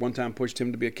people that one time pushed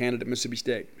him to be a candidate at Mississippi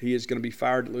State. He is going to be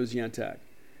fired at Louisiana Tech.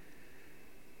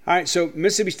 All right, so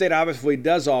Mississippi State obviously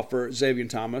does offer Xavier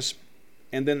Thomas,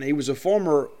 and then he was a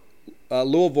former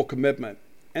Louisville commitment.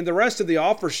 And the rest of the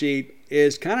offer sheet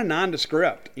is kind of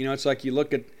nondescript. It's like you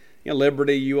look at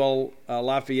Liberty, UL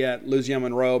Lafayette, Louisiana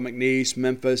Monroe, McNeese,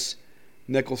 Memphis,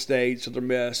 Nicholls State, Southern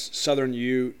Miss, Southern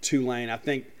U, Tulane. I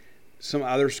think some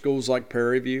other schools like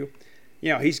Prairie View.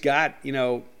 He's got,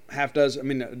 a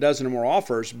dozen or more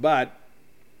offers, but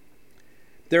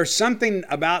there's something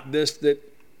about this that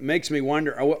makes me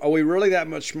wonder, are we really that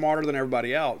much smarter than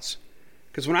everybody else?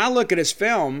 Because when I look at his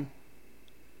film,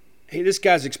 this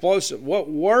guy's explosive. What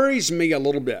worries me a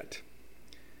little bit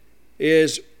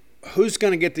is who's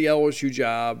going to get the LSU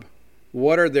job?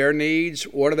 What are their needs?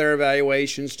 What are their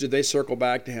evaluations? Do they circle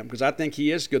back to him? Because I think he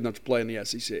is good enough to play in the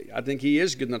SEC. I think he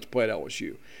is good enough to play at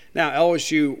LSU. Now,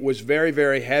 LSU was very,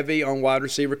 very heavy on wide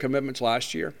receiver commitments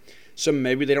last year. So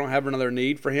maybe they don't have another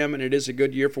need for him, and it is a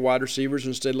good year for wide receivers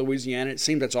in the state of Louisiana. It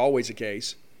seems that's always the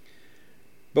case.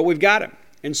 But we've got him.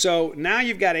 And so now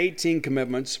you've got 18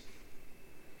 commitments.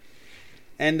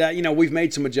 And, we've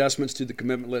made some adjustments to the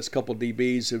commitment list. A couple of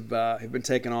DBs have been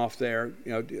taken off there.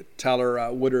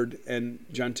 Tyler Woodard and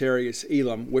Jontarius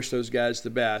Elam. Wish those guys the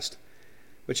best.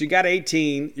 But you got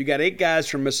 18. You got 8 guys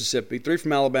from Mississippi, 3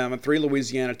 from Alabama, 3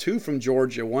 Louisiana, 2 from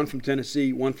Georgia, 1 from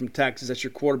Tennessee, 1 from Texas. That's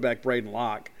your quarterback, Braden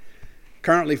Locke.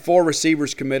 Currently 4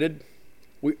 receivers committed.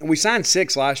 We signed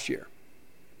 6 last year.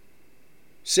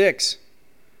 6.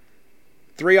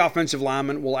 3 offensive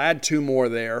linemen. We'll add 2 more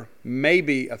there.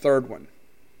 Maybe a third one.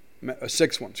 A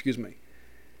 6th one, excuse me.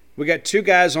 We got 2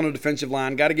 guys on the defensive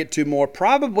line. Got to get 2 more.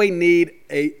 Probably need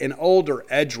an older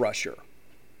edge rusher.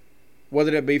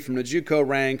 Whether it be from the JUCO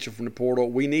ranks or from the portal,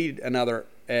 we need another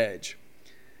edge.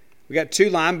 We got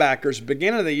 2 linebackers.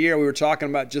 Beginning of the year, we were talking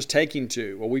about just taking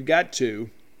 2. Well, we've got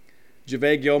 2.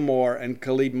 JaVale Gilmore and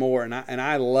Khalid Moore, and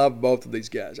I love both of these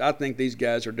guys. I think these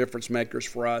guys are difference makers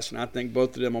for us, and I think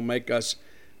both of them will make us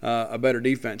a better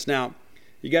defense. Now,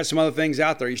 you got some other things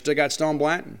out there. You still got Stone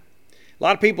Blanton. A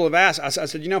lot of people have asked. I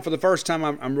said, for the first time,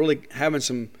 I'm really having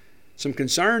some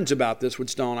concerns about this with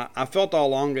Stone. I felt all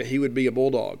along that he would be a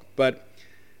Bulldog, but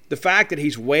the fact that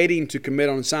he's waiting to commit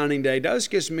on signing day does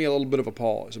give me a little bit of a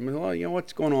pause.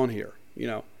 What's going on here?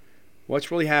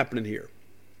 What's really happening here?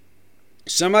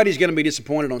 Somebody's going to be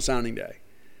disappointed on signing day.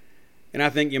 And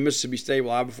I think Mississippi State will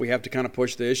obviously have to kind of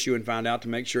push the issue and find out to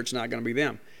make sure it's not going to be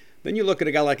them. Then you look at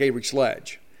a guy like Avery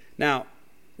Sledge. Now,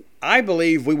 I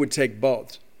believe we would take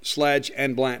both, Sledge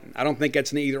and Blanton. I don't think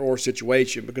that's an either-or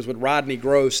situation because with Rodney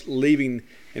Gross leaving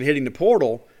and hitting the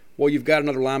portal, well, you've got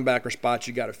another linebacker spot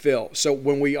you got to fill. So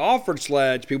when we offered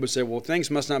Sledge, people say, well,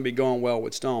 things must not be going well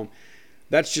with Stone.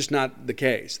 That's just not the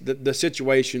case. The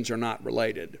situations are not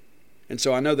related. And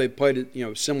so I know they played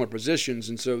similar positions,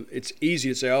 and so it's easy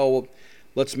to say, oh, well,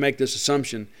 let's make this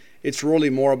assumption. It's really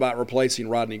more about replacing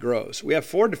Rodney Gross. We have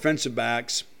 4 defensive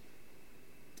backs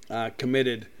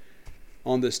committed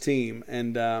on this team,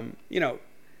 and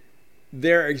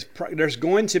there's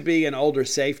going to be an older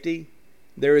safety.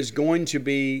 There is going to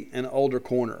be an older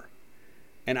corner.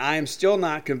 And I am still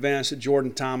not convinced that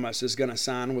Jordan Thomas is going to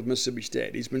sign with Mississippi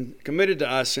State. He's been committed to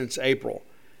us since April.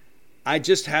 I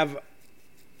just have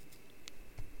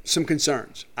some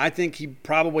concerns. I think he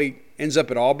probably ends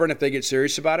up at Auburn if they get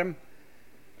serious about him.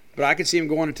 But I could see him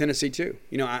going to Tennessee too.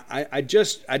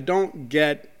 I don't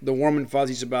get the warm and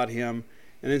fuzzies about him.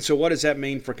 And then so what does that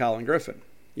mean for Colin Griffin?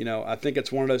 I think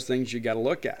it's one of those things you got to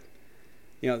look at.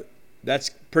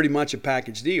 That's pretty much a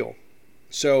package deal.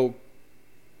 So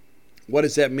what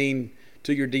does that mean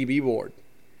to your DB board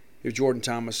if Jordan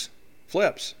Thomas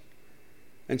flips?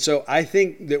 And so I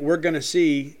think that we're going to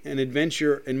see an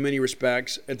adventure in many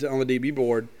respects on the DB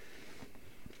board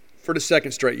for the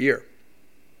second straight year.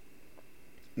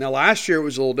 Now, last year it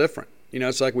was a little different.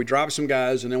 It's like we dropped some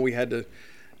guys and then we had to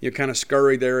kind of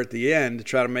scurry there at the end to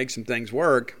try to make some things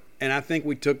work. And I think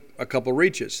we took a couple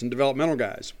reaches, some developmental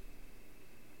guys.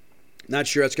 Not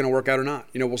sure that's going to work out or not.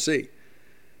 We'll see.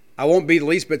 I won't be the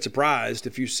least bit surprised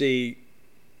if you see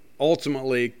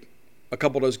ultimately a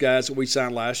couple of those guys that we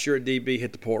signed last year at DB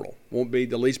hit the portal. Won't be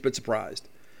the least bit surprised.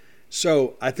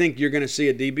 So I think you're going to see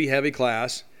a DB-heavy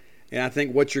class, and I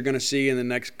think what you're going to see in the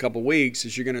next couple of weeks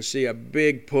is you're going to see a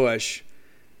big push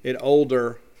at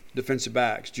older defensive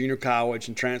backs, junior college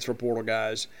and transfer portal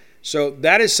guys. So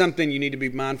that is something you need to be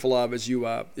mindful of as you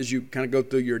kind of go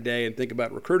through your day and think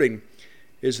about recruiting,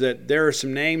 is that there are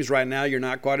some names right now you're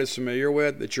not quite as familiar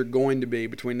with that you're going to be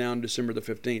between now and December the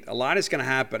 15th. A lot is going to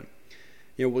happen.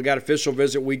 We got official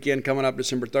visit weekend coming up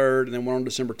December 3rd and then one on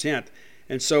December 10th.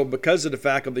 And so because of the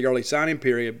fact of the early signing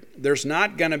period, there's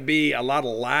not going to be a lot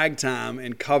of lag time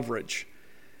in coverage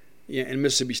in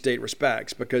Mississippi State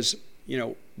respects, because,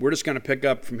 we're just going to pick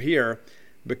up from here,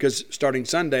 because starting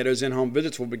Sunday, those in-home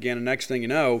visits will begin. And next thing you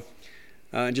know,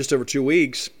 in just over 2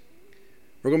 weeks,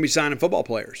 we're going to be signing football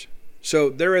players. So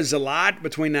there is a lot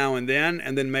between now and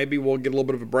then maybe we'll get a little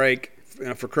bit of a break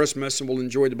for Christmas, and we'll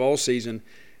enjoy the bowl season.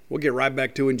 We'll get right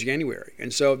back to it in January.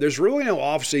 And so there's really no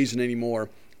off season anymore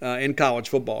in college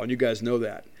football, and you guys know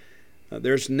that.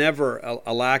 There's never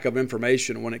a lack of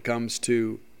information when it comes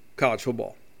to college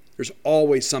football. There's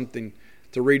always something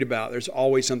to read about. There's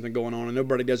always something going on, and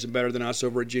nobody does it better than us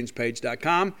over at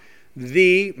genespage.com,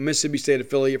 the Mississippi State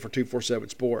affiliate for 247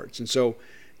 Sports. And so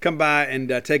come by and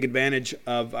take advantage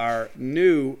of our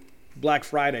new Black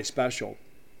Friday special.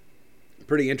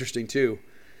 Pretty interesting, too.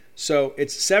 So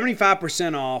it's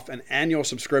 75% off an annual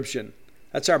subscription.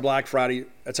 That's our Black Friday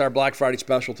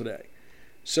special today.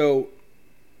 So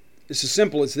it's as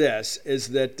simple as this, is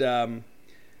that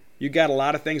you got a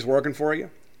lot of things working for you.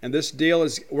 And this deal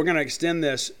is, we're going to extend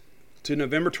this to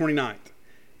November 29th.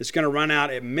 It's going to run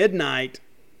out at midnight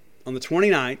on the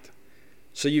 29th,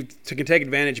 so you can take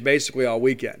advantage basically all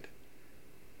weekend.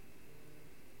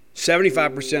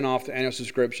 75% off the annual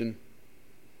subscription.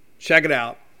 Check it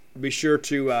out. Be sure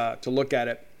to look at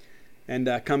it and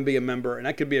come be a member. And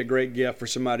that could be a great gift for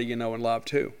somebody you know and love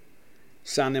too.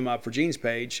 Sign them up for Gene's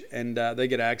page, and they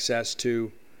get access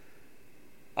to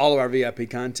all of our VIP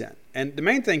content. And the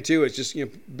main thing too is just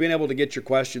being able to get your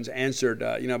questions answered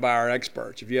by our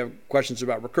experts. If you have questions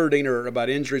about recruiting or about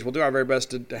injuries, we'll do our very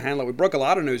best to handle it. We broke a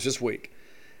lot of news this week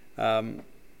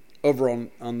over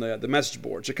on the message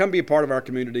board. So come be a part of our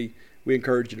community. We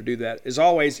encourage you to do that. As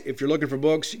always, if you're looking for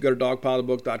books, you go to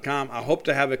dogpilebook.com. I hope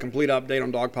to have a complete update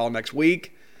on Dogpile next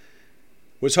week.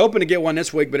 Was hoping to get one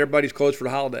this week, but everybody's closed for the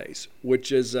holidays,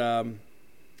 which is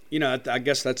I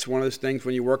guess that's one of those things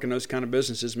when you work in those kind of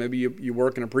businesses. Maybe you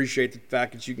work and appreciate the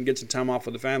fact that you can get some time off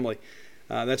with the family.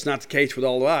 That's not the case with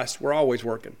all of us. We're always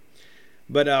working.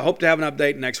 But I hope to have an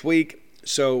update next week.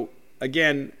 So,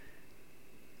 again,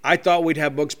 I thought we'd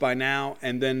have books by now,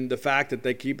 and then the fact that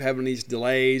they keep having these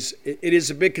delays, it is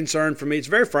a big concern for me. It's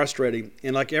very frustrating.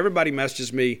 And like everybody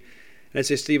messages me, and they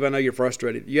say, Steve, I know you're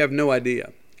frustrated. You have no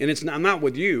idea. And I'm not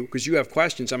with you because you have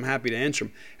questions. I'm happy to answer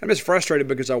them. I'm just frustrated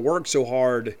because I worked so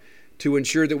hard to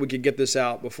ensure that we could get this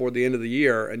out before the end of the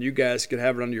year and you guys could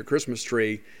have it under your Christmas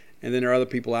tree. And then there are other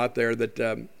people out there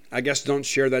that I guess don't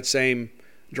share that same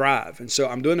drive. And so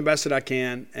I'm doing the best that I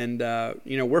can. And,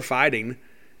 we're fighting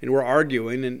and we're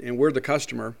arguing and we're the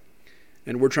customer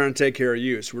and we're trying to take care of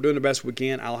you. So we're doing the best we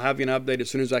can. I'll have you an update as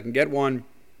soon as I can get one.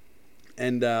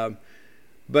 And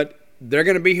but they're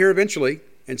going to be here eventually.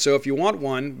 And so if you want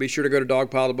one, be sure to go to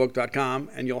dogpilebook.com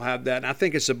and you'll have that. And I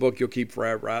think it's a book you'll keep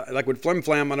forever. Like with Flim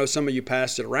Flam, I know some of you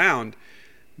passed it around,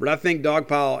 but I think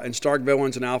Dogpile and Stark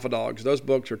Villains and Alpha Dogs, those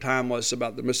books are timeless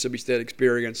about the Mississippi State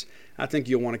experience. I think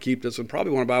you'll want to keep this one.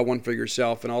 Probably want to buy one for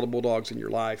yourself and all the Bulldogs in your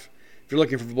life. If you're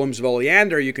looking for Blooms of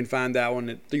Oleander, you can find that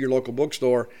one through your local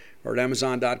bookstore or at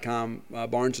Amazon.com,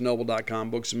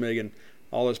 BarnesandNoble.com, Books A Million,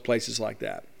 all those places like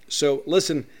that. So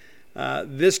listen,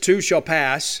 this too shall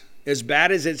pass. As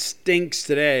bad as it stinks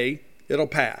today, it'll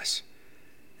pass.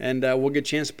 And we'll get a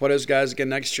chance to play those guys again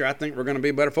next year. I think we're going to be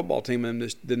a better football team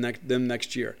than them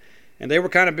next year. And they were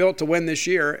kind of built to win this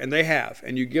year, and they have.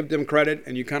 And you give them credit,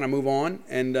 and you kind of move on.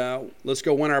 And let's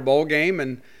go win our bowl game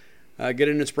and get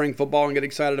into spring football and get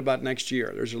excited about next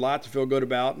year. There's a lot to feel good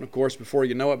about. And, of course, before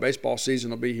you know it, baseball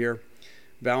season will be here.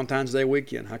 Valentine's Day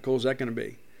weekend. How cool is that going to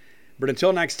be? But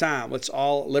until next time, let's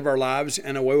all live our lives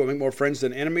in a way where we make more friends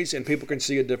than enemies, and people can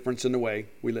see a difference in the way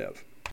we live.